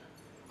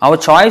 Our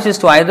choice is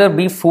to either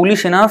be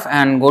foolish enough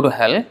and go to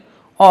hell,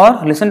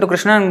 or listen to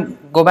Krishna and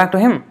go back to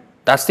him.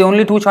 That's the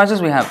only two choices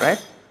we have,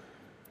 right?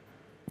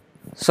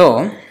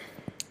 So,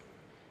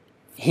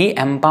 he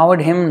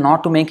empowered him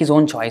not to make his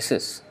own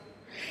choices.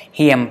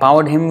 He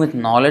empowered him with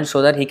knowledge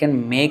so that he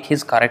can make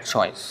his correct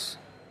choice.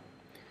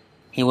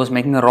 He was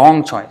making a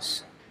wrong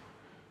choice.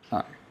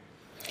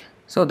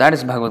 So, that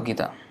is Bhagavad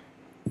Gita.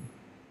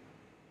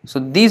 So,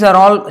 these are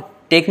all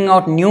taking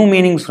out new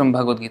meanings from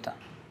Bhagavad Gita,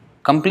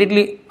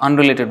 completely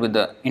unrelated with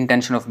the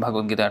intention of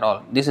Bhagavad Gita at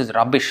all. This is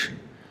rubbish,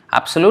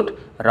 absolute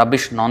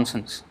rubbish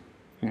nonsense.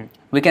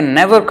 We can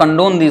never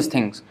condone these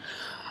things.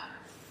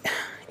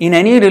 In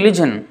any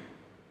religion,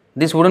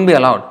 this wouldn't be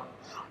allowed.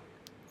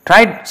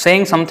 Try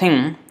saying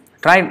something,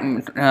 try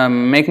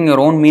making your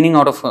own meaning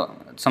out of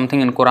something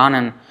in Quran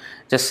and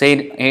just say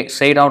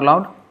it out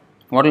loud.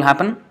 What will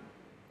happen?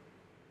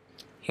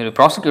 You'll be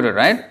prosecuted,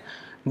 right?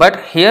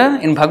 But here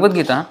in Bhagavad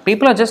Gita,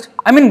 people are just,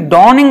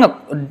 donning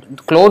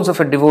clothes of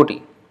a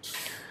devotee.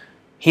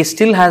 He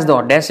still has the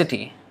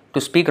audacity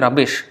to speak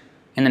rubbish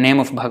in the name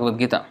of Bhagavad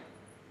Gita.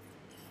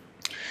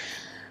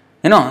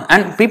 And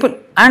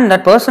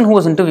that person who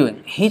was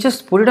interviewing, he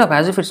just put it up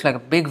as if it's like a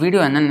big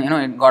video, and then,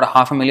 it got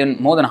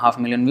more than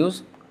 500,000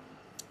 views.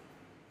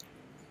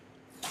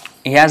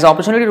 He has the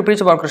opportunity to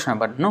preach about Krishna,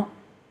 but no,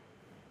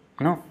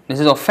 this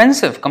is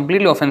offensive,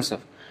 completely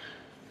offensive.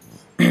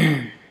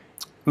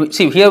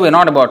 See, here we're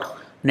not about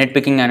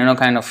nitpicking and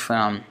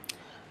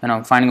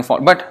finding a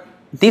fault, but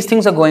these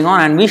things are going on,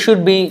 and we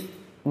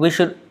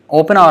should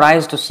open our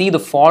eyes to see the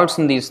faults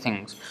in these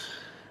things,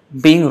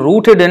 being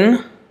rooted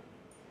in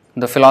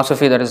the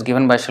philosophy that is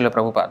given by Srila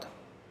Prabhupada.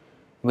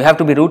 We have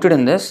to be rooted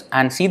in this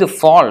and see the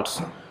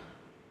faults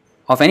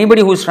of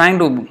anybody who is trying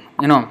to,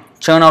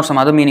 churn out some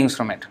other meanings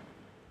from it.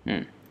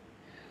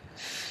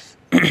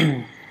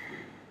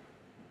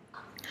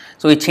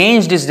 So he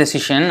changed his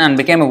decision and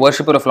became a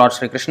worshipper of Lord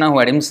Sri Krishna,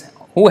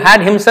 who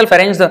had himself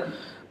arranged the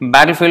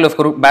battle of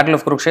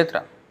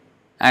Kurukshetra.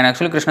 And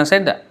actually Krishna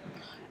said that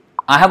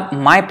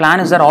my plan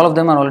is that all of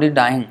them are already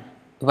dying.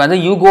 Whether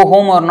you go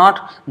home or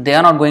not, they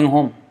are not going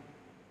home.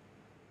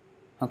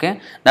 Okay,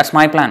 that's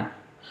my plan.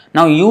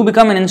 Now you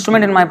become an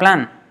instrument in my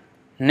plan.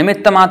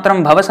 Nimitta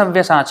matram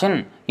bhavasavya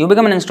sachin. You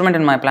become an instrument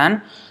in my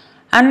plan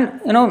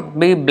and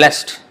be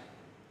blessed.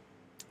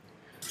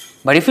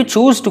 But if you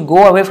choose to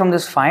go away from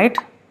this fight,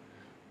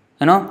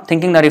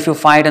 thinking that if you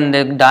fight and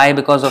they die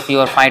because of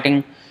your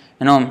fighting,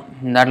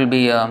 that will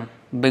be a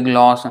big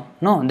loss.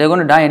 No, they're going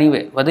to die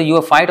anyway, whether you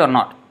fight or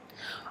not.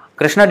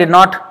 Krishna did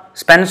not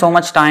spend so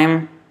much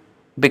time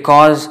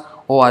because,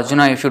 oh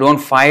Arjuna, if you don't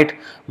fight,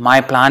 my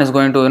plan is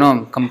going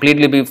to,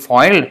 completely be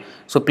foiled.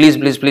 So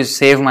please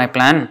save my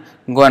plan.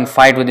 Go and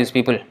fight with these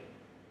people.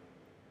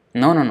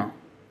 No.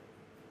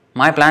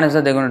 My plan is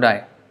that they're going to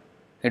die.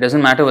 It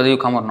doesn't matter whether you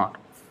come or not.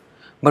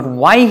 But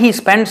why he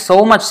spent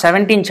so much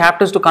 17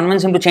 chapters to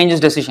convince him to change his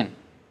decision?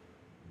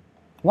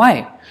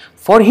 Why?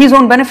 For his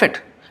own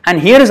benefit. And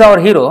here is our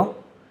hero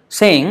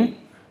saying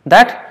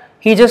that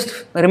he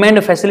just remained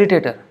a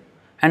facilitator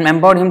and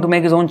empowered him to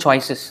make his own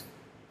choices.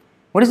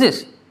 What is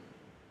this?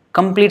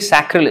 Complete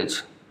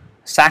sacrilege.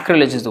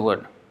 Sacrilege is the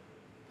word.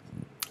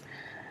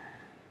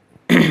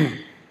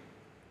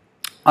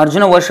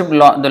 Arjuna worshipped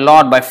the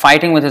Lord by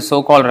fighting with his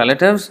so-called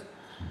relatives.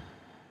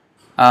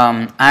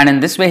 And in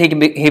this way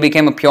he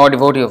became a pure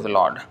devotee of the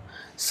Lord.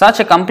 Such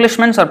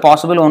accomplishments are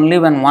possible only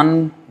when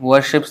one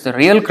worships the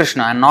real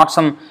Krishna and not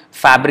some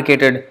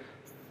fabricated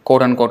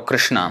quote-unquote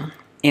Krishna.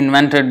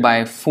 invented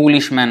by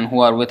foolish men who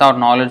are without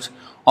knowledge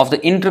of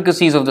the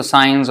intricacies of the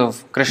signs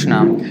of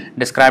Krishna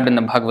described in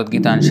the Bhagavad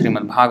Gita and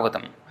Srimad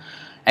Bhagavatam.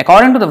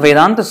 According to the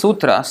Vedanta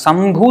Sutra,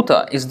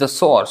 Sambhuta is the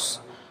source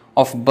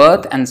of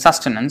birth and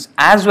sustenance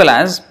as well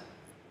as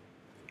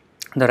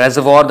the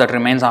reservoir that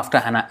remains after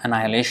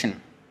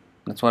annihilation.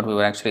 That's what we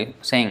were actually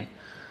saying.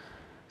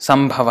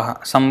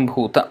 Sambhava,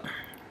 Sambhuta.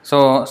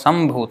 So,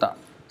 Sambhuta.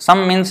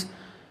 Sam means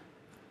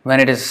when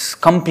it is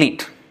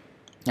complete.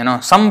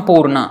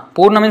 Sampurna.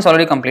 Purna means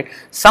already complete.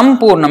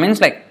 Sampurna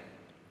means like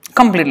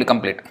completely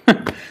complete.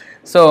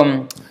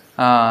 So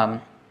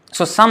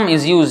sam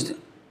is used.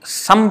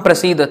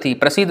 Samprasidati.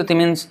 Prasidati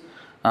means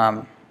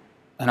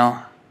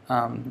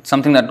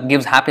something that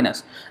gives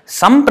happiness.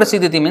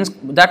 Samprasidati means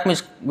that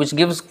which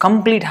gives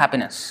complete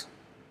happiness.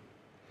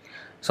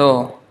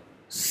 So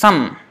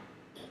sam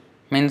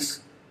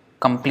means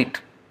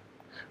complete,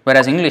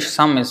 whereas English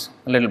sam is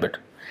a little bit,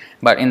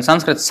 but in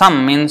Sanskrit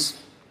sam means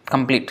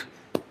complete,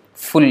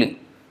 fully,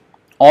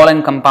 all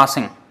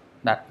encompassing.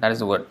 That is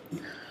the word.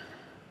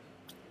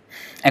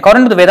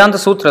 According to the Vedanta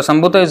Sutra,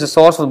 Sambhuta is the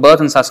source of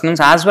birth and sustenance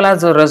as well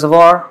as the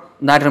reservoir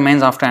that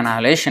remains after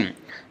annihilation.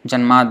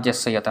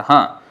 Janmadhyasya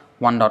yataha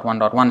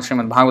 1.1.1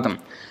 Srimad Bhagavatam.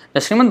 The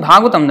Srimad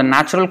Bhagavatam, the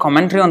natural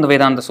commentary on the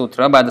Vedanta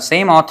Sutra by the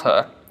same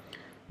author,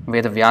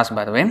 Vedavyas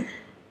by the way,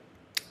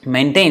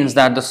 maintains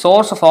that the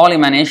source of all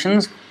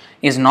emanations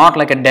is not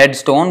like a dead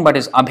stone but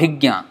is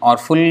abhigya or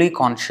fully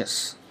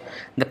conscious.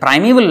 The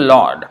primeval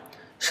Lord,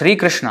 Sri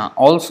Krishna,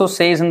 also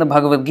says in the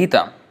Bhagavad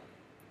Gita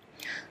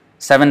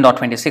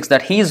 7.26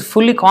 that he is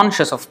fully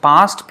conscious of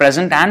past,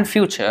 present and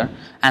future,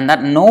 and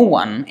that no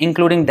one,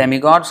 including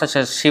demigods such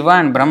as Shiva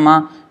and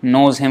Brahma,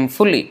 knows him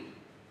fully.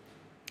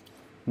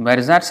 Where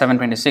is that?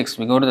 7.26.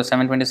 We go to the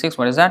 7.26.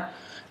 What is that?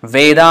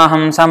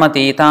 Vedaham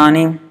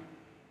samatitani.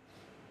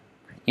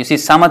 You see,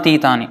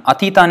 samatitani.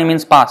 Atitani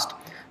means past.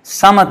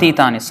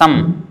 Samatitani.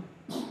 Sam.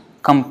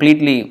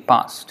 Completely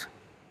past.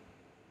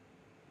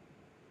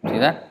 See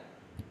that?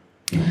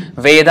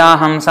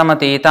 Vedaham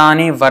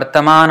samatitani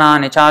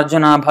vartamanani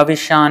charjuna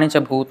bhavishyani cha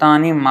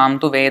bhutani mam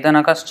tu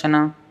vedana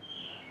kaschana.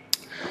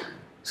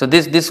 So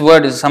this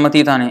word is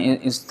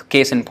samatitani is the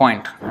case in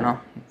point,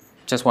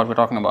 just what we're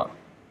talking about.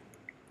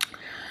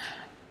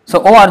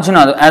 So, O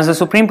Arjuna, as the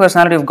Supreme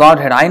Personality of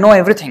Godhead, I know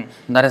everything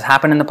that has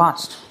happened in the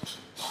past.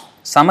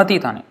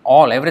 Samatitani,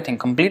 all, everything,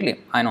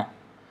 completely, I know.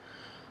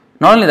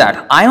 Not only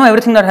that, I know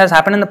everything that has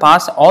happened in the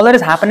past, all that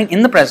is happening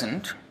in the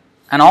present,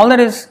 and all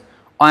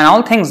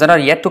things that are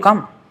yet to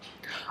come.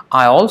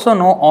 I also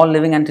know all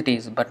living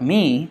entities, but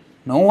me,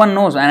 no one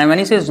knows. And when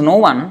he says no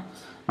one,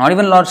 not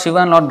even Lord Shiva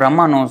and Lord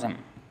Brahma knows him.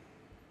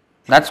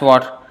 That's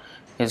what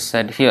is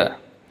said here.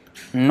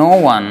 No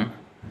one,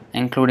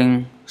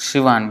 including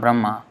Shiva and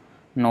Brahma,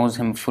 knows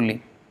him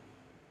fully.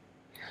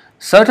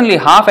 Certainly,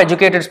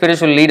 half-educated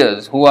spiritual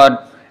leaders who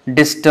are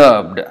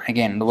disturbed,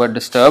 again the word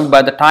disturbed,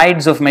 by the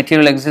tides of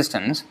material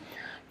existence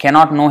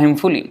cannot know him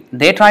fully.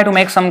 They try to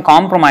make some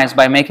compromise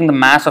by making the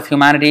mass of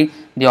humanity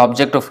the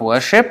object of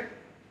worship,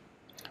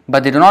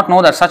 but they do not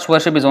know that such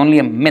worship is only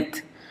a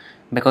myth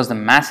because the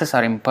masses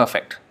are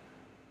imperfect.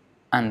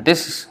 And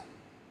this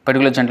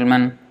particular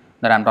gentleman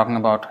that I am talking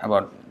about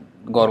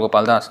Gaur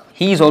Gopal Das,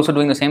 he is also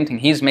doing the same thing.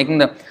 He is making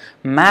the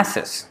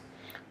masses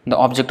the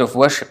object of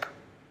worship.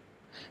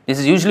 This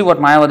is usually what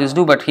Mayavadis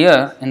do, but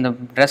here in the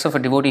dress of a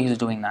devotee he is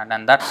doing that,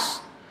 and that's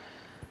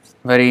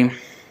very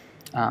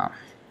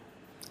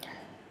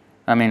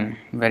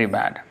very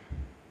bad.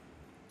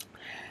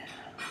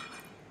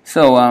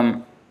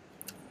 So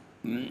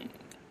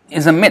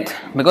is a myth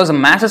because the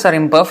masses are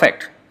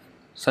imperfect.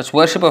 Such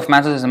worship of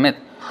masses is a myth.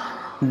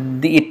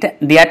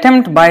 The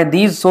attempt by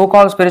these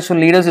so-called spiritual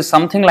leaders is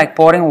something like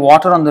pouring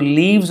water on the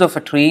leaves of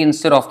a tree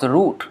instead of the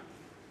root.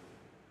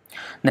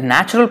 The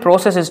natural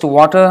process is to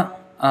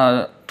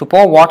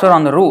pour water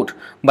on the root,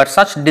 but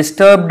such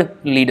disturbed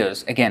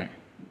leaders,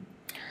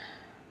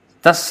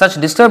 such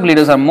disturbed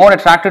leaders are more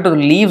attracted to the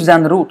leaves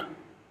than the root.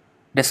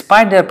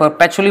 Despite their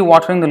perpetually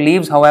watering the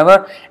leaves,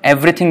 however,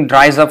 everything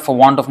dries up for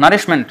want of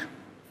nourishment.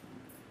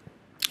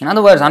 In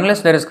other words,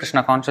 unless there is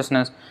Krishna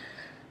consciousness,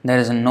 there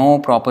is no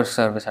proper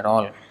service at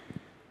all.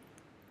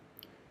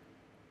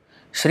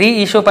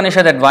 Sri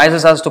Ishopanishad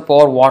advises us to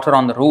pour water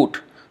on the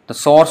root, the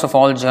source of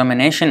all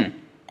germination.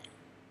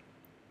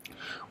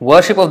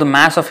 Worship of the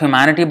mass of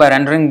humanity by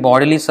rendering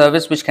bodily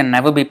service which can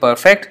never be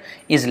perfect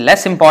is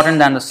less important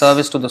than the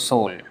service to the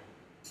soul.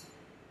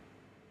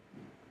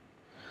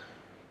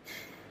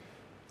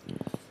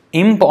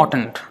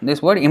 Important,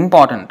 this word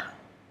important.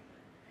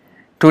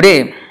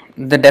 Today,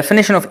 the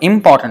definition of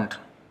important,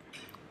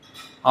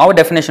 our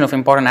definition of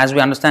important as we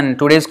understand in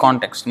today's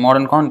context,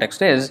 modern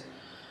context, is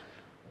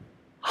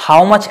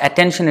how much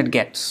attention it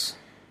gets.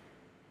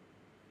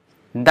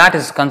 That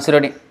is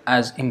considered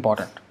as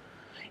important.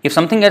 If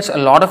something gets a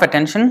lot of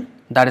attention,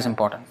 that is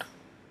important.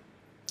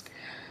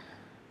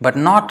 But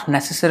not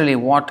necessarily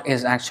what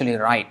is actually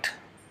right.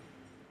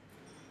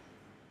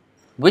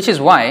 Which is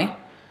why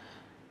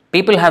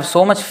people have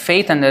so much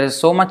faith and there is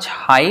so much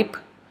hype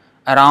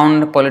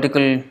around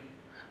political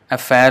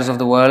affairs of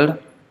the world,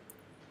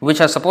 which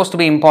are supposed to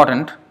be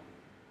important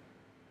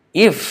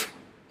if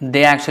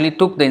they actually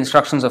took the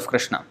instructions of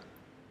Krishna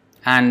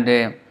and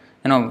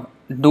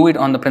do it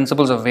on the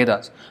principles of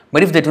Vedas.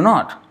 But if they do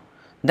not,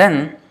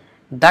 then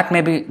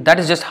that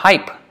is just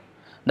hype.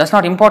 That's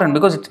not important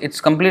because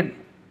it's complete,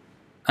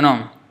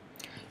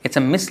 it's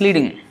a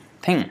misleading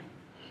thing.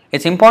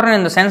 It's important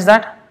in the sense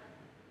that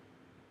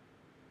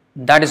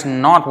is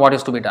not what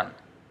is to be done.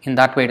 In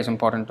that way, it is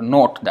important to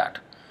note that.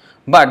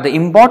 But the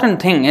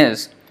important thing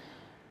is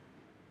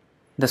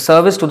the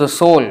service to the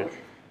soul,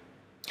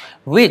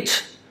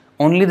 which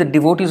only the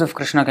devotees of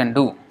Krishna can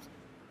do.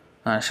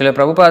 Srila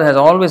Prabhupada has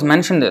always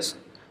mentioned this,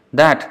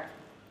 that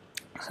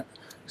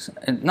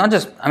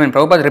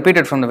Prabhupada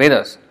repeated from the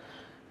Vedas.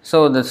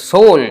 So the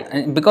soul,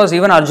 because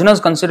even Arjuna's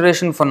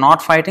consideration for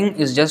not fighting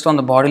is just on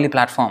the bodily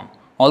platform.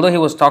 Although he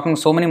was talking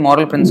so many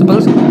moral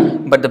principles,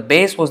 but the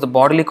base was the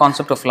bodily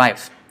concept of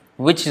life,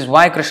 which is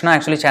why Krishna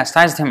actually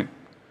chastised him.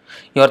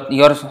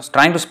 You're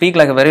trying to speak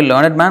like a very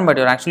learned man, but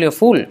you're actually a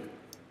fool.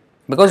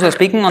 Because you're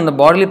speaking on the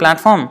bodily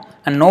platform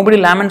and nobody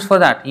laments for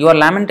that. You are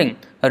lamenting.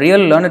 A real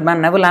learned man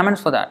never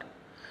laments for that.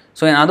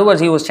 So in other words,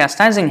 he was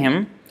chastising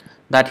him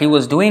that he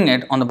was doing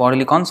it on the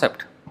bodily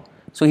concept.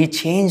 So he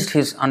changed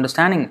his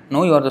understanding.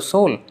 No, you are the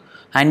soul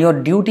and your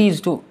duty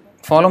is to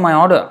follow my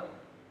order.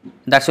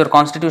 That's your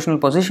constitutional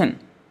position.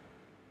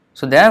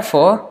 So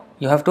therefore,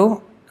 you have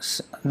to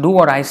do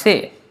what I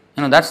say.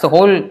 That's the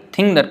whole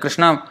thing that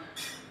Krishna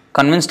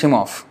convinced him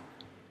of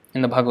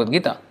in the Bhagavad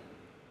Gita.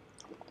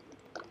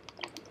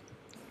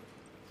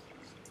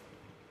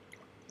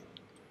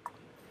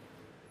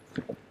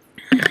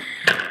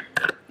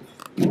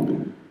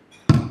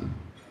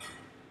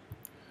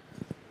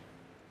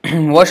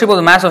 Worship of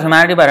the mass of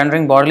humanity by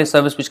rendering bodily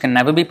service which can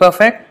never be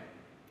perfect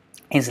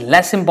is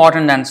less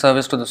important than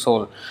service to the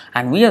soul.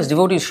 And we as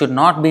devotees should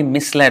not be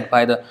misled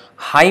by the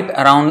hype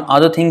around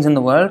other things in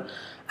the world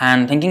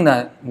and thinking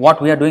that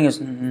what we are doing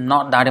is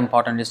not that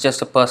important. It's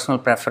just a personal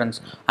preference.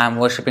 I am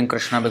worshipping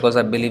Krishna because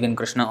I believe in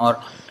Krishna,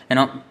 or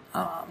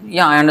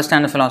I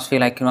understand the philosophy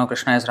like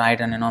Krishna is right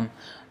and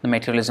the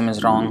materialism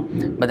is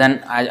wrong, but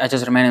then I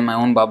just remain in my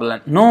own bubble.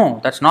 And no,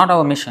 that's not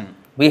our mission.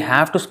 We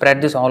have to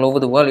spread this all over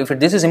the world. If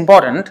this is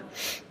important,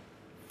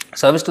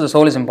 service to the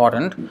soul is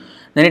important,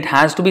 then it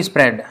has to be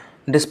spread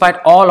despite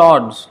all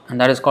odds,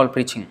 and that is called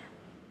preaching.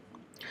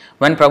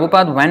 When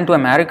Prabhupada went to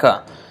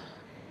America,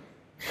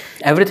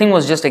 everything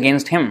was just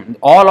against him.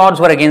 All odds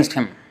were against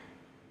him.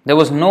 There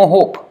was no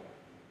hope.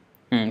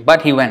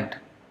 But he went.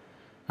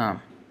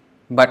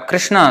 But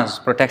Krishna's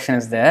protection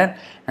is there,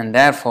 and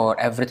therefore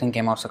everything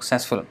came out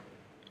successful.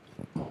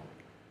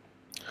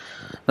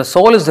 The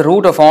soul is the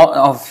root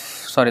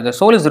the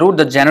soul is the root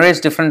that generates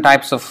different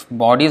types of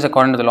bodies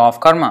according to the law of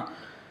karma.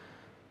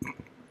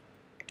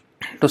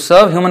 To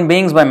serve human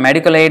beings by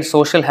medical aid,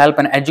 social help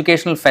and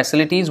educational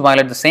facilities while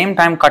at the same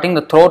time cutting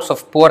the throats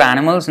of poor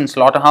animals in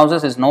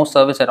slaughterhouses is no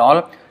service at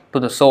all to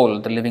the soul,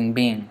 the living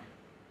being.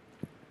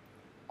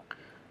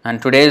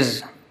 And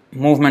today's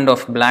movement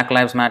of Black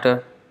Lives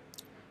Matter,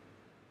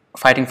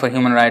 fighting for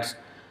human rights,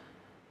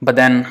 but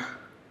then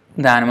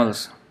the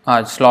animals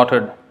are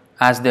slaughtered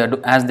as they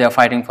are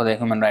fighting for their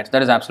human rights.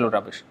 That is absolute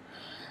rubbish.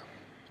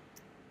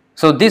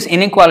 So this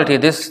inequality,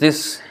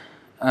 this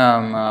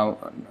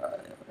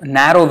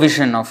narrow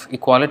vision of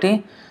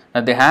equality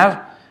that they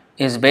have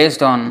is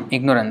based on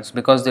ignorance,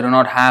 because they do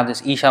not have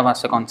this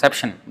Ishavasya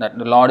conception that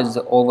the Lord is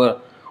the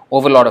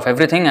overlord of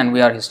everything and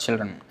we are His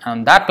children. And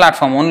on that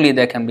platform only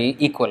there can be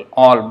equal.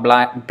 All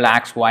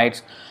blacks,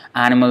 whites,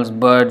 animals,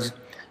 birds,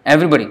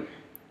 everybody,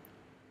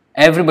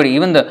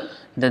 even the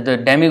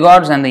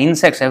demigods and the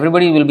insects,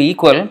 everybody will be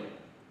equal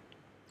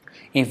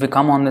if we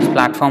come on this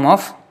platform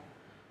of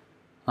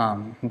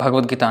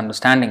Bhagavad Gita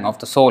understanding of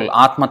the soul,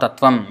 Atma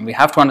Tattvam. We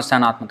have to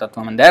understand Atma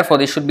Tattvam, and therefore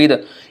this should be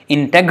the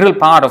integral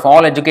part of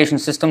all education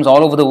systems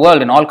all over the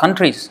world, in all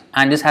countries,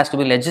 and this has to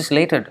be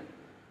legislated.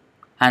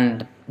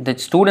 And the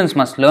students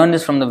must learn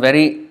this from the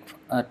very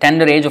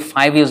tender age of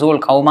 5 years old.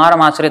 Kaumaram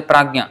Acharit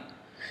Prajna.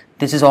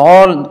 This is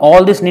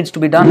all this needs to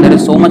be done. There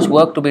is so much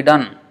work to be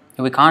done.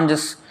 We can't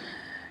just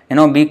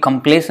be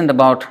complacent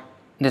about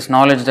this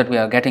knowledge that we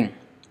are getting,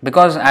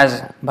 because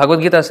as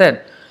Bhagavad Gita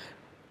said,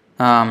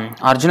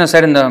 Arjuna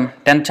said in the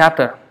 10th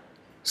chapter,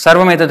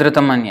 Sarvam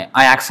etadritam manye,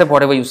 I accept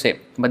whatever you say.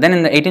 But then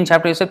in the 18th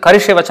chapter he said,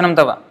 Karishye vachanam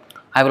tava,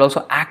 I will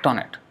also act on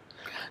it.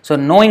 So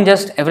knowing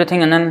just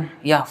everything and then,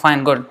 yeah,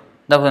 fine, good,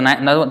 that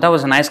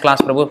was a nice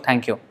class, Prabhu,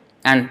 thank you,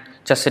 and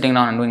just sitting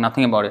down and doing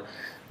nothing about it,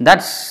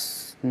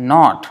 that's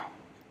not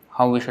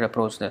how we should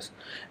approach this.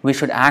 We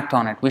should act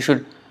on it. We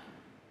should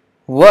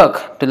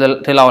work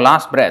till our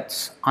last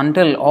breaths,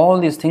 until all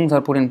these things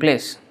are put in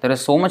place. There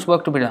is so much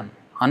work to be done,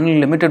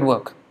 unlimited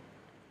work.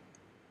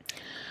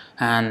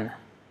 And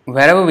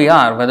wherever we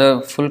are,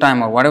 whether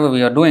full-time or whatever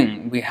we are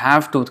doing, we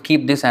have to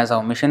keep this as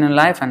our mission in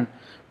life, and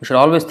we should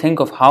always think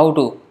of how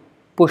to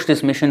push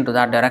this mission to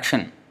that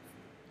direction,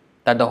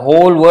 that the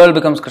whole world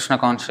becomes Krishna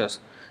conscious.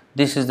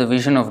 This is the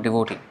vision of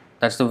devotee.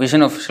 That's the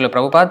vision of Srila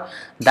Prabhupada.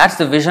 That's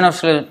the vision of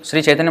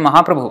Sri Chaitanya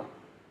Mahaprabhu.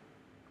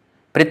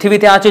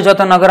 Prithivite achi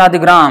jata nagaradi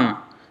gram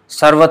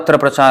Sarvatra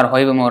prachar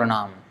hoiva mor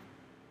naam.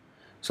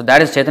 So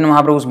that is Chaitanya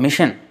Mahaprabhu's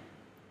mission,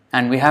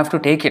 and we have to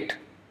take it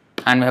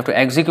and we have to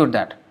execute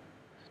that.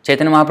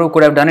 Chaitanya Mahaprabhu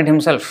could have done it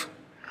himself,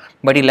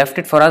 but he left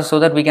it for us so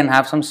that we can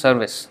have some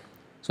service.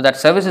 So that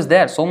service is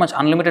there, so much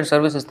unlimited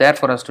service is there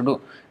for us to do.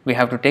 We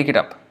have to take it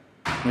up.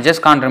 We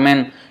just can't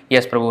remain,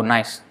 yes Prabhu,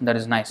 nice, that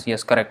is nice,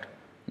 yes, correct.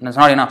 That's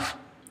not enough.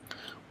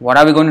 What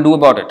are we going to do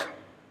about it?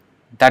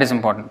 That is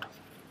important.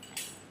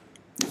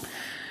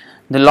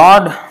 The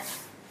Lord,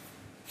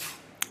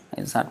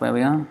 is that where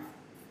we are?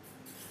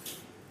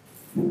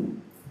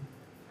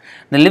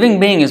 The living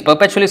being is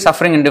perpetually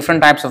suffering in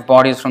different types of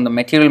bodies from the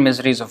material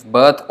miseries of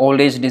birth, old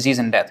age, disease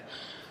and death.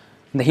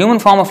 The human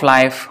form of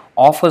life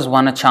offers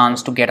one a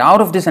chance to get out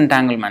of this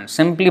entanglement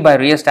simply by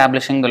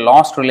re-establishing the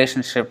lost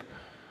relationship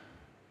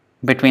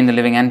between the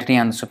living entity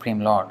and the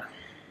Supreme Lord.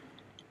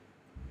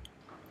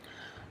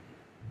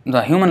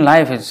 The human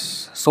life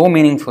is so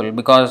meaningful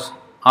because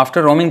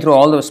after roaming through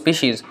all those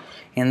species,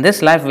 in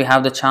this life we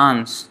have the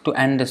chance to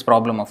end this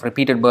problem of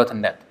repeated birth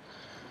and death.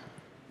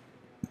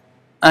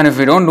 And if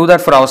we don't do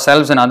that for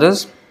ourselves and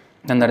others,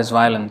 then that is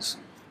violence.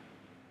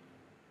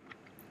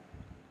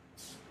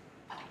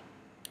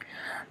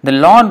 The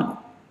Lord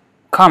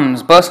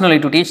comes personally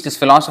to teach this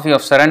philosophy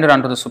of surrender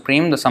unto the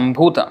Supreme, the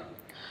Sambhuta.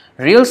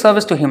 Real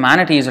service to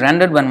humanity is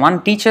rendered when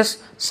one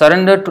teaches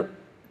surrender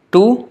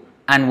to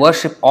and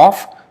worship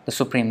of the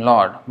Supreme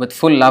Lord with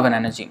full love and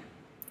energy.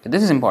 So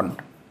this is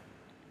important.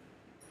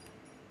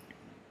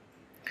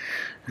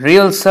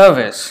 Real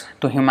service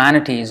to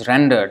humanity is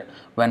rendered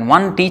when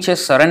one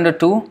teaches surrender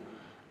to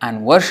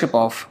and worship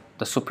of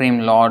the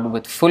Supreme Lord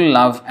with full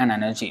love and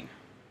energy.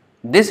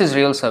 This is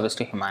real service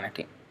to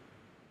humanity.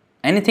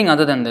 Anything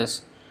other than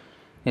this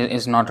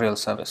is not real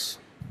service.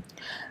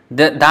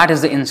 That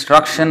is the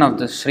instruction of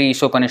the Sri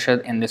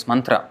Ishopanishad in this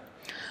mantra.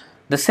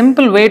 The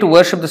simple way to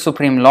worship the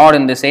Supreme Lord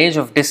in this age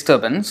of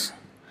disturbance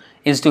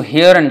is to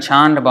hear and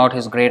chant about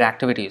His great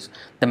activities.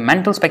 The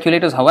mental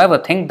speculators, however,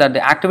 think that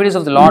the activities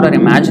of the Lord are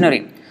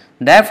imaginary.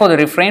 Therefore, they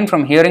refrain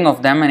from hearing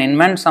of them and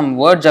invent some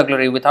word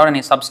jugglery without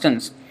any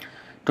substance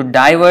to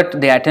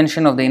divert the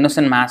attention of the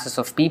innocent masses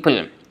of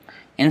people.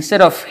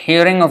 Instead of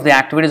hearing of the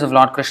activities of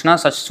Lord Krishna,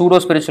 such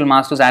pseudo-spiritual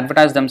masters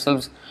advertise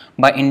themselves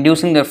by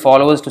inducing their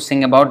followers to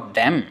sing about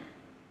them.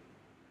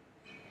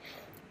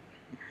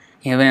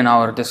 Even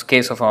in this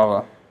case of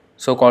our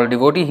so-called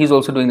devotee, he is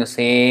also doing the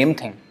same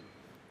thing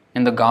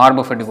in the garb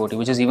of a devotee,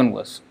 which is even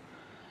worse.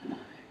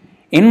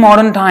 In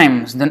modern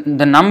times,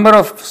 the number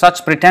of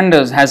such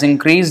pretenders has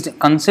increased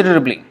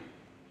considerably.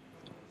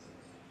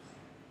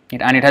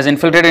 And it has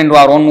infiltrated into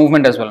our own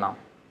movement as well now.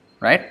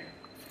 Right?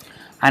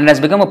 And it has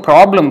become a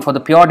problem for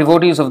the pure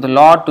devotees of the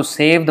Lord to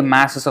save the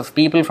masses of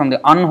people from the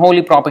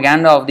unholy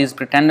propaganda of these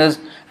pretenders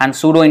and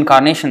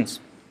pseudo-incarnations.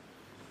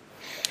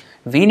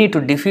 We need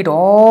to defeat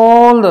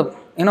all the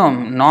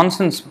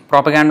nonsense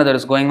propaganda that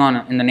is going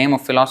on in the name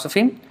of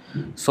philosophy.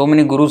 So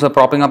many gurus are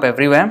propping up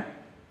everywhere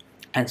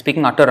and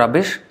speaking utter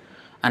rubbish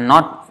and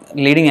not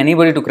leading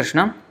anybody to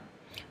Krishna.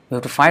 We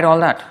have to fight all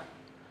that.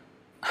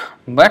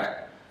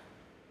 But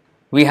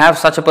we have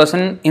such a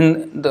person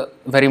in the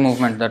very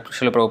movement that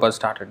Srila Prabhupada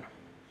started.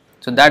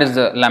 So that is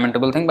the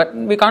lamentable thing. But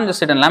we can't just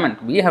sit and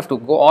lament. We have to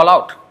go all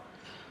out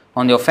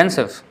on the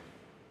offensive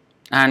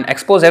and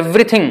expose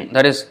everything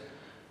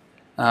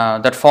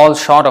that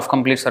falls short of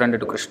complete surrender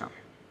to Krishna.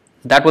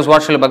 That was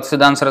what Srila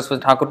Bhaktisiddhanta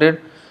Saraswati Thakur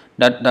did.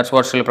 That's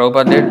what Srila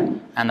Prabhupada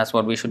did, and that's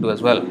what we should do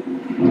as well.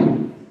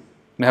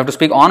 We have to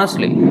speak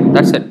honestly.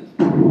 That's it.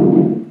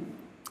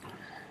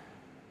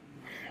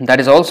 That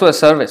is also a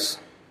service.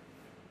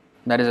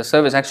 That is a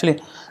service.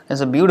 Actually,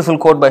 there's a beautiful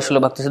quote by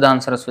Srila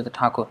Bhaktisiddhanta Saraswati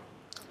Thakur,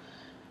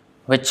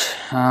 which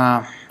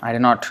I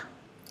did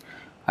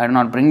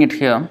not bring it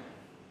here.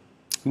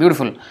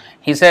 Beautiful.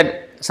 He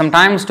said,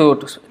 sometimes to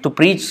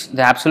preach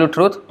the absolute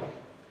truth,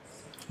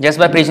 just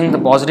by preaching the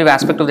positive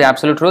aspect of the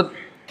absolute truth,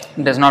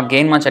 does not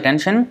gain much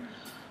attention.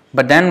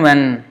 But then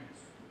when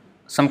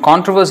some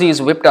controversy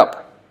is whipped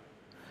up,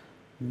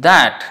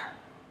 that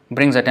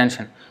brings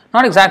attention.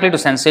 Not exactly to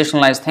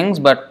sensationalize things,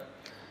 but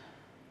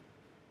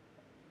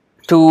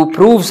to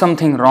prove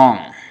something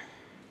wrong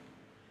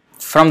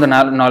from the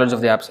knowledge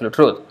of the absolute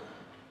truth.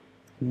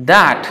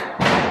 That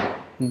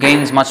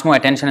gains much more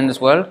attention in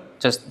this world.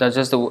 That's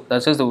just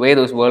the way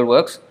this world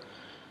works.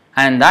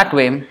 And that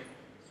way,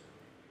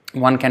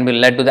 one can be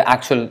led to the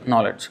actual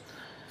knowledge.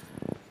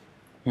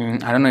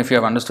 I don't know if you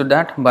have understood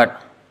that,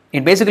 but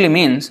it basically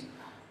means,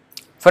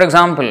 for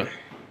example,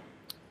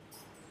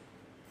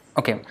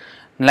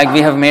 like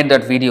we have made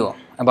that video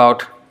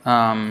about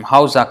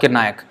how Zakir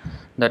Naik,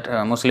 that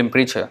Muslim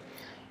preacher,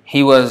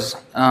 he was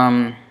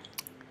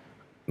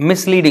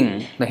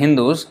misleading the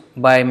Hindus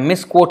by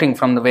misquoting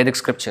from the Vedic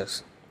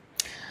scriptures.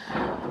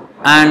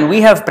 And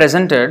we have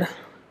presented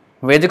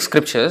Vedic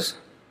scriptures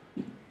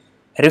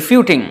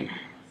refuting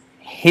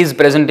his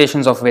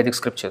presentations of Vedic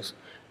scriptures.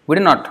 We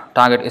did not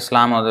target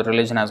Islam or the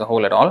religion as a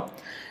whole at all,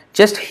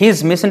 just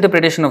his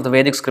misinterpretation of the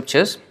Vedic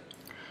scriptures.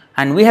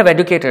 And we have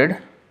educated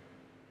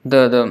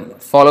the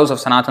followers of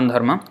Sanatana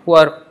Dharma, who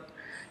are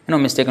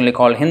mistakenly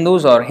called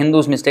Hindus, or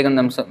Hindus mistake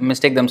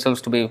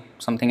themselves to be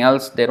something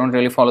else. They don't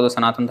really follow the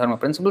Sanatana Dharma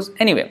principles.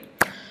 Anyway,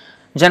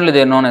 generally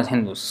they are known as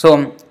Hindus.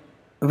 So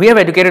we have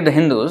educated the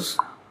Hindus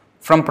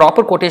from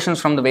proper quotations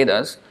from the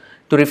Vedas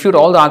to refute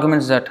all the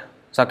arguments that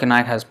Zakir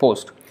Naik has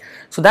posed.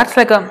 So that's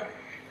like a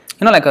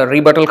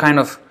rebuttal kind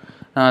of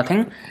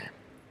thing.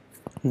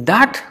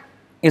 That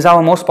is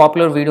our most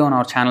popular video on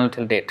our channel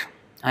till date,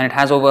 and it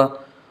has over,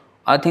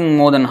 I think,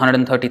 more than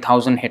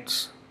 130,000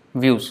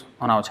 views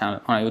on our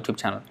channel, on our YouTube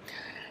channel.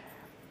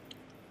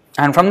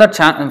 And from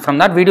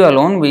that video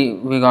alone,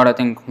 we got, I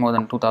think, more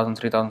than 2,000,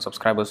 3,000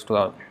 subscribers to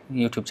our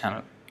YouTube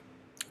channel.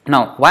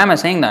 Now, why am I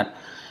saying that?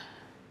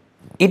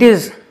 It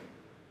is,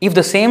 if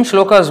the same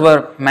shlokas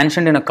were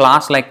mentioned in a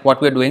class like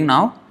what we are doing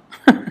now,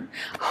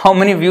 how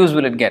many views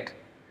will it get?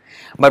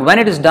 But when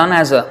it is done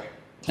as a,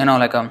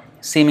 like a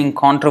seeming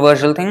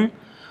controversial thing,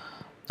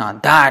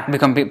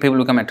 people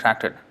become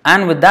attracted,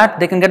 and with that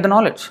they can get the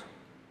knowledge.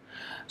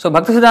 So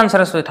Bhaktisiddhanta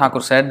Saraswati Thakur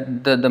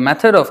said the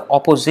method of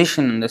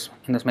opposition in this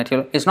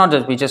material is not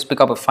just we just pick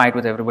up a fight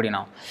with everybody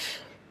now.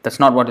 That's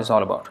not what it's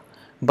all about.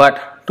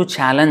 But to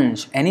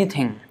challenge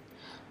anything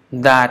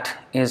that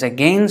is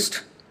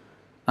against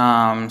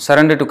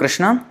surrender to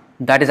Krishna,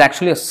 that is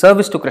actually a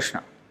service to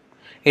Krishna.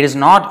 It is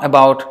not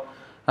about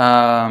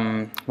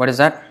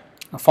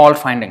fault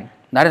finding.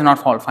 That is not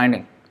fault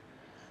finding.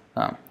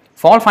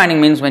 Fault finding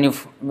means when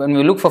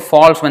we look for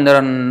faults when there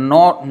are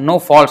no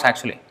faults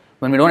actually,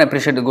 when we don't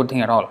appreciate the good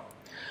thing at all.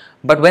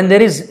 But when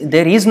there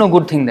is no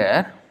good thing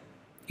there,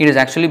 it is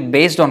actually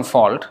based on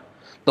fault.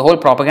 The whole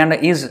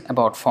propaganda is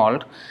about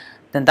fault.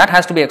 Then that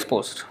has to be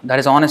exposed. That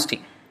is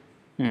honesty.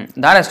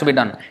 That has to be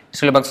done.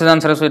 Srila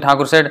Bhaktisiddhanta Saraswati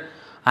Thakur said,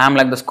 I am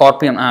like the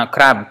scorpion,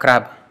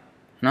 crab.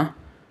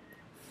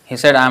 He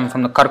said, I am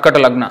from the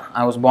Karkata Lagna.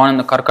 I was born in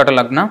the Karkata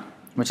Lagna,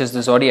 which is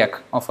the zodiac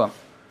of a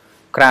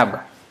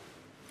crab.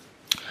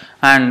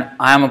 And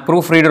I am a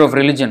proofreader of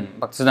religion,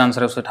 Bhaktisiddhanta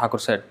Saraswati Thakur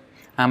said.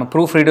 I am a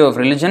proofreader of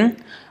religion.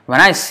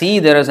 When I see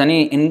there is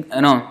any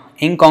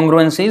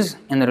incongruencies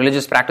in the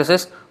religious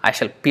practices, I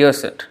shall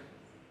pierce it.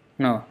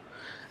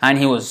 And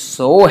he was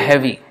so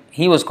heavy.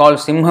 He was called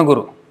Simha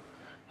Guru,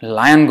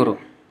 Lion Guru.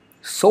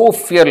 So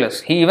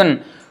fearless. He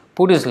even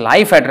put his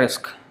life at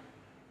risk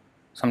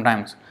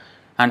sometimes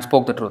and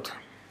spoke the truth.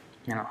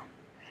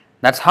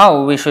 That's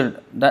how we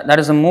should, that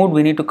is the mood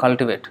we need to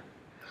cultivate.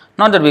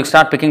 Not that we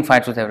start picking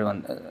fights with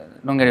everyone,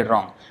 don't get it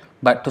wrong,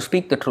 but to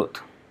speak the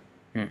truth.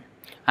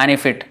 And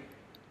if it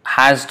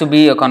has to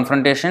be a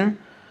confrontation,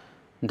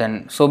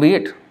 then so be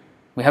it.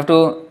 We have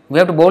to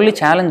boldly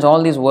challenge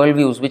all these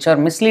worldviews which are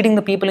misleading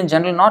the people in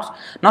general,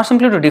 not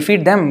simply to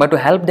defeat them, but to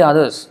help the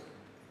others.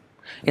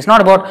 It's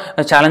not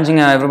about challenging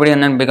everybody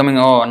and then becoming,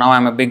 oh, now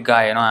I'm a big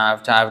guy,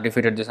 I've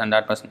defeated this and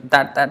that person.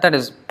 That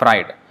is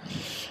pride.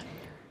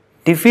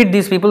 Defeat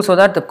these people so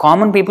that the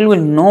common people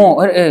will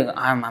know,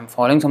 I'm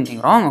following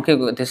something wrong, okay,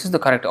 this is the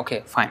correct,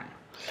 okay, fine.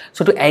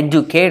 So to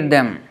educate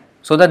them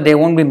so that they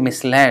won't be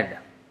misled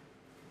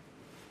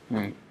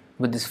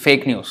with this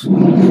fake news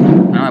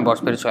about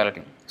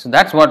spirituality. So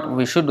that's what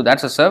we should do.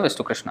 That's a service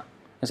to Krishna.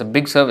 It's a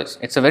big service.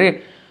 It's a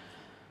very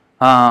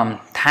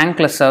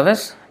thankless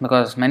service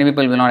because many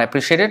people will not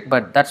appreciate it,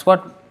 but that's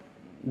what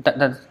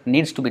that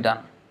needs to be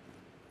done.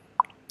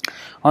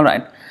 All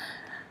right.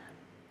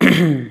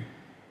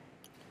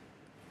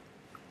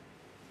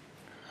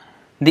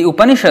 The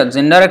Upanishads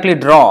indirectly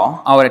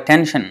draw our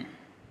attention.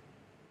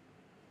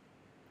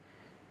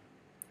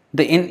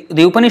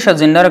 The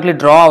Upanishads indirectly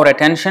draw our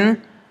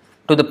attention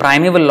to the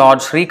primeval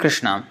Lord Sri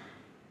Krishna,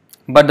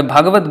 but the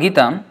Bhagavad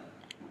Gita,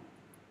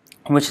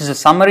 which is a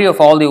summary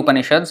of all the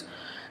Upanishads,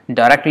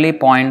 directly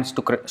points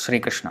to Sri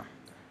Krishna.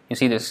 You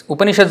see this?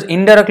 Upanishads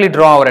indirectly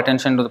draw our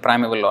attention to the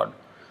primeval Lord.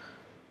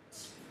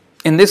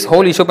 In this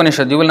whole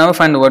Ishopanishad, you will never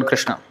find the word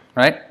Krishna,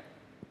 right?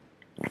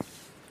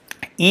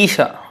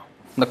 Isha,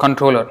 the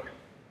controller.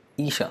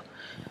 Isha.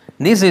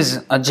 This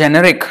is a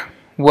generic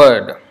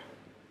word.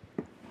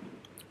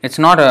 It's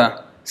not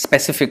a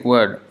specific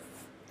word.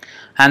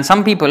 And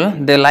some people,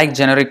 they like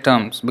generic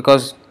terms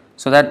because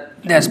so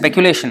that there's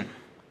speculation.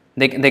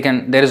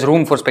 There is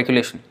room for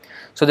speculation.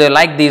 So they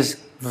like these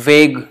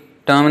vague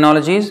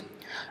terminologies.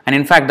 And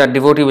in fact, that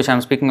devotee which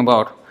I'm speaking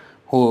about,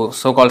 who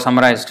so-called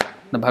summarized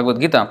the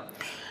Bhagavad Gita,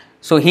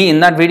 so in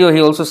that video, he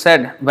also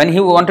said, when he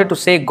wanted to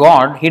say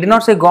God, he did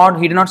not say God,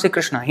 he did not say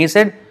Krishna, he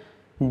said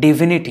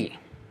divinity.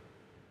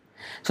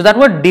 So that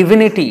word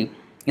divinity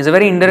is a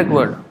very indirect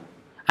word.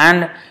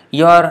 And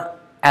you are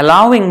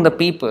allowing the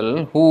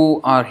people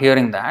who are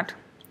hearing that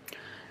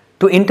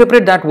to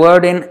interpret that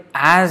word in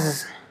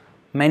as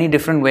many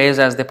different ways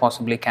as they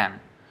possibly can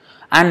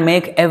and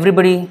make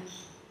everybody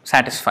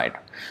satisfied.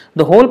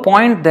 The whole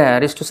point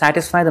there is to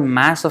satisfy the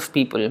mass of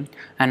people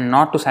and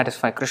not to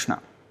satisfy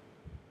Krishna.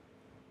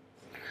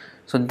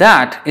 So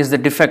that is the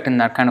defect in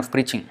that kind of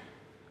preaching.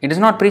 It is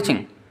not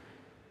preaching.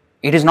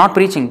 It is not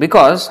preaching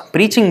because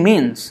preaching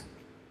means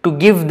to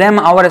give them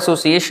our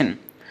association.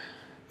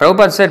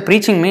 Prabhupada said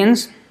preaching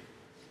means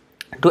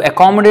to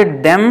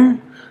accommodate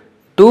them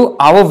to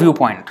our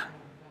viewpoint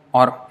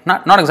or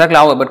not exactly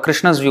our, but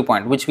Krishna's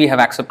viewpoint, which we have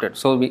accepted.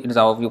 So it is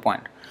our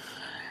viewpoint.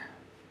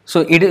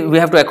 So we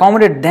have to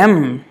accommodate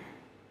them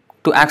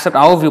to accept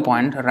our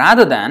viewpoint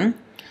rather than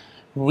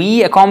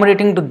we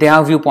accommodating to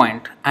their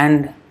viewpoint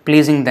and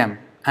pleasing them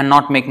and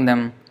not making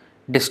them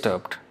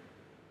disturbed.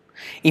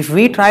 If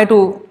we try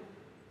to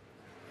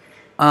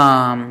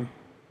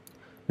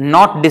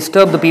not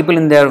disturb the people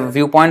in their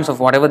viewpoints of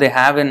whatever they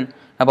have in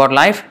about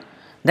life,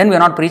 then we are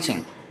not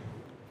preaching.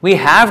 We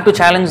have to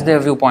challenge their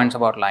viewpoints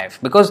about life,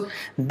 because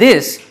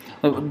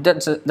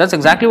that's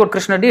exactly what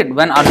Krishna did.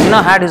 When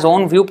Arjuna had his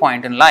own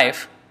viewpoint in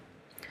life,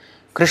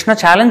 Krishna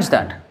challenged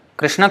that.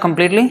 Krishna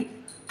completely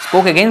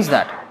spoke against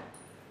that.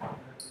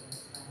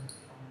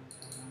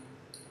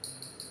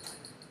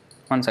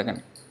 One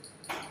second.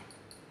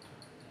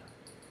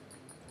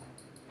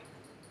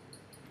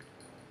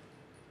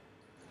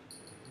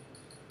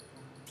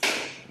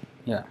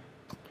 Yeah.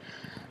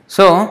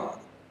 So,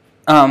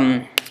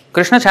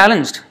 Krishna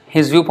challenged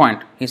his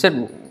viewpoint. He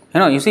said,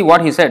 you see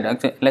what he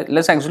said.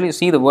 Let's actually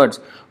see the words.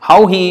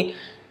 How he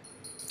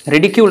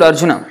ridiculed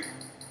Arjuna.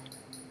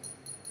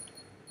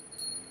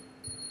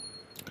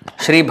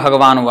 Shri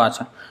Bhagavan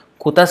Uvacha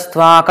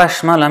Kutastva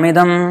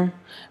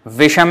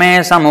Vishame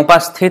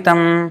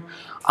Samupasthitam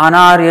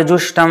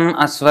Anaryajushtam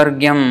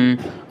Asvargyam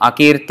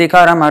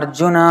Akirtikaram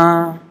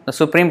Arjuna. The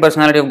Supreme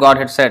Personality of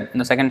Godhead said in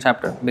the second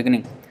chapter,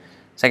 beginning,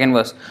 second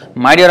verse,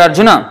 My dear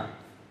Arjuna,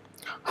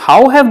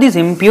 how have these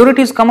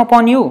impurities come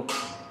upon you?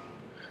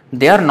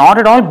 They are not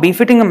at all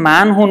befitting a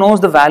man who knows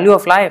the value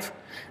of life.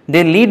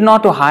 They lead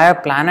not to higher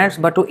planets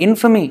but to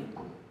infamy.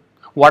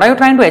 What are you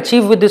trying to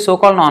achieve with this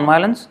so-called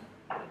non-violence?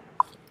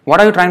 What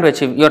are you trying to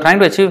achieve? You are trying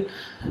to achieve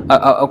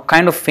a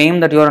kind of fame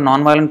that you are a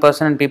non-violent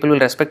person and people will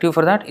respect you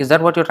for that? Is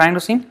that what you are trying to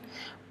see?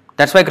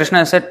 That's why Krishna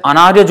has said,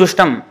 Anarya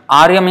Jushtam.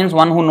 Arya means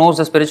one who knows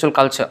the spiritual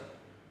culture.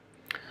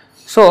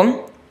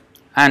 So,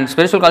 and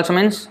spiritual culture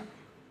means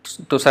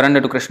to surrender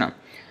to Krishna.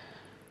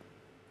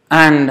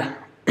 And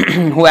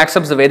who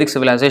accepts the Vedic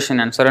civilization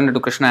and surrender to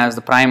Krishna as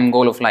the prime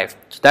goal of life.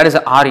 So that is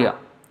the Arya.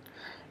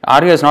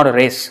 Arya is not a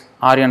race,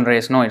 Aryan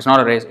race. No, it's not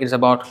a race. It's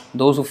about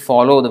those who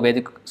follow the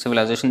Vedic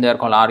civilization. They are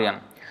called Aryan.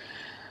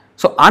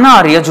 So,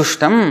 Anarya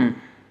Jushtam,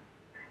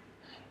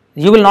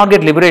 you will not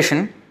get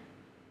liberation.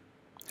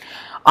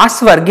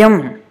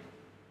 Asvargyam,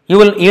 you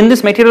will, in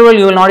this material world,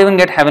 you will not even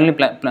get heavenly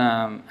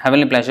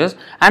pleasures.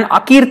 And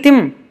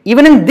Akirtim,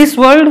 even in this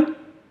world,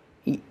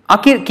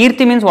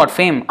 Kirti means what?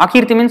 Fame.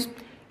 Akirti means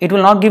it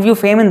will not give you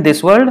fame in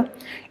this world,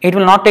 it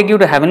will not take you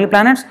to heavenly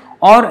planets,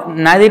 or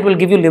neither it will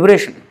give you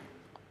liberation.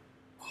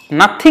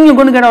 Nothing you're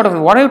going to get out of it.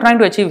 What are you trying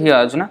to achieve here,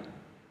 Arjuna?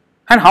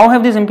 And how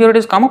have these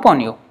impurities come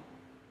upon you?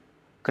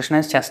 Krishna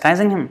is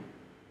chastising him.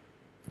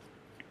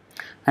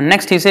 And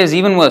next he says,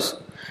 even worse,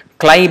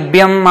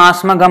 Klaibyam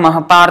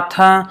asmagamah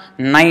partha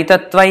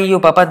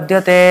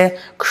naitatvayupapadyate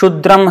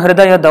kshudram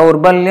hridaya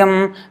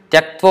daurbalyam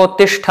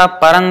tyaktvotishtha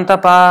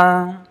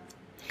parantapa.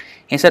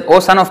 He said, O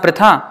son of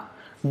Pritha,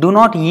 do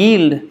not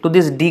yield to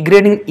this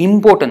degrading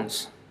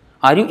impotence.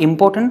 Are you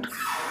impotent?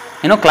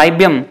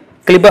 Klaibyam,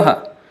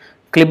 klibaha.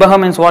 Klibaha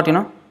means what,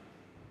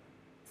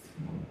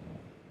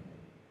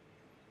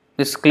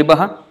 This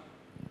klibaha.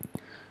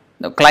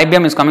 The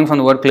Klaibyam is coming from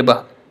the word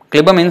kliba.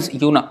 Kliba means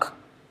eunuch.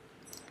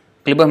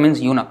 Kliba means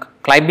eunuch.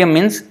 Klaibyam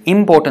means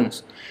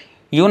impotence.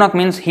 Eunuch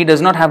means he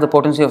does not have the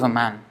potency of a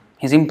man.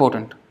 He is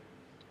impotent.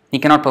 He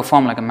cannot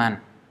perform like a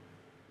man.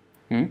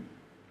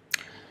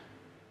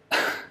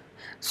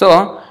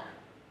 So,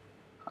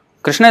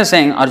 Krishna is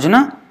saying,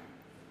 Arjuna,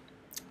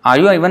 are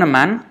you even a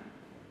man?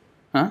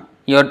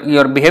 You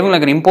are behaving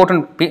like an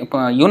impotent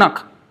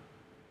eunuch.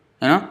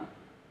 Why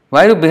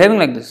are you behaving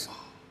like this?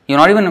 You are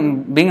not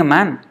even being a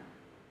man.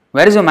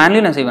 Where is your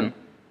manliness even?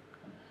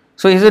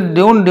 So he said,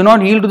 do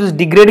not yield to this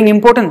degrading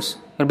impotence.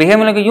 You are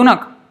behaving like a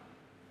eunuch.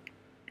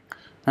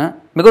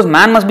 Because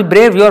man must be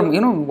brave.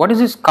 What is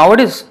this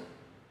cowardice?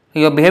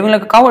 You are behaving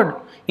like a coward.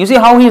 You see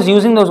how he is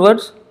using those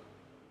words?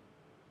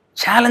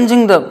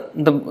 Challenging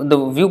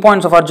the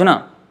viewpoints of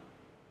Arjuna.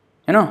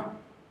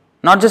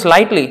 Not just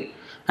lightly.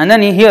 And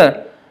then he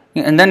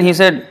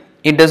said,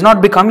 it does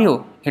not become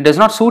you. It does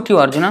not suit you,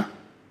 Arjuna.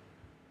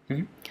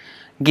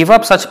 Give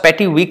up such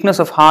petty weakness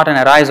of heart and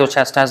arise, O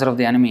chastiser of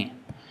the enemy.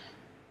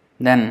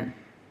 Then,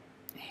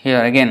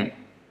 here again,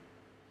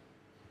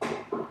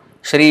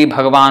 Shri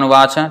Bhagavan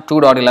Uvacha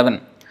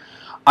 2.11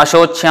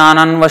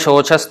 Ashochyanan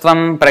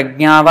vashochastvam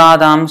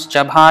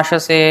prajnavadamscha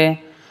bhashase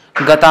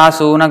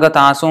gatasuna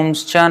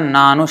gatasumscha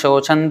nanu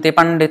shochanti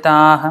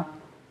panditaha.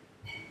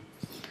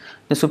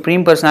 The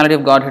Supreme Personality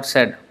of Godhead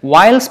said,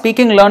 while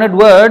speaking learned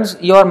words,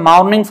 you are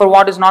mourning for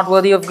what is not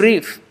worthy of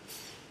grief.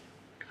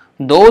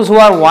 Those who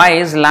are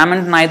wise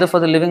lament neither for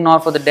the living nor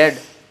for the dead.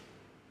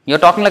 You are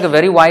talking like a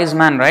very wise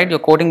man, right? You are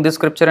quoting this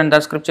scripture and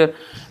that scripture,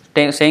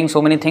 saying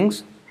so many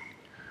things.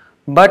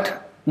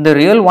 But the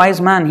real wise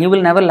man, he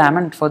will never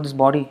lament for this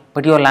body.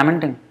 But you are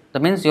lamenting.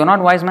 That means you are not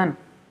a wise man.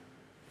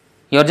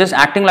 You are just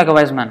acting like a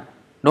wise man.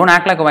 Don't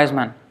act like a wise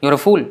man. You are a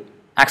fool.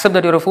 Accept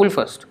that you are a fool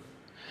first.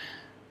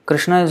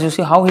 Krishna is, you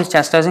see how he is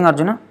chastising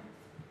Arjuna?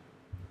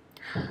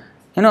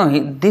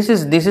 This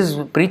is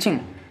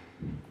preaching.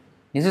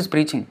 This is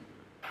preaching.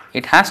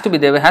 It has to be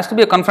there. There has to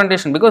be a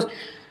confrontation, because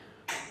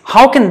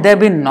how can there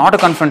be not a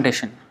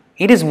confrontation?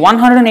 It is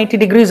 180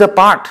 degrees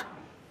apart.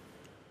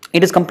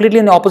 It is completely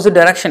in the opposite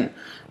direction.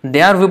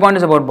 Their viewpoint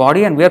is about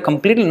body, and we are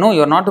completely, no,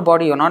 you are not the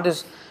body, you are not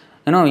this,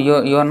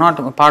 you are not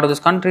a part of this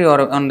country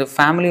or on the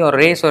family or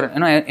race or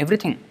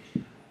everything.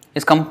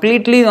 It's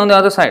completely on the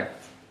other side.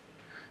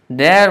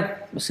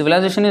 Their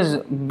civilization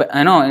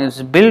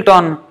is built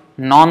on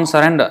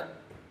non-surrender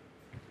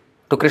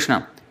to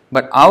Krishna,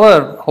 but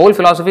our whole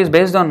philosophy is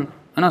based on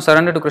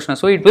surrender to Krishna.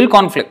 So it will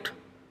conflict.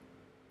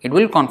 It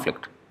will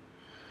conflict.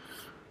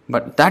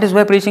 But that is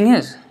where preaching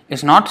is.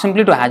 It's not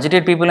simply to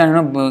agitate people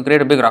and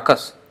create a big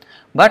ruckus,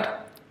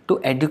 but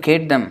to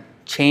educate them,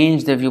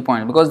 change their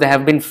viewpoint, because they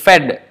have been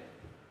fed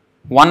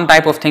one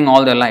type of thing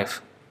all their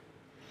life.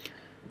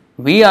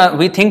 We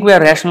think we are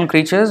rational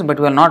creatures, but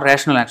we are not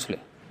rational actually.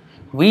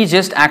 We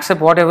just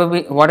accept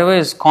whatever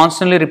is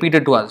constantly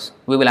repeated to us.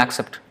 We will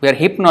accept. We are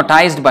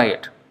hypnotized by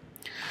it.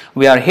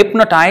 We are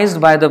hypnotized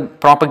by the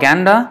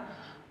propaganda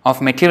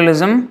of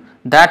materialism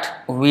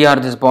that we are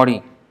this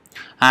body,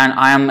 and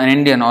I am an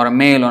Indian or a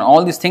male, or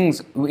all these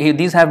things.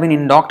 These have been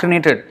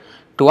indoctrinated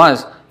to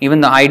us.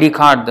 Even the ID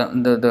card,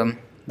 the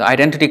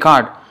identity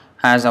card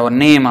has our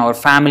name, our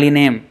family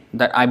name,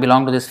 that I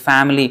belong to this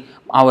family,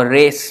 our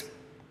race,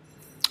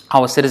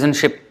 our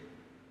citizenship,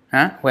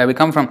 where we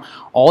come from.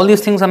 All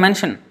these things are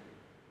mentioned.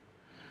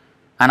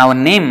 And our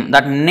name,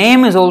 that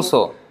name is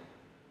also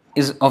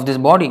is of this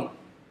body.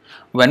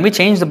 When we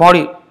change the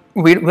body,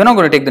 we're not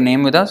going to take the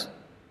name with us.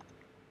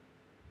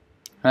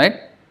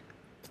 Right?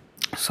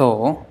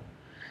 So,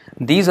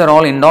 these are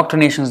all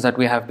indoctrinations that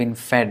we have been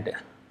fed.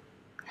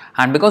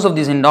 And because of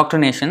these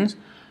indoctrinations,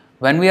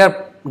 when we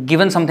are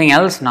given something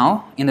else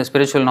now in the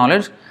spiritual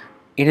knowledge,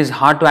 it is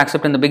hard to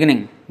accept in the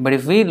beginning. But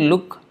if we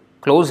look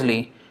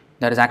closely,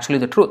 that is actually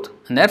the truth.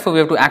 And therefore, we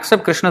have to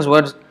accept Krishna's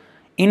words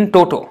in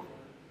toto.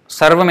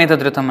 Sarvam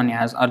etadritam manya,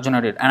 as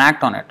Arjuna did, and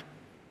act on it.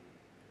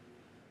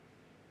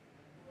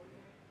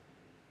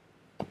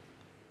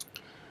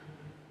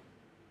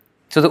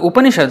 So the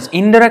Upanishads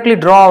indirectly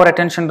draw our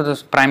attention to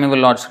this primeval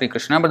Lord Sri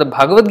Krishna, but the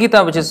Bhagavad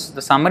Gita, which is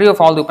the summary of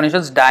all the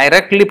Upanishads,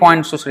 directly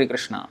points to Sri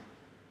Krishna.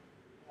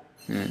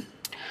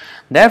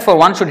 Therefore,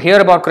 one should hear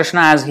about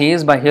Krishna as he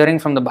is by hearing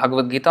from the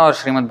Bhagavad Gita or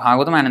Srimad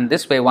Bhagavatam, and in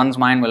this way one's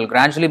mind will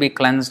gradually be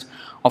cleansed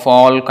of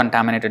all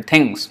contaminated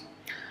things.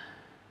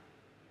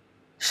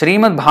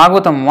 Srimad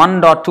Bhagavatam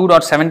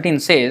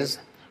 1.2.17 says,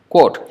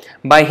 quote,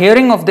 by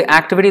hearing of the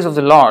activities of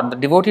the Lord, the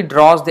devotee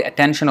draws the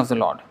attention of the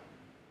Lord.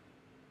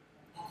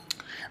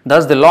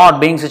 Thus, the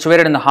Lord, being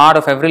situated in the heart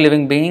of every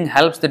living being,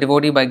 helps the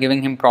devotee by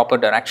giving him proper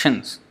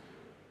directions.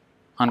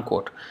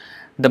 Unquote.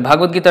 The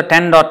Bhagavad Gita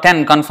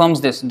 10.10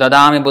 confirms this.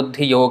 Dadami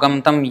buddhi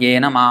yogam tam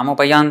yena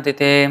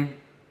mamupayantite.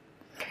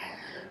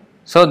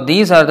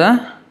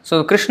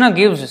 So Krishna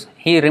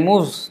he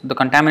removes the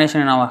contamination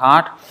in our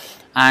heart,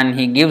 and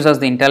he gives us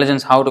the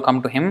intelligence how to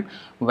come to him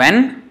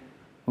when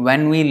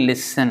we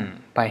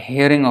listen, by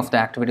hearing of the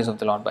activities of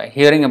the Lord, by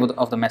hearing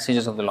of the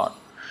messages of the Lord.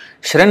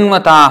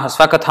 Shrinvatah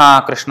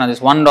Swakatha Krishna, this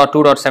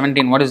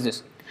 1.2.17, what is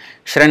this?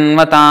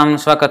 Shrinvatam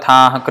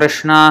Swakatha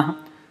Krishna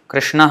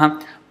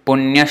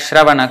Punya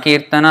Shravana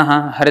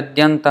Kirtanaha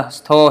Hridyantah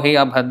Sthohi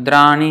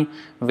Abhadrani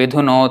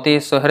Vidhunoti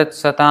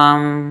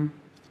Suhritsatam.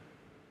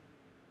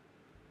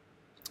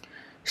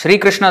 Sri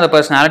Krishna, the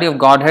personality of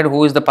Godhead,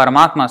 who is the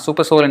Paramatma,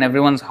 super soul in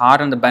everyone's heart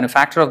and the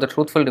benefactor of the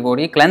truthful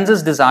devotee,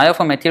 cleanses desire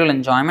for material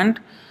enjoyment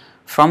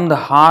from the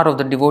heart of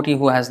the devotee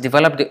who has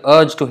developed the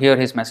urge to hear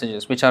his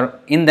messages, which are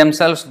in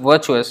themselves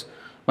virtuous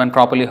when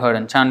properly heard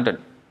and chanted.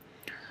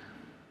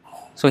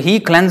 So he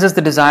cleanses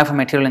the desire for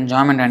material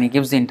enjoyment, and he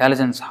gives the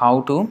intelligence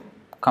how to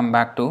come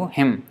back to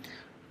him,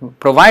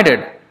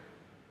 provided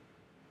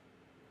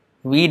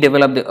we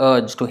develop the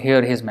urge to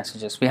hear his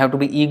messages. We have to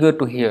be eager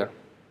to hear.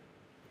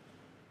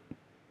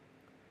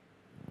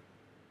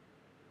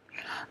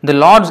 The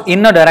Lord's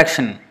inner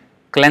direction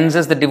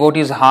cleanses the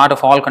devotee's heart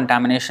of all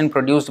contamination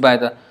produced by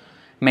the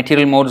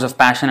material modes of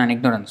passion and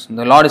ignorance.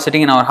 The Lord is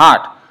sitting in our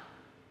heart.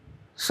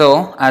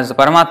 So, as the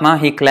Paramatma,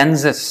 he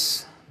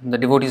cleanses the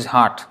devotee's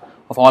heart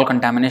of all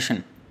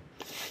contamination.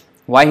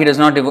 Why he does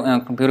not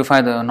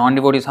purify the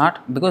non-devotee's heart?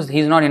 Because he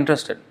is not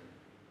interested.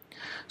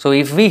 So,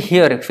 if we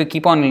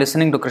keep on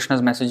listening to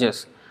Krishna's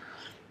messages,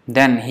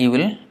 then he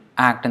will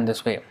act in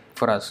this way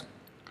for us.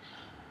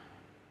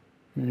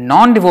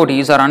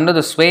 Non-devotees are under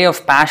the sway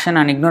of passion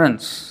and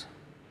ignorance.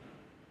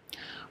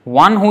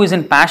 One who is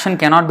in passion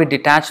cannot be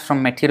detached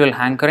from material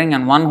hankering,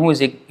 and one who is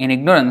in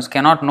ignorance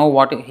cannot know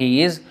what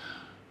he is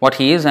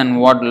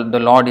and what the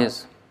Lord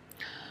is.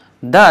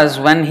 Thus,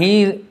 when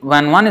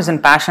one is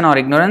in passion or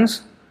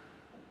ignorance,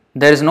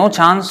 there is no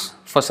chance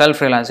for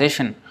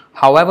self-realization,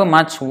 however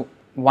much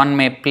one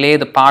may play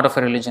the part of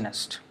a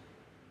religionist.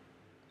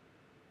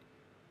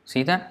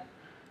 See that?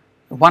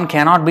 One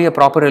cannot be a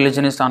proper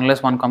religionist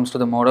unless one comes to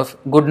the mode of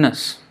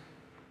goodness.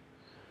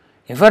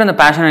 If we are in the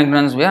passion and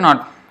ignorance,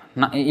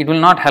 it will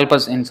not help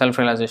us in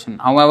self-realization,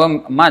 however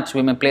much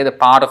we may play the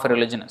part of a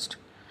religionist.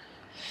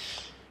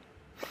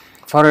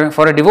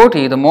 For a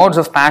devotee, the modes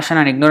of passion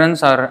and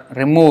ignorance are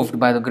removed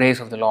by the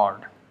grace of the Lord.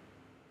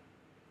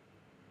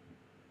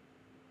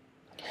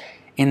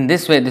 In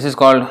this way, this is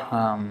called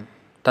Tada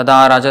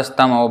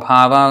Rajastam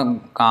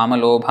Obhava Kama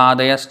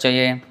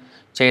Lobhadayaschaye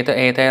Cheta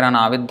Eteran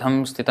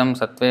Avidham Stitam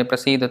Sattve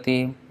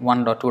Prasidati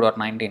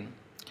 1.2.19.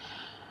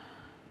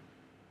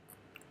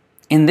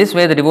 In this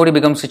way, the devotee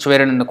becomes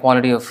situated in the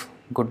quality of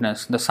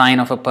goodness, the sign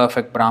of a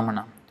perfect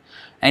Brahmana.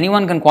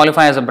 Anyone can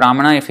qualify as a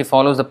Brahmana if he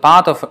follows the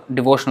path of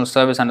devotional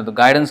service under the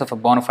guidance of a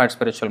bona fide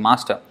spiritual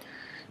master.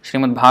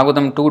 Srimad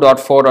Bhagavatam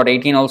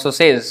 2.4.18 also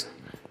says,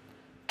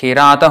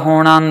 Kirata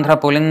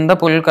honandhra pulinda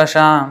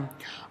pulkasha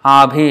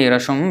abhira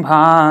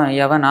shumbha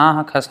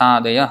yavanah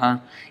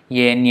khasadayah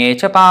ye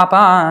nyecha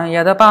papa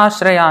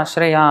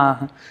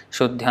yadapashrayashrayah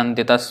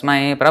shuddhyanti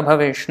tasmai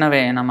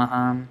prabhavishnave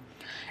namaha.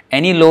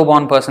 Any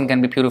low-born person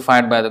can be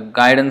purified by the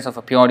guidance of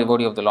a pure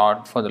devotee of the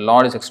Lord, for the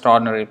Lord is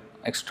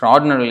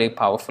extraordinarily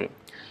powerful.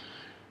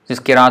 This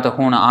Kirata,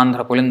 Huna,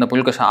 Andhra, Pulinda,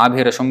 Pulkasha,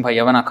 Abhira, Shumbha,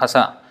 Yavana,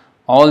 Khasa,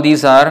 all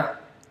these are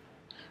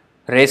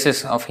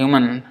races of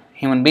human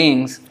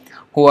beings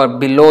who are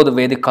below the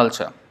Vedic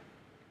culture.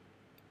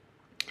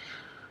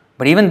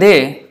 But even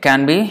they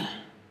can be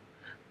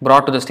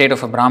brought to the state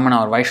of a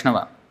Brahmana or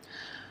Vaishnava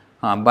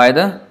by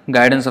the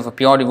guidance of a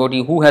pure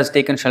devotee who has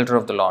taken shelter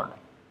of the Lord.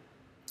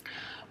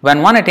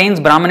 When one attains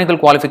Brahmanical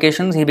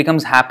qualifications, he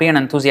becomes happy and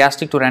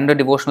enthusiastic to render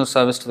devotional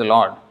service to the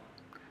Lord.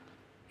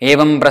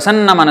 Evam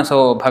prasanna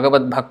manaso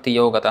bhagavad bhakti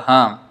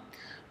yogataha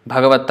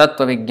bhagavad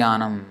tattva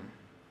vijnanam.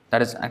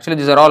 That is, actually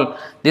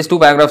these two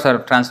paragraphs are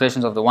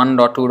translations of the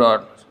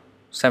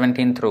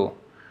 1.2.17 through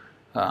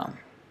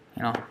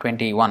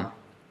 21.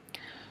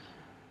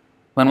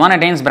 When one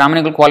attains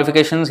Brahmanical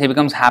qualifications, he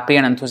becomes happy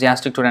and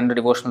enthusiastic to render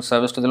devotional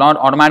service to the Lord.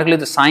 Automatically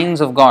the signs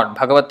of God,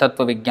 bhagavad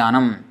tattva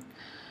vijnanam,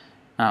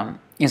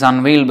 is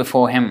unveiled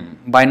before him.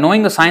 By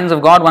knowing the signs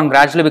of God, one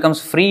gradually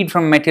becomes freed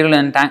from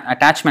material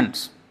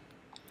attachments.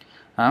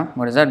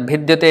 What is that?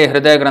 Bhidyate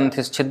hridaya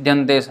granthis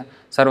chidhyante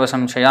sarva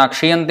samshaya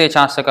kshiyante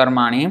chasya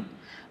karmani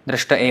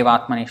drishta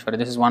evatmanishwara.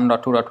 This is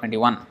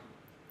 1.2.21.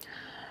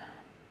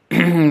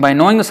 By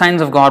knowing the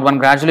signs of God, one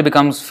gradually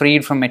becomes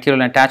freed from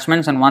material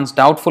attachments and one's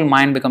doubtful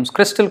mind becomes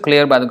crystal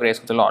clear by the grace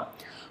of the Lord.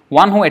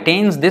 One who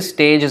attains this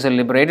stage is a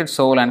liberated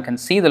soul and can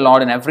see the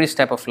Lord in every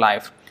step of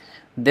life.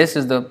 This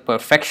is the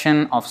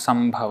perfection of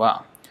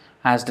Sambhava,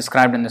 as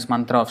described in this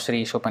mantra of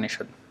Sri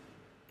Ishopanishad.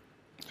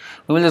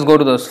 We will just go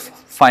to those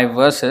 5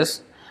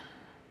 verses.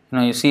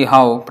 You see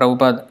how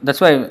Prabhupada,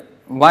 that's why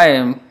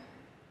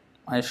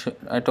I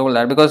told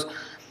that, because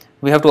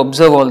we have to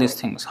observe all these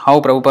things,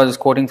 how Prabhupada is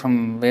quoting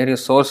from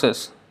various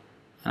sources.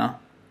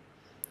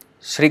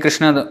 Sri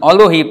Krishna,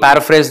 although he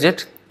paraphrased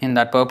it in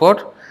that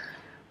purport,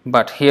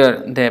 but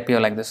here they appear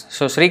like this.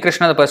 So Sri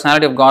Krishna, the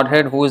personality of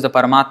Godhead, who is the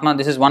Paramatma,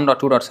 this is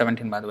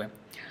 1.2.17 by the way,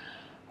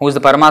 who is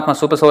the Paramatma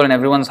super soul in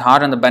everyone's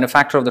heart and the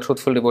benefactor of the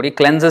truthful devotee,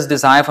 cleanses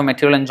desire for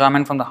material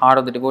enjoyment from the heart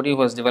of the devotee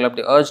who has developed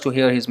the urge to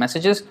hear his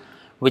messages,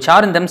 which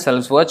are in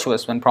themselves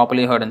virtuous when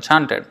properly heard and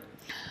chanted.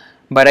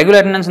 By regular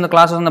attendance in the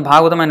classes on the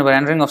Bhagavatam and by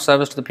rendering of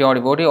service to the pure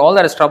devotee, all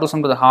that is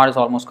troublesome to the heart is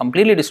almost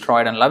completely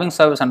destroyed, and loving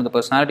service under the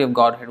personality of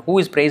Godhead, who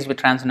is praised with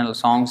transcendental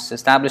songs, is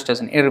established as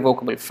an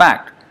irrevocable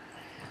fact.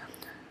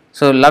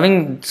 So,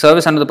 loving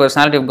service under the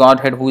personality of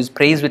Godhead, who is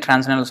praised with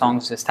transcendental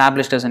songs, is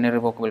established as an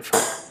irrevocable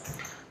fact.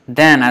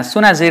 Then, as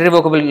soon as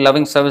irrevocable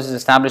loving service is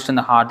established in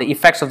the heart, the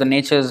effects of the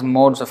nature's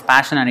modes of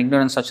passion and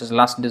ignorance, such as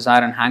lust,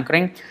 desire, and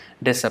hankering,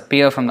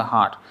 disappear from the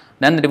heart.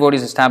 Then the devotee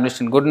is established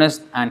in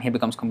goodness and he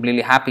becomes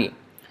completely happy.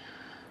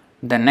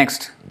 Then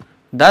next,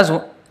 thus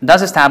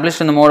established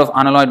in the mode of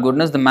unalloyed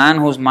goodness, the man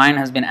whose mind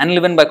has been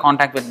enlivened by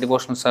contact with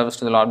devotional service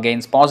to the Lord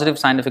gains positive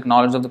scientific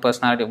knowledge of the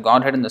personality of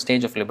Godhead in the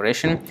stage of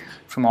liberation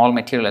from all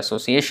material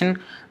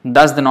association.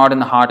 Thus the knot in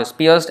the heart is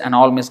pierced and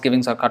all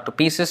misgivings are cut to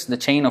pieces. The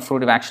chain of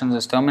fruitive actions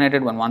is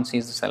terminated when one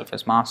sees the self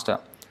as master.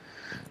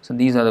 So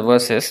these are the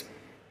verses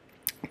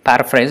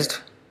paraphrased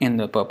in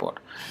the purport.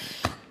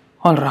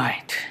 All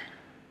right.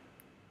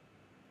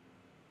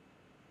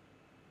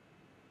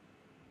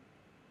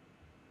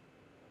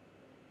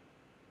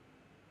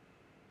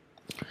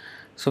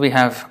 So we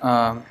have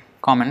a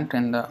comment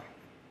in the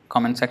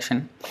comment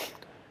section,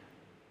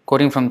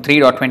 quoting from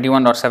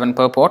 3.21.7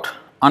 purport.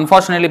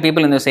 Unfortunately,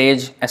 people in this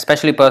age,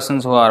 especially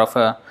persons who are of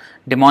a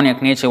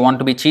demoniac nature, want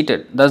to be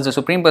cheated. Thus, the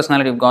Supreme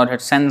Personality of Godhead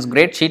sends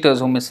great cheaters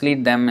who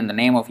mislead them in the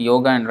name of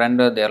yoga and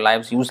render their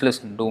lives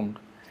useless and doomed.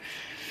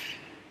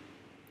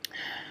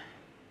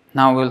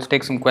 Now we will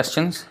take some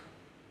questions.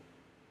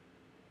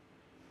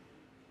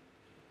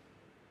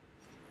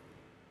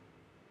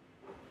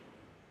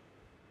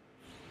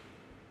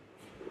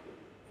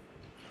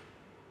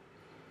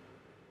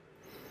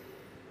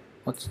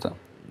 What's the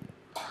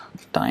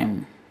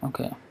time?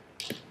 Okay.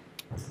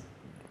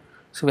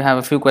 So we have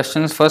a few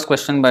questions. First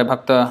question by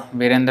Bhakta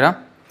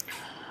Virendra.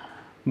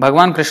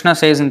 Bhagavan Krishna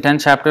says in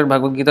 10th chapter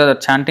Bhagavad Gita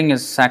that chanting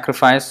is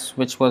sacrifice,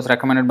 which was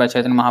recommended by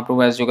Chaitanya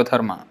Mahaprabhu as Yoga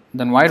Dharma.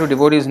 Then why do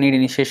devotees need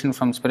initiation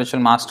from spiritual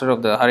master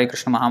of the Hare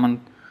Krishna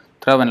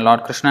Mahamantra when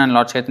Lord Krishna and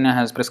Lord Chaitanya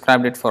has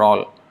prescribed it for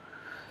all?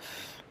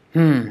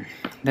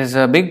 This is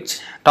a big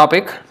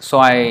topic, so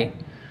I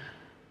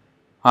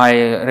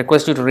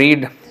request you to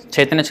read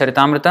Chaitanya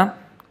Charitamrita,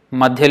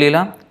 Madhya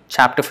Leela,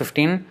 chapter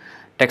 15,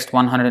 text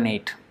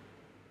 108.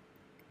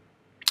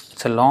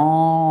 It's a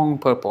long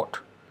purport,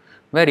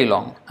 very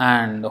long,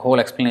 and the whole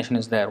explanation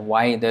is there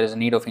why there is a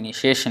need of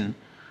initiation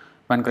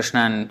when Krishna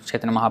and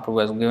Chaitanya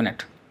Mahaprabhu has given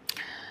it.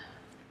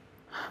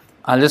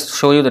 I'll just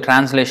show you the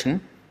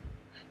translation.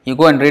 You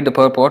go and read the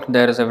purport,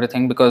 there is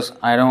everything, because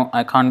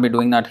I can't be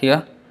doing that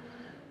here.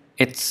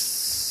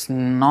 It's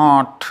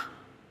not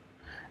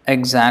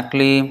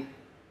exactly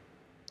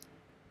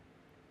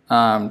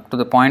to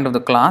the point of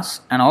the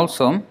class, and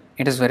also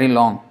it is very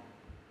long,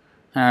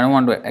 and I don't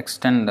want to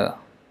extend the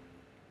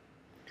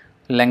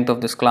length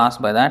of this class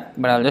by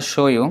that, but I'll just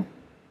show you.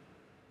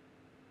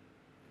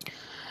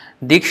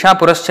 Diksha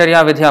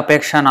Purascharya Vidhi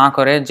Apeksha Na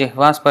Kare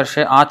Jihva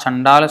Sparshe A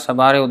Chandala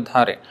Sabare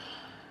Uddhare.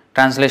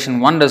 Translation: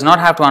 one does not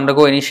have to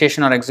undergo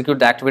initiation or execute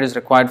the activities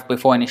required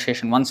before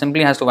initiation. One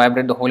simply has to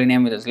vibrate the holy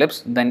name with his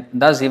lips. Then,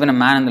 thus, even a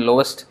man in the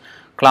lowest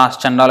class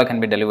Chandala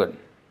can be delivered.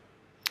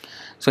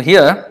 So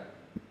here,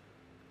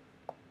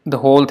 the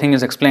whole thing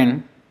is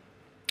explained.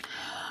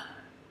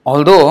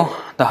 Although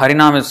the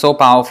Harinam is so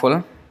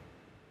powerful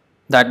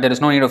that there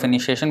is no need of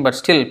initiation, but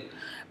still,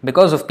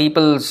 because of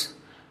people's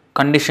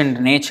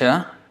conditioned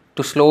nature,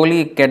 to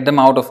slowly get them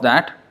out of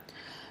that,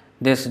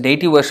 this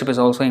deity worship is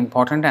also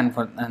important, and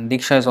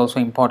Diksha is also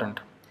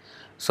important.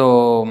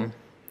 So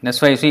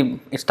that's why you see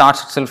it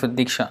starts itself with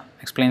Diksha,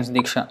 explains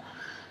Diksha.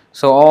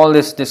 So all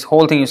this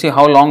whole thing, you see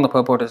how long the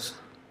purport is.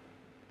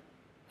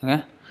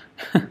 Okay,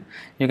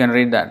 you can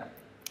read that.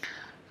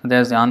 So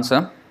there's the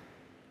answer.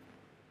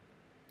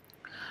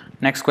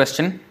 Next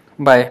question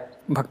by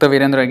Bhakta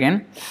Virendra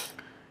again.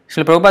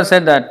 Srila Prabhupada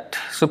said that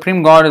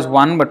Supreme God is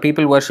one, but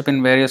people worship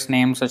in various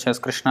names such as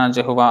Krishna,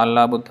 Jehovah,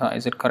 Allah, Buddha.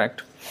 Is it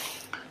correct?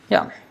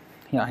 Yeah,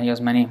 he has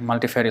many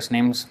multifarious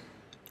names.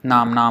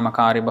 Nam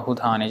Namakari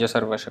Bahudha Nija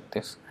Sarva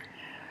Shaktis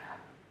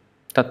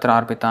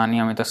Tatrarpitani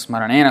Amita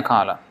Smaranena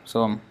Kala.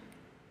 So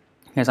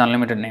he has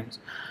unlimited names.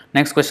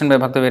 Next question by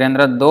Bhakta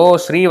Virendra. Though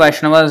Sri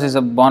Vaishnavas is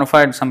a bona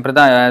fide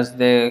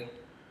sampradaya,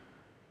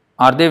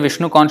 are they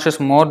Vishnu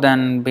conscious more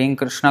than being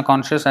Krishna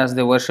conscious, as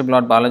they worship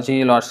Lord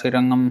Balaji, Lord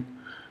Srirangam,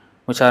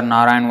 which are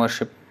Narayan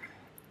worship?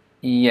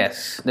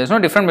 Yes, there is no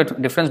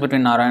difference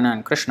between Narayana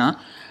and Krishna.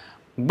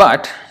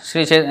 But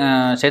Sri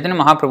Chaitanya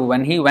Mahaprabhu,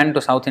 when he went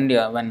to South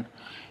India, when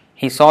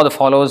he saw the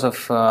followers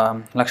of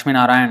Lakshmi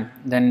Narayan,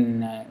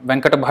 then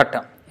Venkata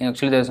Bhatta,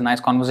 actually there is a nice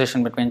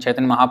conversation between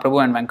Chaitanya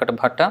Mahaprabhu and Venkata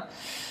Bhatta,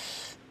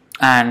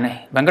 and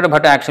Venkata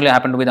Bhatta actually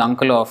happened to be the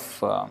uncle of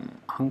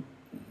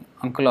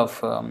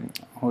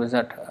who is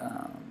that?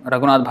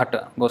 Raghunath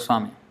Bhatta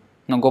Goswami,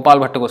 no, Gopal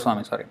Bhatta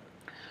Goswami, sorry.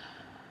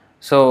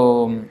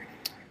 So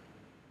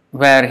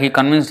where he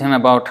convinced him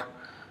about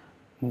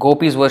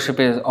Gopi's worship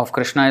of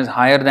Krishna is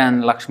higher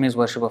than Lakshmi's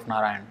worship of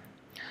Narayan.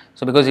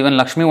 So because even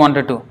Lakshmi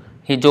wanted to,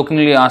 he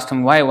jokingly asked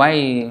him, why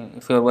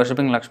if you are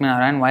worshipping Lakshmi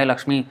Narayan, why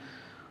Lakshmi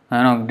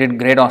did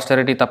great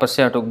austerity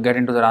tapasya to get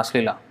into the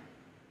Raslila?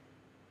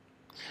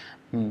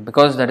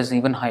 Because that is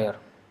even higher.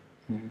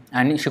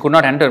 And she could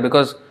not enter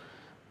because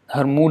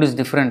her mood is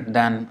different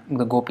than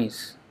the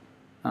Gopis.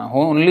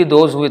 Only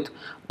those with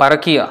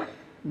Parakiya,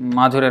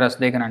 Madhurya Ras,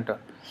 they can enter.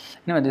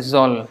 Anyway, this is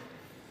all,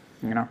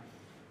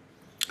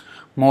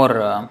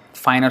 more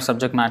finer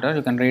subject matter.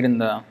 You can read in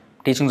the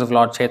teachings of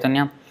Lord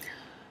Chaitanya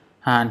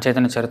and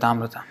Chaitanya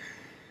Charitamrita.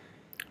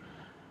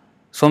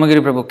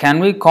 Somagiri Prabhu, can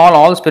we call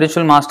all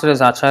spiritual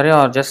masters as Acharya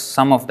or just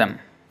some of them?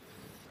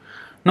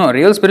 No,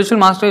 real spiritual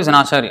master is an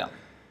Acharya,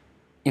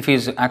 if he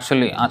is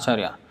actually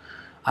Acharya.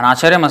 An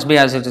Acharya must be,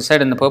 as it is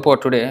said in the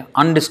purport today,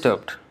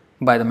 undisturbed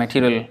by the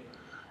material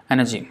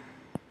energy.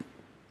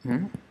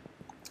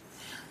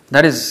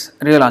 That is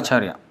real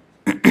Acharya.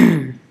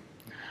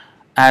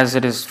 As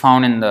it is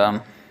found in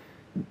the,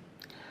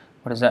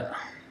 what is that?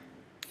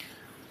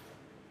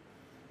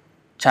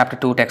 Chapter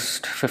 2,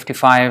 text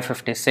 55,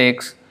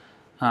 56.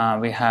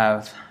 We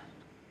have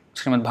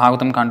Srimad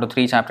Bhagavatam, Canto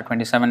 3, chapter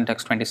 27,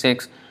 text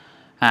 26,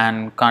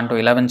 and Canto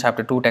 11,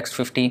 chapter 2, text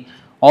 50.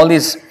 All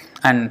these,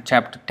 and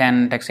chapter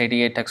 10, text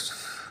 88, text,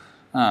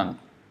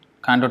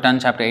 Canto 10,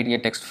 chapter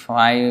 88, text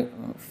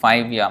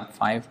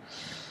 5.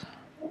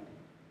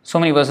 So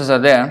many verses are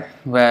there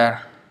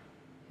where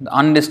the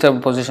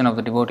undisturbed position of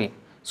the devotee.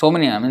 So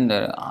many,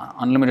 the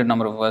unlimited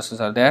number of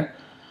verses are there.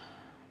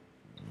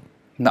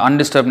 The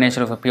undisturbed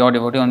nature of a pure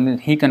devotee, only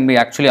he can be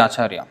actually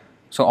Acharya.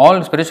 So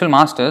all spiritual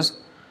masters,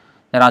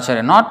 they are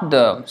Acharya. Not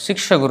the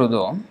Siksha Guru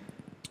though.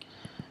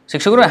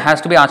 Siksha Guru has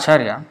to be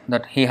Acharya,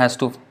 that he has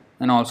to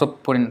also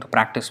put into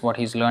practice what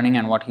he is learning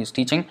and what he is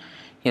teaching.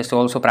 He has to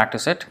also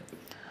practice it.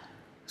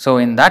 So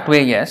in that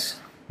way,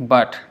 yes,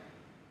 but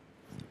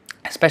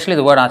especially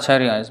the word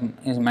Acharya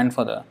is meant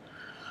for the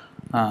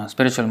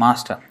spiritual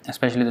master,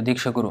 especially the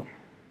Diksha Guru.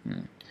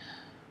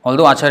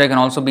 Although Acharya can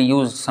also be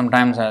used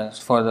sometimes as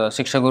for the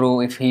Siksha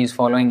Guru if he is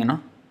following,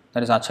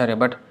 that is Acharya,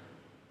 but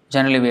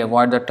generally we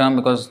avoid that term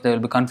because there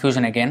will be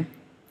confusion again.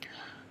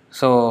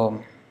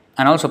 So,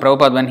 and also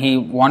Prabhupada, when he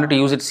wanted to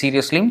use it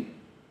seriously,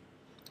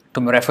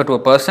 to refer to a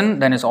person,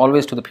 then it's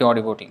always to the pure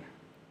devotee.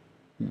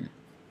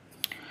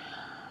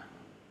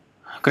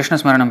 Krishna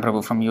Smaranam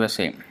Prabhu from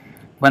USA.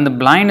 When the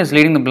blind is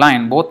leading the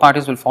blind, both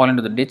parties will fall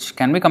into the ditch.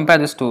 Can we compare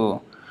this to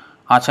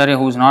Acharya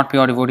who is not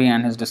pure devotee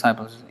and his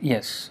disciples?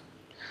 Yes.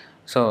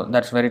 So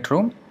that's very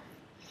true.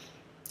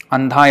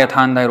 Andha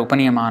yathandha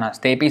rupaniyamana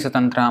stepi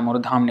satantra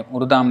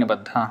urudam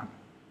nibaddha.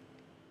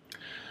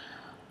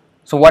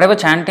 So whatever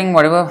chanting,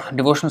 whatever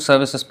devotional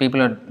services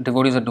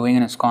devotees are doing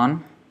in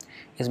ISKCON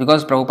is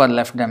because Prabhupada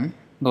left them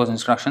those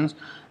instructions,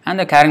 and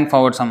they're carrying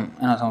forward some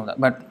of that.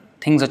 But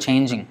things are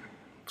changing.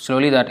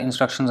 Slowly that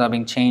instructions are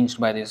being changed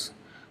by these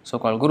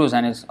so-called gurus,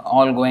 and it's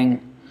all going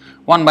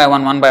one by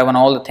one,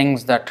 all the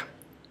things that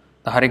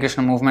the Hare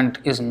Krishna movement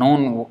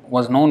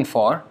was known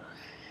for,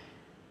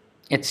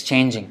 it's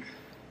changing.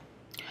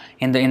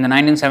 In the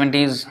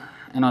 1970s,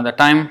 the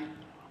time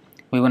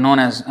we were known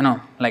as,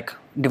 like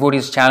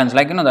devotees challenge,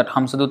 like that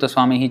Hamsadutta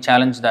Swami, he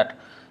challenged that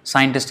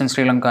scientist in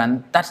Sri Lanka,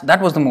 and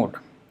that was the mood.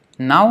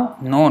 Now,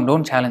 no,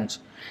 don't challenge.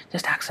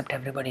 Just accept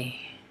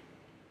everybody.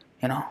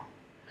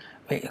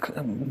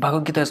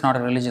 Bhagavad Gita is not a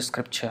religious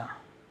scripture.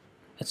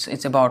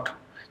 It's about,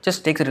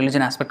 just take the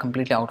religion aspect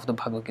completely out of the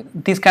Bhagavad Gita.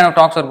 These kind of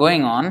talks are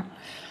going on.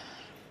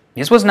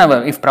 This was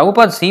never, if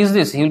Prabhupada sees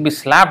this, he will be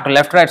slapped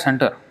left, right,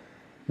 center.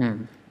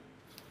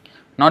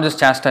 Not just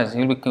chastised,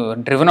 he will be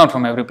driven out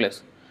from every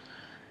place.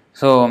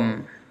 So,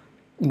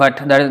 but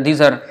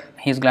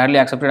he's gladly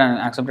accepted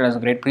as a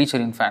great preacher,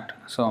 in fact.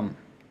 So,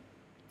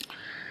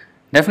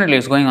 definitely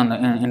it's going on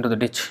into the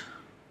ditch.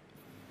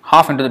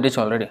 Half into the ditch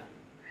already.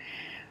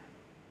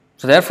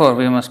 So therefore,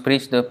 we must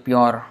preach the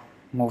pure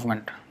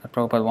movement that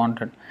Prabhupada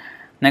wanted.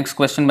 Next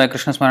question by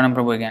Krishna Smaranam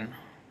Prabhu again.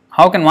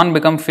 How can one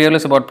become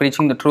fearless about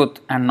preaching the truth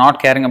and not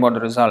caring about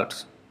the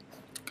results?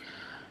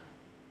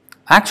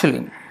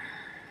 Actually,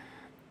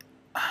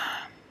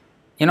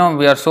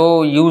 we are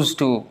so used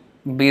to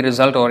be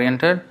result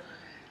oriented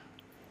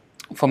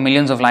for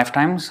millions of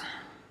lifetimes.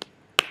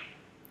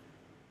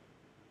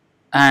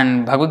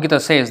 And Bhagavad Gita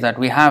says that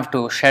we have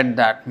to shed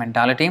that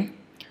mentality.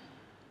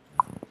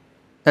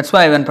 That's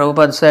why when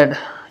Prabhupada said,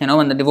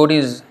 when the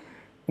devotees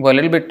were a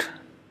little bit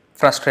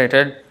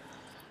frustrated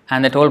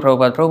and they told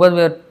Prabhupada,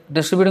 we are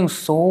distributing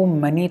so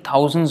many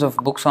thousands of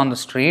books on the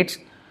streets,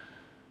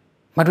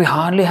 but we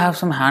hardly have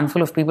some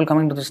handful of people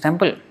coming to this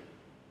temple.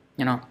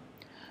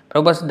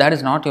 Prabhupada said, that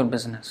is not your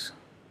business.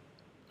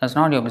 That's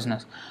not your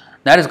business.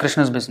 That is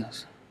Krishna's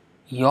business.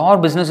 Your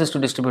business is to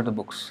distribute the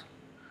books.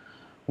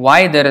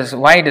 Why it is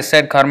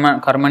said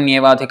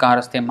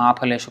karmanyevadhikaraste ma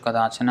phaleshu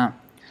kadachana.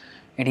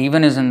 It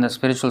even is in the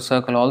spiritual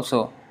circle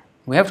also.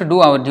 We have to do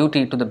our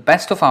duty to the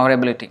best of our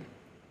ability.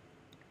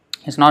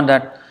 It's not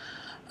that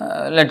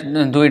let's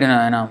do it in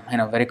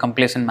a very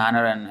complacent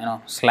manner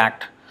and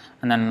slacked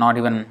and then not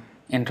even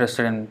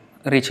interested in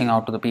reaching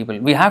out to the people.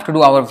 We have to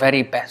do our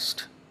very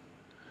best.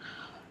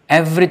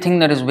 Everything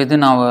that is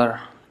within our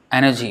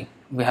energy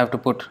we have to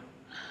put.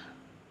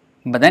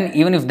 But then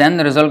even if then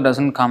the result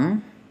doesn't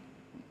come,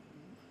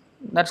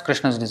 that's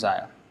Krishna's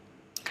desire.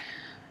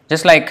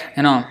 Just like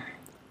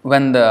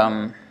when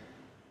the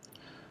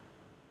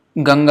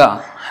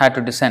Ganga had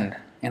to descend,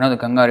 the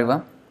Ganga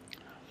river.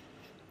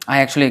 I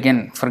actually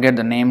again forget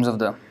the names of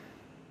the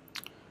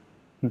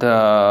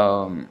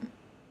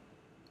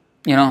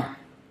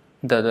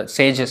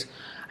sages,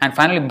 and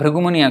finally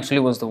Bhrigumuni actually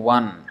was the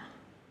one.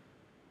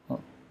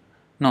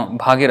 No,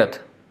 Bhagirath.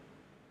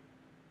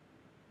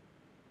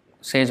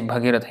 Sage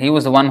Bhagirath. He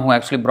was the one who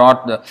actually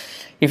brought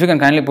if you can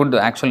kindly put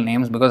the actual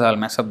names because I'll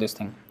mess up this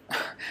thing.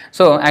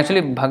 So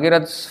actually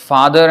Bhagirath's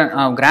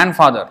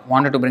grandfather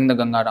wanted to bring the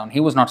Ganga down. He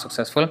was not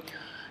successful.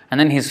 And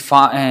then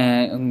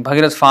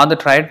Bhagirath's father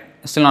tried,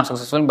 still not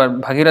successful,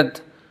 but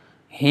Bhagirath,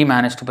 he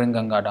managed to bring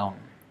Ganga down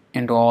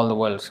into all the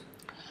worlds.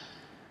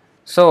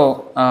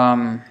 So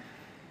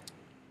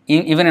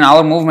even in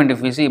our movement,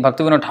 if we see,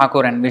 Bhaktivinoda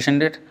Thakur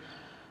envisioned it,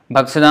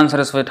 Bhaktisiddhanta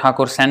Saraswati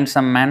Thakur sent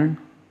some men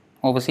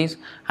overseas,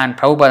 and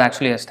Prabhupada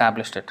actually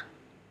established it.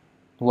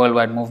 The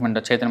worldwide movement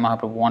that Chaitanya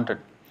Mahaprabhu wanted.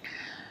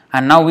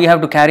 And now we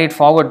have to carry it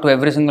forward to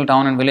every single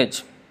town and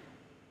village.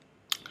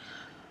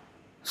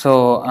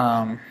 So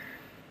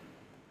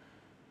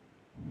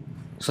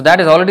that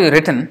is already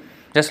written,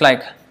 just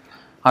like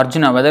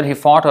Arjuna, whether he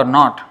fought or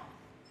not,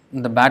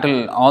 the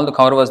battle, all the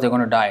Kauravas, they're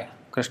going to die.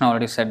 Krishna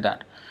already said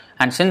that.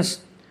 And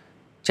since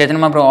Chaitanya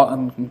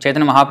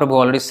Mahaprabhu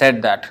already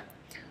said that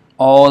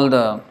all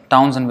the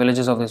towns and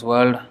villages of this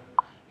world,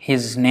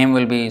 his name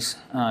will be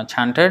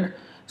chanted,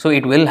 so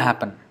it will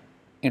happen.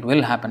 It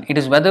will happen. It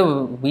is whether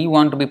we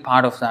want to be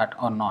part of that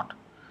or not.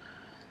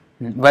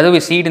 Whether we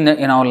see it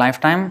in our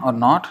lifetime or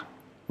not,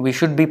 we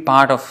should be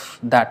part of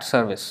that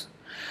service.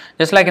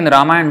 Just like in the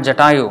Ramayana,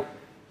 Jatayu,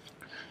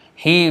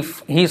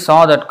 he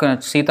saw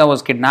that Sita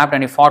was kidnapped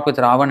and he fought with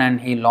Ravan and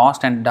he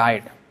lost and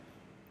died.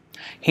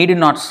 He did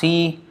not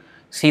see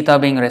Sita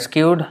being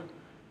rescued.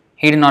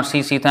 He did not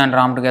see Sita and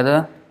Ram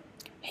together.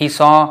 He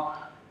saw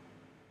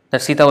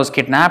that Sita was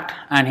kidnapped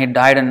and he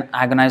died an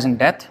agonizing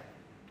death.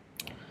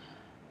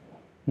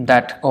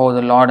 That,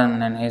 the Lord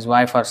and his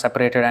wife are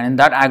separated, and in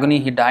that agony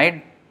he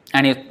died,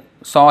 and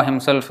saw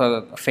himself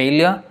a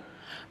failure,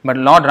 but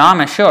Lord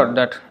Ram assured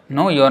that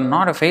no, you are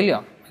not a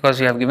failure because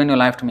you have given your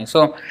life to me.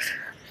 So,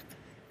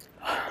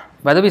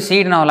 whether we see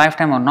it in our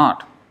lifetime or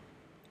not,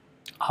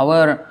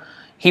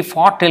 he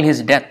fought till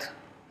his death,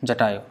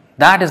 Jatayu.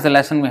 That is the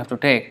lesson we have to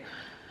take.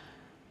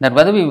 That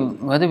whether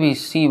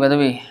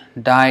we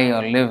die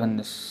or live in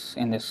this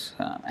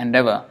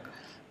endeavor,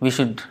 we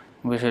should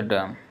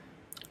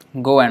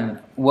go and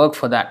work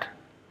for that.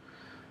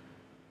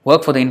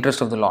 Work for the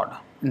interest of the Lord.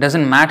 It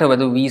doesn't matter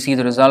whether we see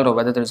the result or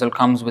whether the result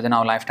comes within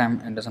our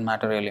lifetime. It doesn't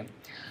matter really.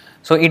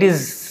 So it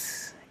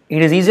is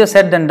easier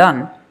said than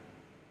done.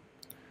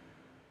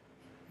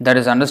 That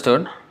is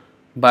understood.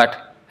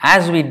 But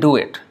as we do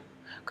it,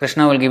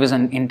 Krishna will give us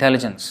an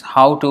intelligence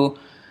how to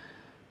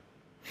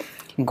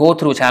go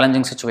through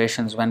challenging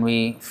situations when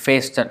we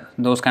face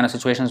those kind of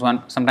situations.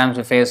 Sometimes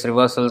we face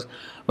reversals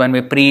when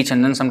we preach,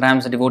 and then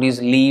sometimes the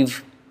devotees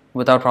leave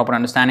without proper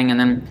understanding, and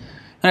then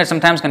it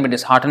sometimes can be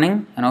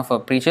disheartening, for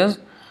preachers.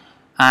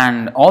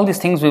 And all these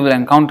things we will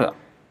encounter.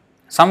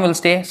 Some will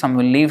stay, some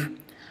will leave,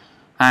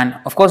 and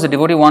of course the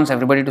devotee wants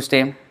everybody to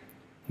stay,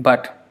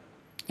 but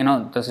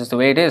this is the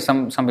way it is.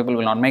 Some people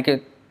will not make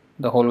it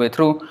the whole way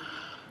through,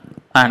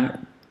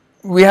 and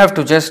we have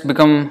to just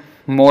become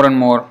more and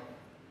more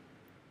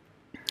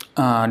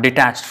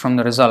detached from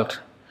the result,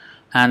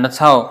 and that's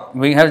how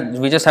we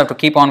just have to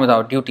keep on with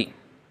our duty.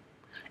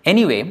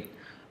 Anyway,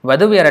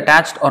 whether we are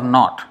attached or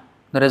not,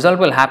 the result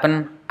will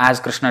happen as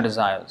Krishna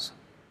desires,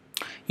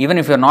 even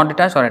if you are not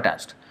detached or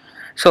attached.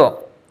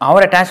 So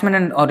our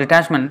attachment or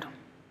detachment,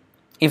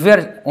 if we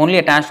are only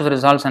attached to the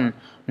results and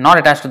not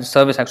attached to the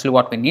service, actually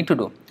what we need to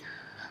do,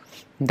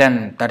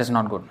 then that is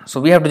not good. So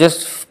we have to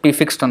just be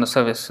fixed on the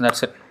service.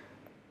 That's it.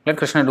 Let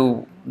Krishna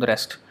do the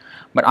rest,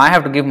 but I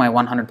have to give my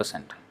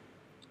 100%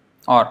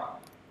 or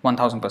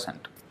 1000%.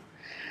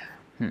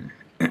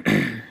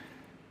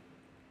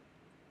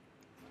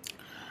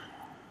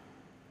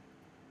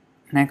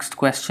 Next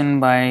question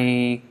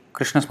by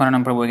Krishna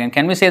Smaranam Prabhu again.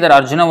 Can we say that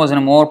Arjuna was in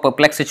a more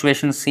perplexed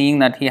situation, seeing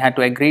that he had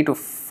to agree to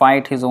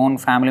fight his own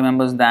family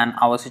members than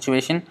our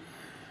situation?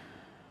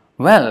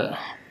 Well,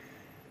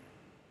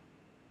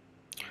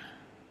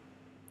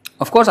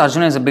 of course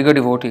Arjuna is a bigger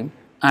devotee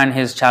and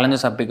his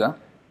challenges are bigger.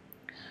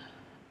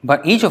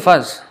 But each of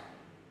us,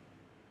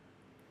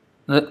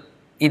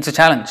 it's a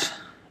challenge.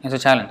 It's a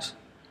challenge.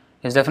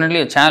 It's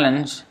definitely a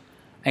challenge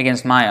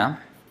against Maya.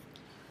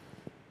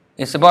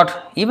 It's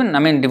about,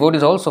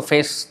 devotees also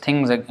face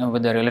things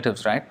with their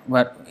relatives, right?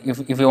 But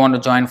if you want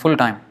to join full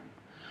time,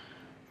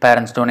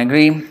 parents don't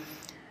agree,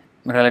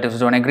 relatives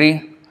don't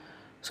agree.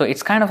 So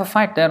it's kind of a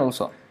fight there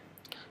also.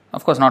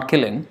 Of course, not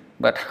killing,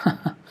 but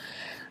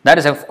that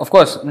is, of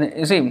course,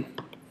 you see,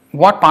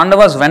 what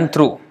Pandavas went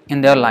through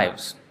in their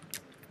lives.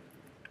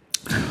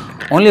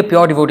 Only a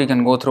pure devotee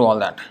can go through all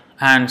that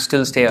and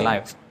still stay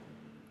alive.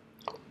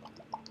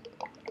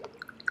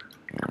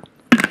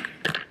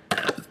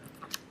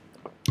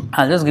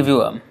 I'll just give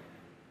you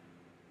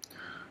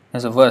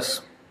there's a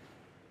verse.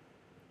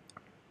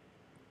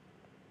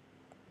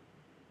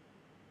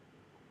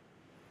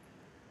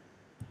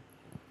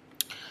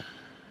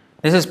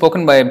 This is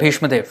spoken by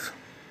Bhishma Dev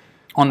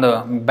on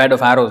the bed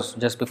of arrows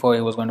just before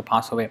he was going to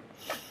pass away.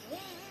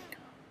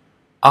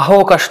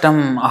 Aho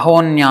kashtam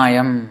aho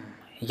nyayam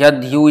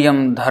yad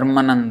yuyam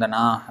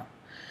dharmanandana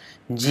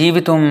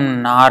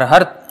jivitum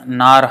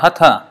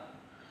narhatha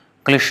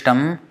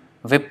klishtam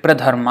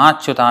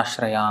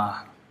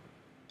vipradharmachyutashraya.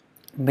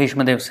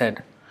 Bhishma Dev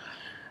said,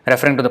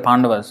 referring to the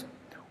Pandavas,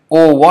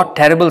 "Oh, what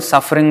terrible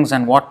sufferings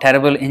and what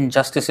terrible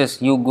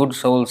injustices you good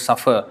souls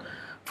suffer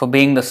for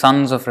being the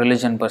sons of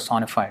religion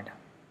personified.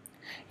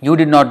 You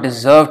did not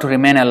deserve to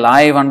remain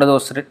alive under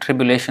those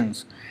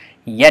tribulations,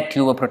 yet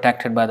you were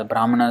protected by the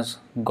Brahmanas,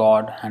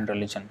 God and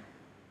religion."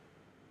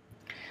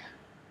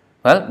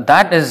 Well,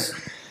 that is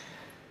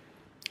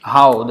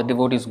how the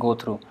devotees go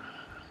through.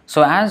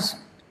 So as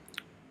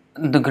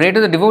the greater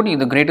the devotee,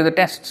 the greater the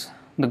tests,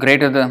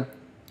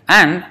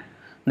 and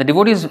the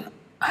devotees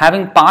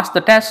having passed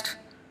the test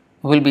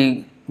will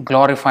be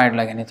glorified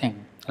like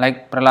anything.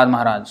 Like Prahlad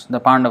Maharaj, the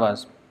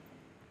Pandavas.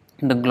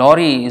 The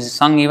glory is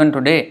sung even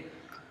today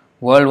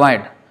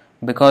worldwide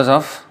because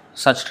of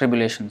such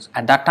tribulations.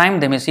 At that time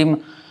they may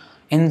seem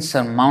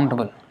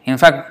insurmountable. In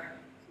fact,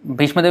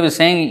 Bhishma Dev is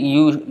saying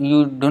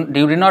you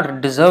did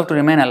not deserve to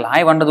remain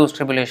alive under those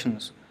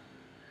tribulations,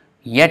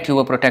 yet you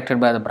were protected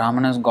by the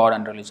Brahmanas, God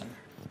and religion.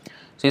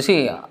 So you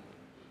see,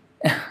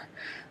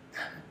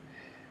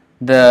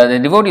 the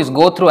devotees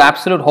go through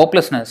absolute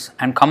hopelessness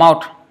and come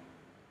out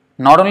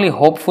not only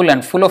hopeful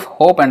and full of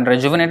hope and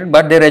rejuvenated,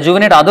 but they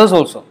rejuvenate others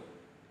also.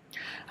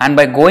 And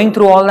by going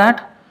through all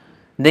that,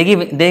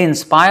 they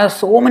inspire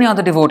so many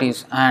other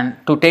devotees and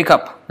to take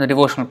up the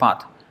devotional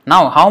path.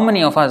 Now, how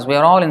many of us, we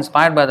are all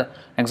inspired by the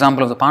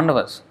example of the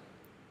Pandavas.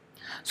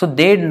 So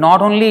they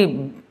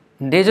don't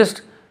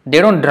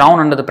drown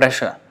under the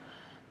pressure.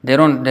 They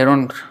don't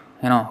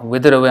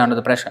wither away under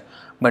the pressure.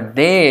 But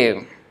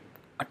they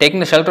are taking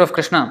the shelter of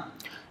Krishna.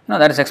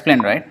 That is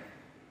explained, right?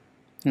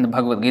 In the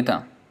Bhagavad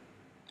Gita.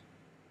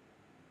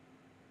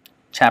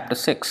 Chapter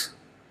 6.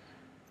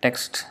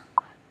 text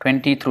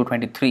 20 through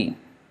 23.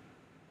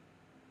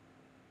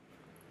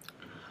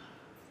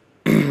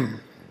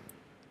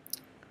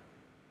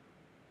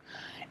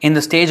 In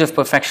the stage of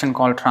perfection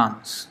called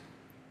trance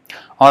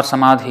or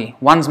samadhi,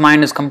 one's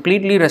mind is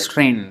completely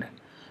restrained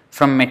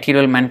from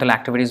material mental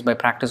activities by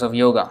practice of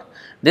yoga.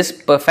 This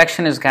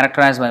perfection is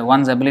characterized by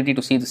one's ability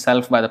to see the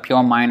self by the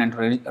pure mind and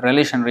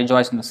relish and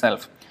rejoice in the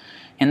self.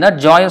 In that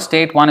joyous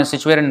state, one is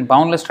situated in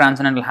boundless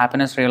transcendental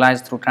happiness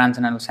realized through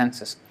transcendental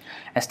senses.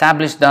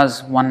 Established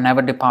thus, one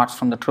never departs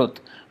from the truth,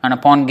 and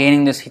upon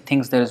gaining this, he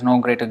thinks there is no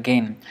greater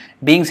gain.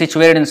 Being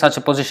situated in such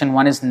a position,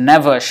 one is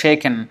never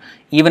shaken,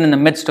 even in the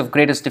midst of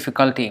greatest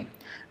difficulty.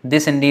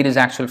 This indeed is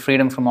actual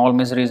freedom from all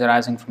miseries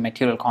arising from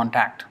material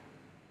contact.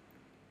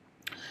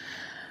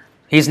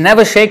 He is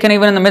never shaken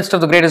even in the midst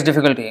of the greatest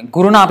difficulty.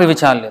 Guruna api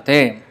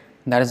vichalyate.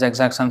 That is the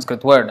exact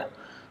Sanskrit word.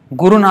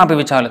 Guruna api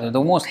vichalyate.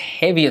 The most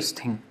heaviest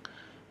thing,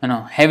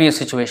 heaviest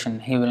situation,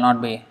 he will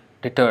not be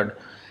deterred.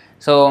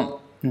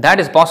 So that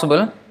is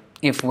possible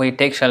if we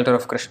take shelter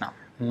of Krishna.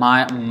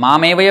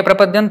 Mamevaya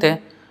prapadyante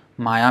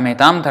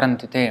mayametam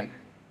tarantite.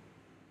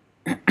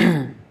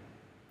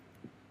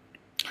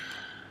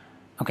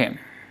 Okay,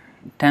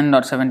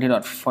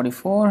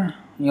 10.70.44.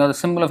 You are the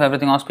symbol of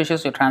everything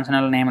auspicious. Your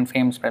transcendental name and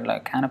fame spread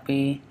like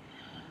canopy.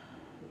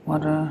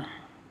 What? No,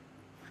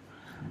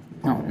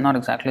 not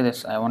exactly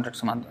this. I wanted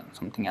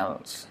something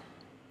else.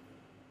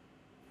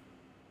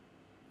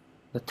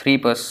 The three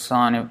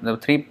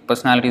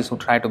personalities who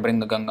try to bring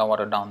the Ganga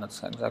water down.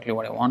 That's exactly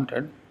what I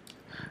wanted.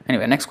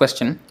 Anyway, next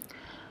question.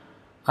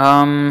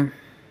 To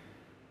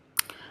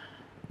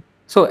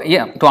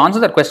answer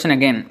that question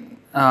again,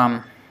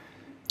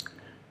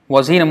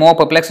 was he in a more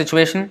perplexed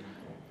situation?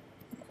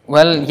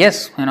 Well,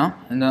 yes,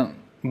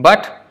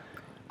 but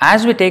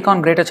as we take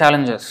on greater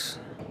challenges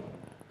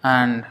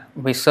and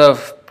we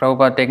serve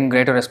Prabhupada, taking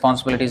greater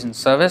responsibilities in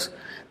service,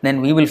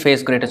 then we will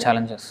face greater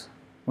challenges.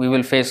 We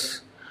will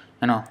face,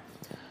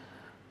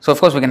 So of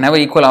course we can never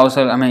equate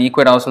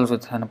ourselves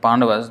with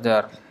Pandavas. They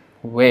are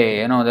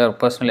they are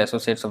personally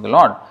associates of the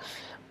Lord.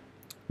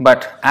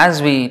 But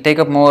as we take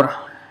up more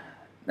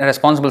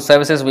responsible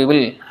services, we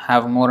will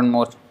have more and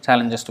more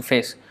challenges to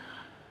face.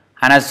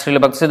 And as Srila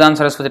Bhaktisiddhanta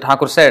Saraswati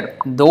Thakur said,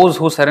 those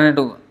who surrender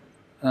to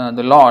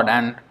the Lord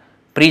and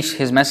preach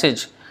His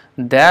message,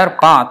 their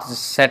path is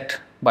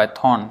set by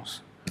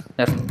thorns.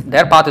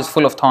 Their path is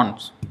full of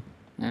thorns.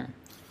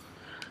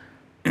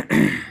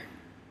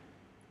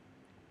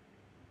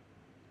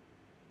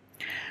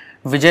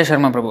 Vijay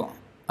Sharma Prabhu,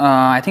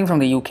 I think from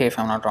the UK if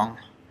I am not wrong.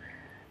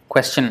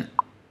 Question.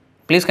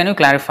 Please can you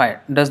clarify,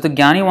 does the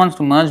Jnani wants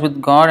to merge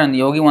with God and the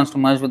Yogi wants to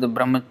merge with the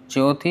Brahma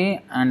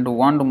Jyoti, and to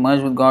want to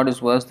merge with God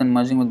is worse than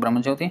merging with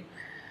Brahma Jyoti?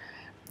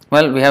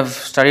 Well, we have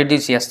studied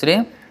this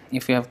yesterday.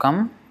 If you have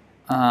come,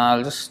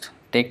 I'll just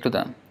take to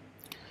the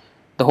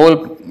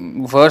whole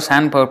verse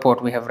and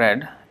purport we have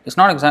read. It's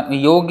not exactly,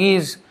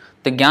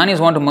 the Jnanis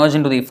want to merge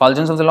into the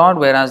effulgence of the Lord,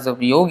 whereas the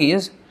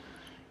Yogis,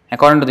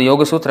 according to the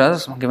Yoga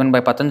Sutras given by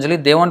Patanjali,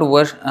 they want to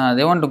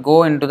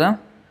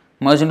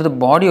merge into the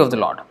body of the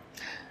Lord.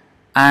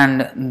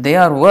 And they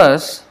are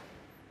worse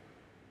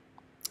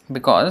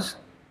because,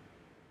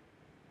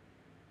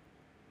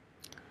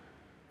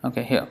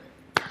 here.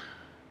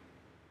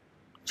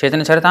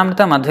 Chaitanya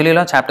Charitamrita, Madhya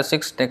Leela, chapter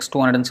 6, text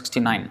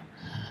 269.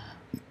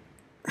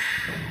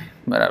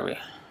 Where are we?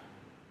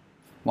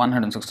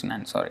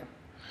 169, sorry.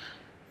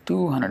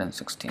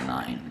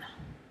 269.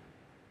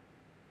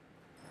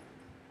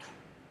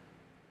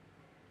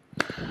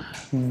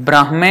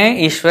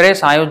 Brahme Ishvare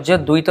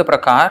Sayujya Dvaita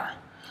Prakar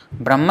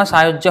Brahma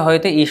Sayujya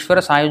Hoite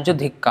Ishvara Sayujya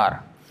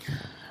Dhikkar.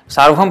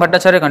 Sarvabhauma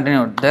Bhattacharya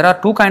continued, there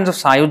are two kinds of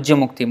Sayujya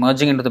Mukti,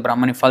 merging into the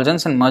Brahman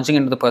effulgence and merging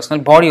into the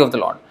personal body of the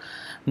Lord.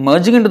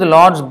 Merging into the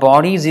Lord's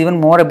body is even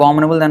more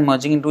abominable than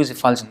merging into His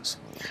effulgence,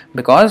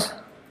 because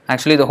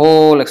actually the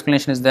whole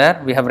explanation is there.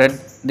 We have read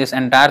this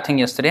entire thing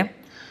yesterday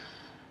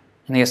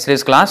in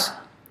yesterday's class.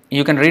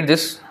 You can read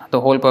this, the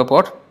whole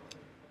purport.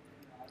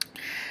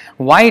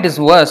 Why it is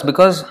worse?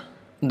 Because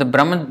the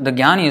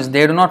Jnanis,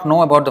 they do not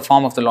know about the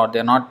form of the Lord. They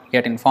are not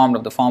yet informed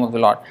of the form of the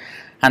Lord,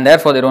 and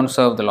therefore they don't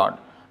serve the Lord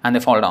and they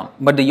fall down.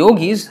 But the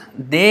Yogis,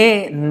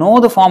 they know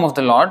the form of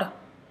the Lord,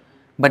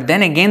 but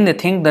then again they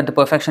think that the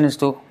perfection is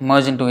to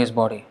merge into His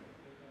body.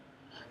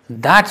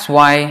 That's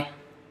why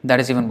that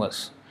is even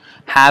worse.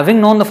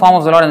 Having known the form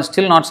of the Lord and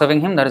still not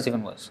serving Him, that is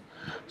even worse.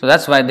 So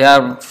that's why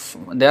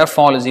their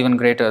fall is even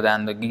greater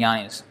than the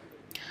Jnanis.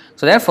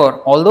 So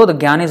therefore, although the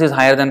Jnanis is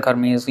higher than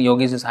Karmis, the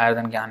Yogis is higher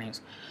than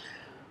Jnanis,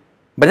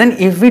 but then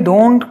if we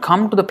don't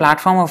come to the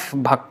platform of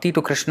bhakti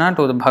to Krishna,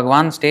 to the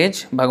Bhagwan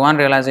stage, Bhagwan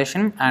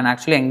realization, and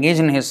actually engage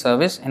in His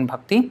service in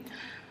bhakti,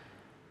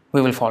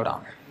 we will fall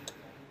down.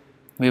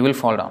 We will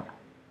fall down.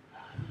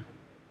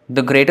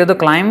 The greater the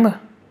climb,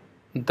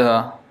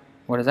 the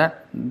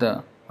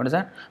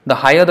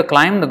higher the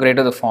climb, the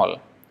greater the fall.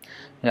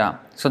 Yeah,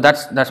 so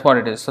that's what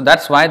it is. So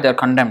that's why they are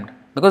condemned,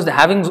 because they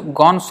having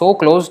gone so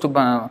close to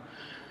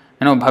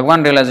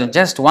Bhagwan realization,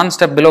 just one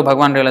step below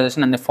Bhagwan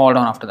realization, and they fall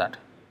down after that.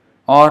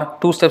 Or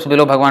 2 steps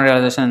below Bhagwan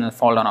realization and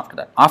fall down after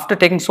that. After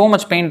taking so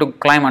much pain to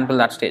climb until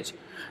that stage.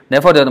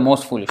 Therefore, they are the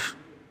most foolish.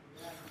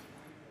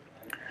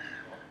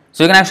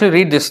 So you can actually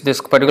read this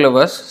particular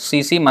verse,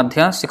 CC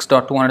Madhya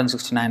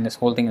 6.269. This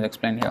whole thing is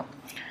explained here.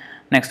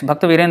 Next,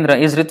 Bhakta Virendra,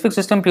 is Ritvik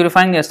system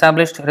purifying the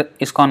established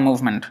ISKCON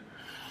movement?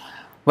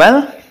 Well,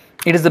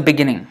 it is the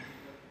beginning.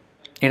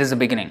 It is the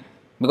beginning.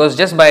 Because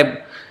just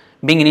by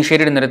being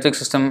initiated in the Ritvik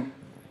system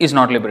is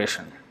not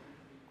liberation.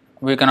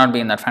 We cannot be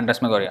in that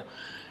phantasmagoria.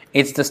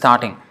 It's the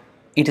starting.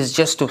 It is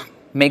just to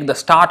make the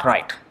start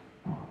right.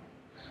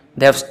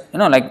 They have,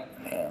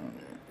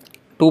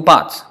 two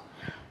paths.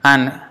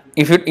 And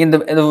if you in the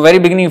very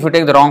beginning, if you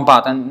take the wrong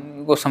path and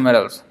you go somewhere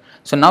else.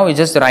 So now it's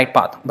just the right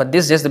path. But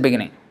this is just the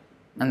beginning.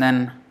 And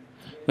then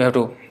we have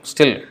to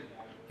still,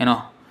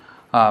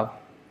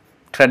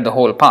 tread the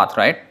whole path,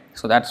 right?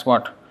 So that's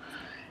what.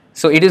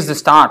 So it is the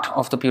start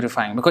of the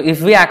purifying. Because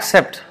if we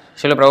accept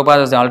Srila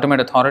Prabhupada as the ultimate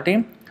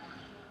authority,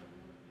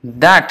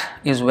 that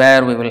is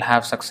where we will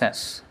have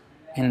success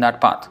in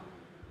that path.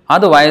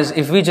 Otherwise,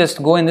 if we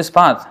just go in this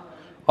path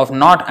of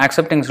not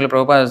accepting Srila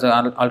Prabhupada as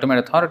the ultimate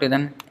authority,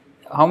 then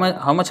how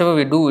much ever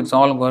we do, it's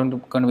all going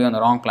to be on the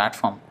wrong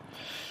platform.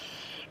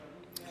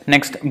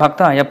 Next,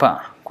 Bhakta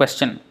Ayappa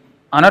question.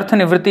 Anartha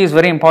Nivritti is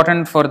very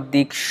important for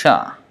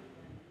Diksha.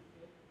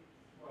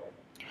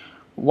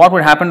 What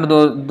would happen to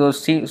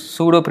those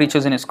pseudo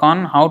preachers in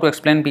ISKCON? How to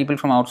explain people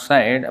from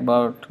outside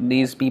about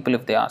these people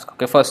if they ask?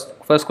 Okay,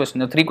 first question.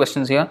 There are 3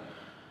 questions here.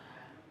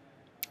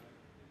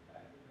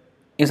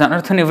 Is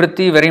Anartha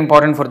Nivritti very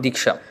important for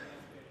Diksha?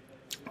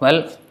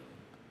 Well,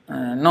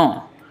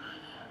 no.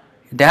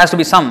 There has to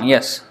be some,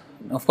 yes.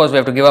 Of course, we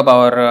have to give up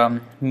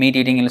our meat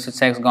eating, illicit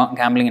sex,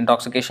 gambling,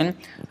 intoxication,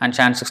 and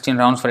chant 16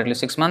 rounds for at least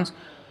 6 months,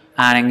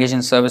 and engage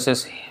in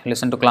services,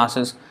 listen to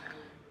classes,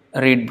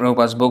 read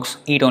Prabhupada's books,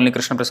 eat only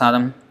Krishna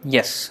Prasadam.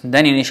 Yes,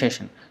 then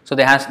initiation. So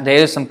there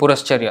is some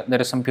purascharya,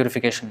 there is some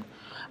purification.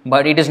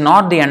 But it is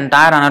not the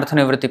entire Anartha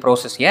Nivritti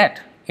process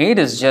yet. It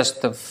is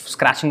just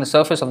scratching the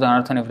surface of the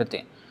Anartha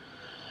Nivritti.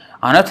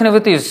 Anartha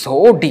Nivritti is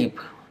so deep.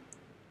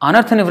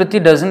 Anartha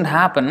Nivritti doesn't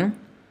happen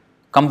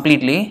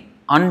completely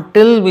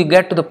until we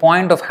get to the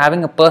point of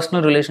having a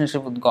personal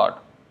relationship with God,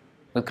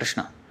 with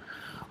Krishna.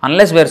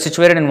 Unless we are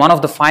situated in one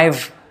of the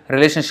 5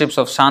 relationships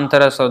of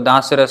Shantaras or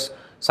Dasiras,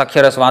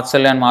 Sakhyaras,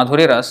 Vatsalya and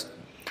Madhuriras,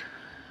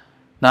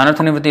 the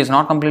Anartha Nivritti is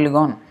not completely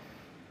gone.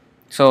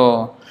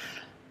 So,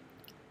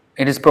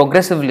 it is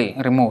progressively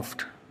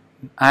removed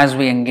as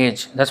we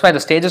engage. That's why the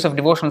stages of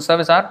devotional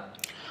service are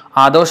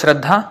Ado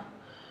Shraddha,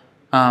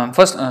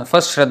 first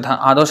Shraddha,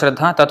 Ado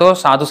Shraddha, Tato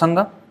Sadhu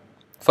Sangha.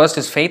 First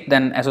is faith,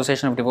 then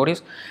association of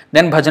devotees.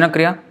 Then Bhajana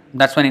Kriya,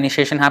 that's when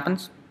initiation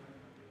happens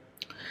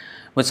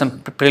with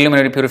some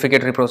preliminary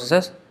purificatory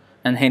processes.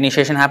 And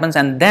initiation happens,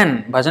 and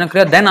then Bhajana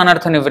Kriya, then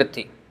Anartha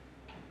Nivritti.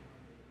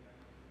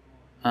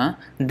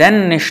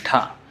 Then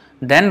Nishtha,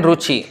 then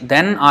Ruchi,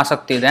 then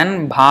Asakti,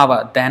 then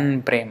Bhava,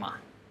 then Prema.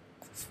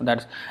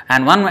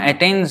 And when one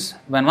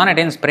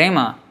attains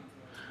Prema,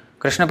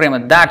 Krishna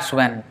Prema, that's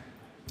when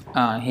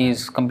he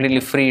is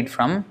completely freed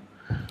from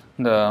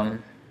the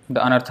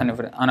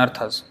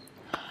anarthas.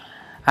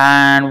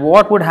 And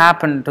what would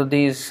happen to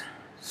these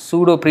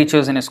pseudo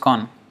preachers in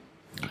ISKCON?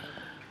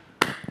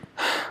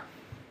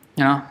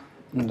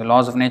 The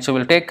laws of nature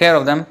will take care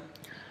of them.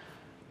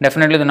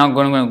 Definitely they're not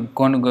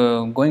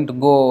going to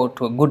go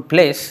to a good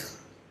place,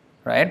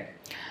 right?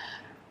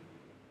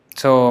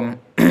 So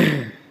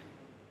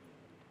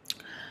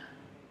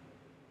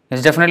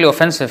it's definitely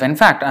offensive. In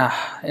fact,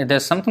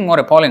 there's something more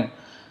appalling.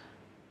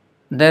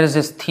 There is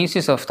this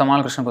thesis of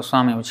Tamal Krishna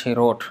Goswami which he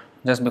wrote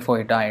just before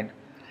he died,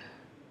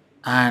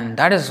 and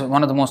that is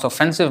one of the most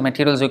offensive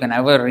materials you can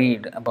ever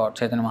read about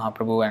Chaitanya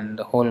Mahaprabhu and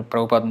the whole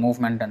Prabhupada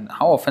movement, and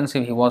how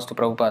offensive he was to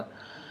Prabhupada.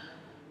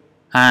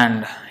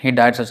 And he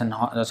died such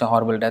a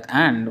horrible death,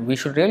 and we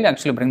should really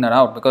actually bring that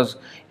out, because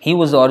he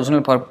was the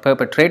original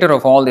perpetrator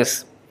of all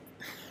this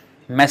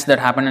mess that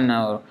happened in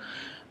our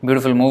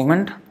beautiful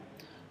movement.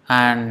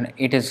 And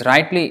it is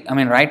rightly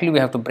we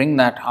have to bring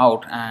that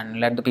out and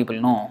let the people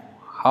know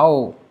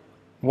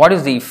what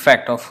is the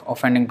effect of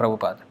offending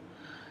Prabhupada.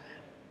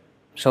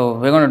 So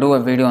we're going to do a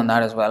video on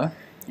that as well.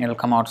 It will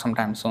come out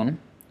sometime soon.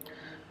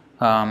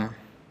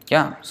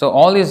 So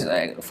all these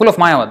full of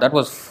Mayavad. That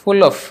was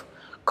full of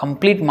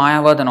complete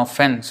Mayavad and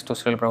offense to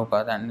Srila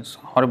Prabhupada, and it's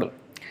horrible.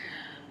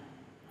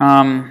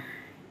 And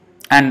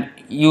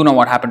you know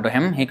what happened to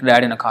him. He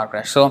died in a car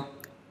crash. So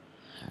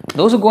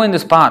those who go in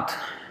this path,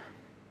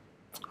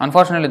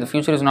 unfortunately the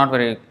future is not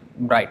very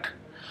bright.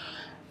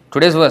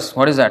 Today's verse,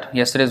 what is that?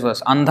 Yesterday's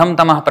verse, Andham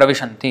tamah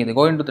pravishanti. They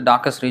go into the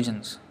darkest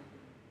regions.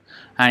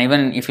 And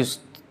even if you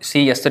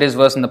see yesterday's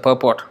verse in the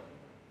purport,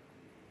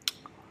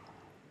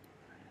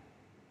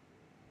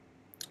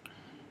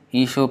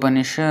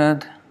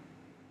 Ishopanishad,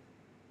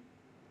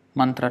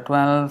 Mantra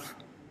 12,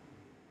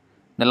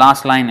 the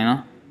last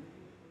line,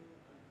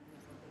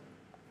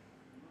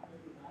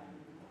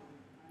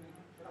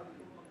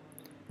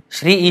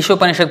 Sri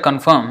Ishopanishad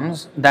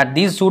confirms that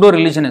these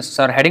pseudo-religionists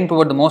are heading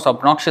toward the most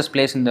obnoxious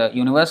place in the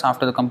universe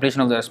after the completion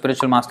of their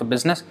spiritual master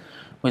business,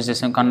 which they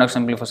conduct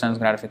simply for sense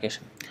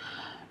gratification.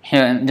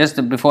 Here,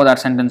 just before that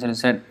sentence, it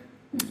said,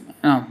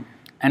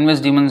 envious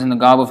demons in the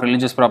garb of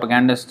religious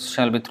propagandists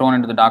shall be thrown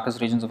into the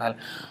darkest regions of hell.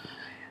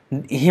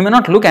 He may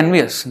not look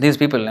envious, these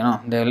people,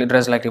 they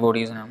dress like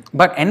devotees.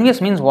 But envious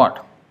means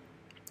what?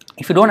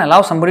 If you don't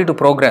allow somebody to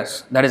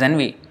progress, that is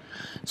envy.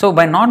 So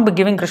by not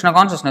giving Krishna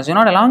consciousness, you're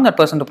not allowing that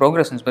person to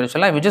progress in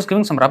spiritual life. You're just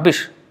giving some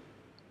rubbish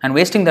and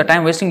wasting their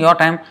time, wasting your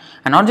time,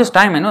 and not just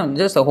time,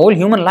 just the whole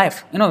human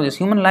life. This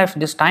human life,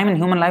 this time in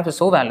human life is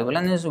so valuable,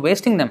 and just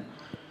wasting them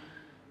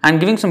and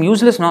giving some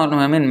useless,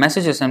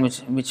 messages and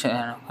which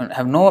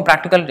have no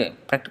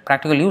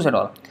practical use at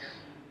all.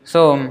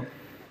 So,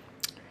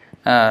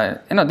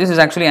 this is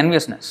actually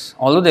enviousness.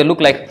 Although they look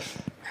like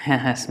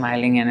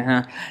smiling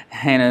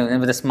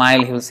and with a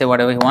smile he will say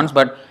whatever he wants,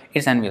 but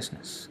it's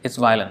enviousness. It's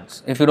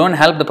violence. If you don't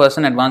help the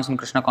person advance in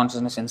Krishna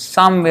consciousness in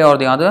some way or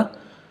the other,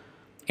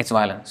 it's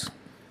violence.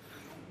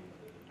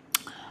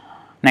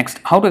 Next,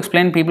 how to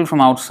explain people from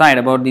outside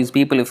about these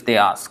people if they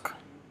ask?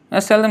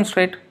 Just tell them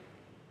straight.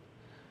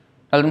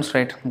 Tell them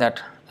straight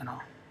that,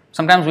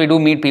 sometimes we do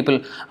meet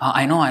people,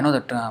 I know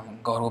that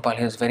Gaur Gopal,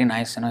 he is very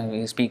nice,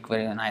 he speaks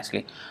very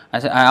nicely.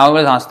 I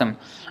always ask them,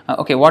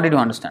 okay, what did you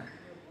understand?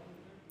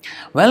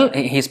 Well,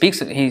 he's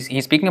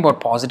speaking about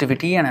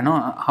positivity and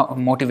how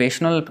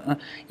motivational.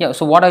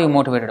 So what are you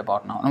motivated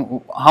about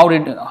now? How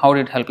did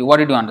it help you? What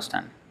did you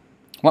understand?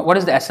 What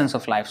is the essence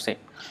of life, say?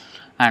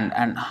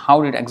 And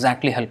how did it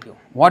exactly help you?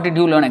 What did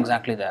you learn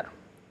exactly there?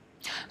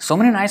 So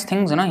many nice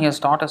things, he has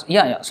taught us.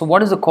 So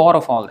what is the core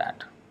of all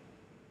that?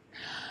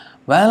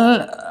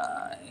 Well,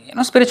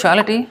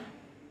 spirituality.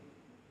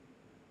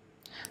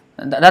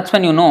 That's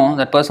when you know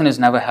that person is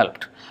never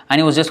helped and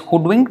he was just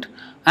hoodwinked.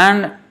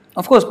 And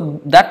of course,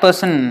 that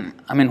person,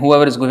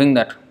 whoever is giving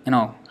that,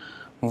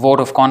 vote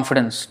of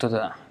confidence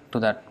to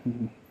that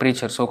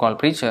preacher, so-called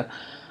preacher,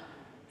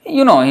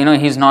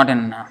 he's not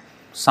in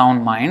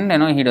sound mind.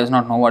 He does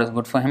not know what is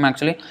good for him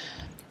actually.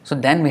 So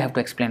then we have to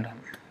explain to him.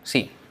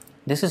 See,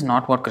 this is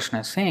not what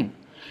Krishna is saying.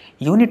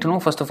 You need to know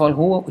first of all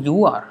who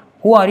you are.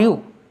 Who are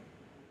you?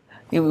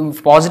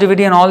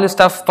 Positivity and all this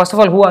stuff. First of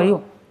all, who are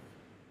you?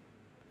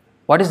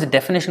 What is the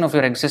definition of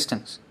your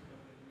existence?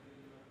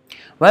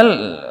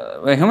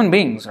 Well, we're human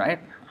beings, right?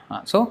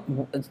 So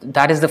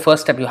that is the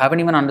first step. You haven't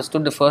even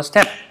understood the first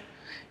step.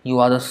 You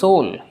are the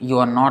soul. You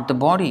are not the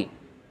body.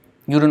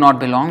 You do not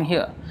belong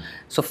here.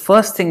 So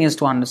first thing is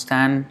to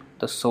understand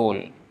the soul.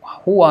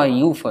 Who are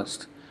you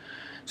first?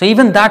 So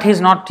even that he is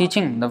not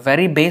teaching. The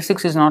very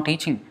basics is not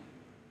teaching.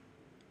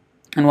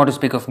 And what to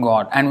speak of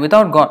God. And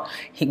without God,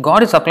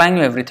 God is supplying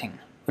you everything.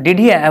 Did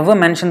he ever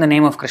mention the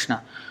name of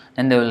Krishna?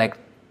 Then they will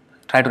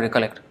try to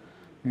recollect.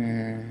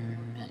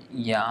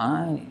 He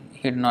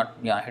did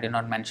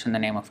not mention the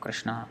name of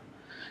Krishna.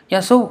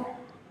 So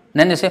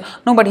then they say,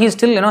 no, but he's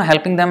still,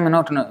 helping them,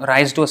 to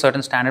rise to a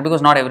certain standard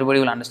because not everybody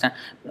will understand.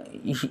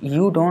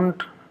 You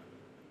don't,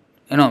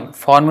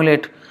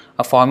 formulate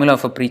a formula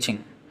for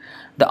preaching.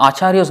 The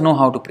acharyas know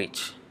how to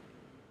preach.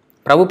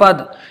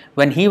 Prabhupada,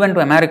 when he went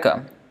to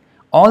America,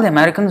 all the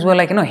Americans were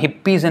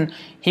hippies, and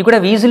he could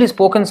have easily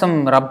spoken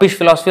some rubbish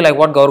philosophy like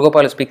what Gaur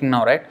Gopal is speaking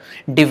now, right?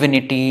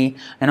 Divinity,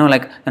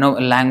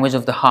 language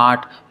of the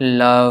heart,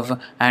 love,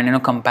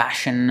 and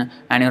compassion,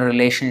 and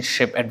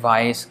relationship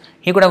advice.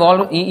 He could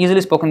have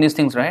easily spoken these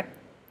things, right?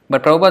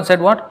 But Prabhupada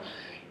said what?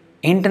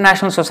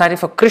 International Society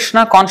for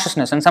Krishna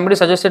Consciousness, and somebody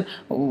suggested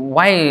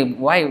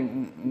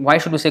why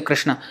should we say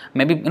Krishna?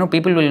 Maybe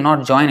people will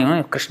not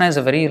join. Krishna is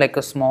a very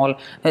a small.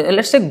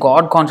 Let's say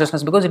God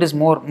consciousness because it is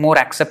more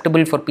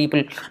acceptable for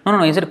people.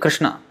 No. He said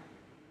Krishna.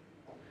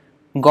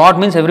 God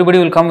means everybody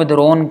will come with their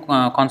own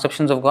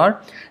conceptions of God.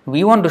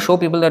 We want to show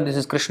people that this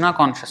is Krishna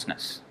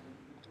consciousness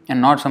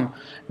and not some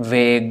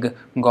vague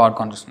God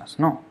consciousness.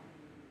 No.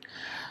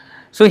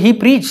 So he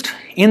preached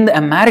in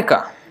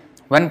America.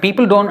 When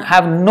people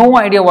have no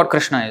idea what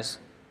Krishna is,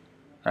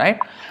 right?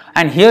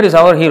 And here is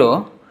our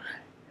hero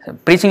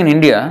preaching in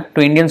India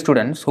to Indian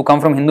students who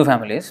come from Hindu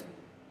families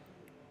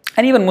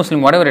and even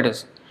Muslim, whatever it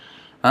is.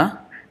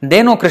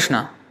 They know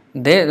Krishna.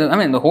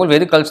 The whole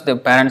Vedic culture, their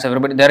parents,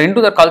 everybody, they are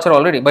into their culture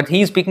already, but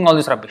he is speaking all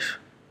this rubbish.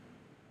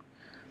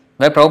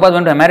 Where Prabhupada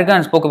went to America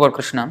and spoke about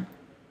Krishna,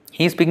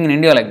 he is speaking in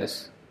India like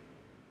this.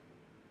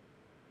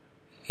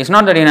 It's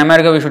not that in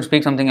America we should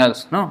speak something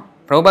else. No.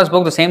 Prabhupada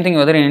spoke the same thing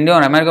whether in India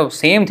or America,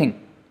 same thing.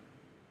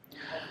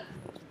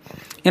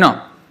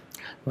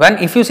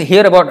 If you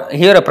hear a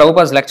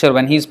Prabhupada's lecture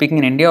when he is speaking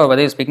in India or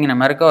whether he is speaking in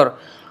America,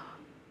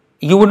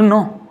 you wouldn't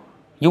know.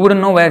 You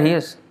wouldn't know where he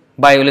is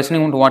by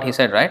listening to what he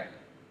said, right?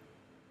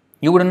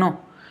 You wouldn't know.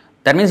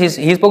 That means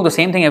he spoke the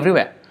same thing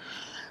everywhere.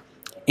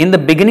 In the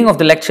beginning of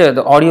the lecture,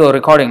 the audio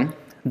recording,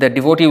 the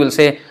devotee will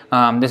say,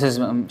 this is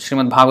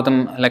Srimad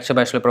Bhagavatam lecture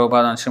by Srila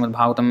Prabhupada on Srimad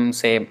Bhagavatam,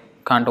 say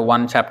Canto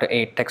 1, Chapter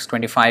 8, Text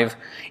 25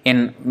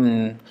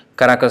 in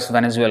Caracas,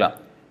 Venezuela.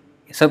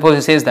 Suppose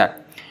he says that.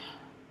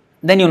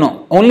 Then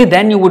only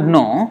then you would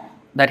know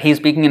that he is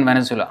speaking in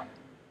Venezuela.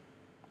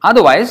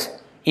 Otherwise,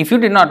 if you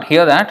did not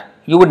hear that,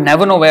 you would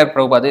never know where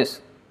Prabhupada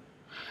is.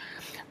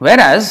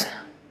 Whereas,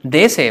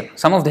 they say,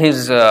 some of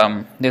this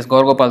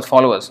Gaur Gopal's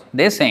followers,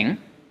 they saying,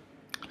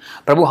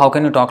 Prabhu, how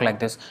can you talk like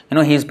this?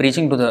 He is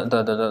preaching to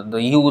the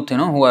youth,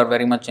 who are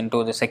very much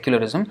into the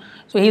secularism.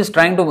 So he is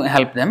trying to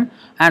help them.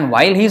 And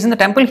while he is in the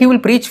temple, he will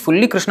preach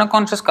fully Krishna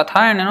conscious katha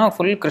and,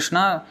 full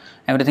Krishna,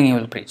 everything he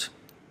will preach.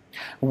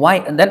 Why?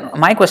 Then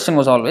my question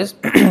was always,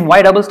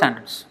 why double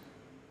standards?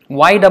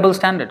 Why double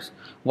standards?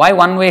 Why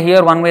one way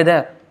here, one way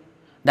there?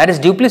 That is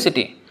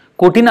duplicity.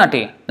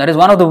 Kutinati. That is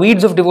one of the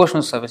weeds of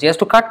devotional service. He has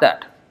to cut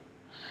that.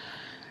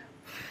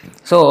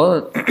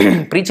 So,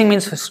 preaching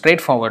means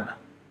straightforward.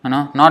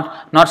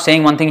 Not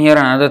saying one thing here,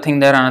 another thing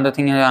there, another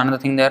thing here, another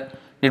thing there.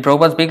 Did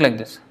Prabhupada speak like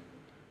this?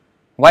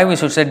 Why we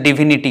should say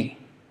divinity?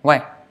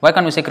 Why? Why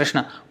can't we say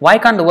Krishna? Why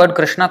can't the word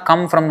Krishna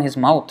come from his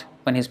mouth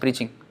when he is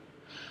preaching?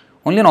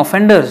 Only an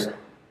offenders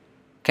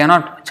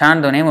cannot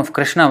chant the name of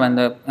Krishna when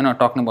they are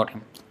talking about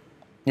him.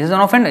 This is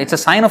an offender. It's a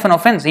sign of an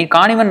offense. He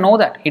can't even know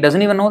that. He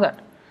doesn't even know that.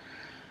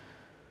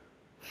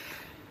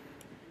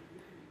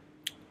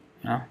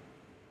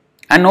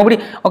 And nobody,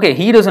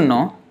 he doesn't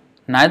know.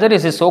 Neither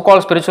is his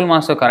so-called spiritual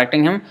master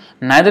correcting him.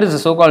 Neither is the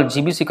so-called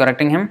GBC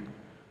correcting him.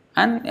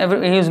 And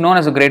he is known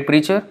as a great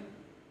preacher.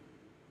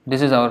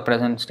 This is our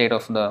present state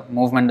of the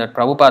movement that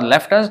Prabhupada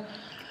left us.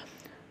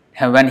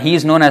 When he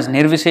is known as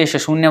Nirvishesha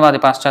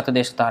Shunyavadi Paschatya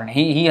Deshatarine,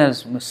 he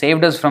has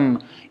saved us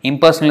from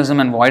impersonalism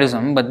and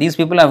voidism, but these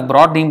people have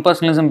brought the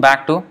impersonalism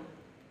back to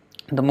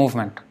the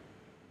movement.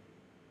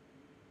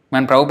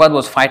 When Prabhupada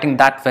was fighting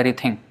that very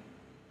thing.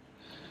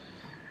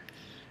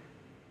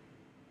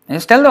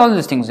 Just tell all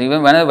these things,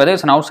 even whether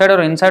it's an outsider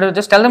or insider,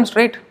 just tell them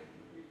straight.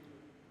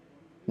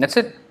 That's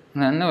it.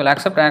 And they will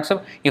accept.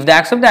 If they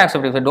accept, they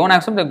accept. If they don't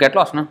accept, they get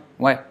lost. No?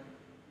 Why?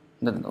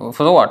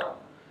 So what?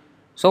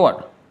 So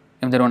what?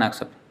 If they don't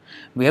accept.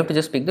 We have to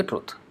just speak the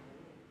truth.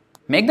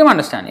 Make them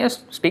understand.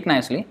 Yes, speak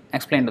nicely,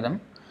 explain to them.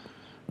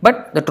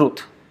 But the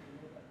truth.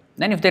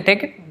 Then if they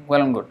take it,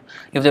 well and good.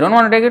 If they don't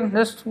want to take it,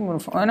 just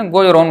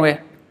go your own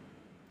way.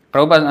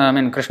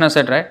 Prabhupada, Krishna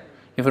said, right?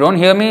 If you don't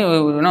hear me,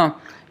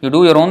 you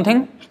do your own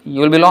thing,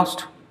 you will be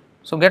lost.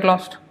 So get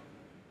lost.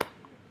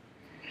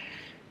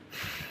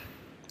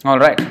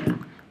 Alright,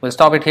 we'll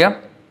stop it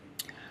here.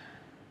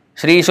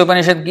 Shri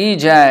Ishopanishad ki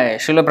jai,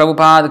 Srila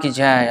Prabhupada ki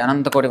jai,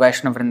 Ananta Koti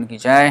Vaishnava Vrinda ki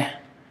jai,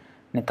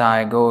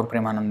 Nitai Gaur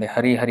Premanande,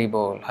 Hari Hari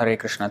Bol, Hare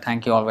Krishna.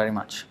 Thank you all very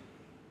much.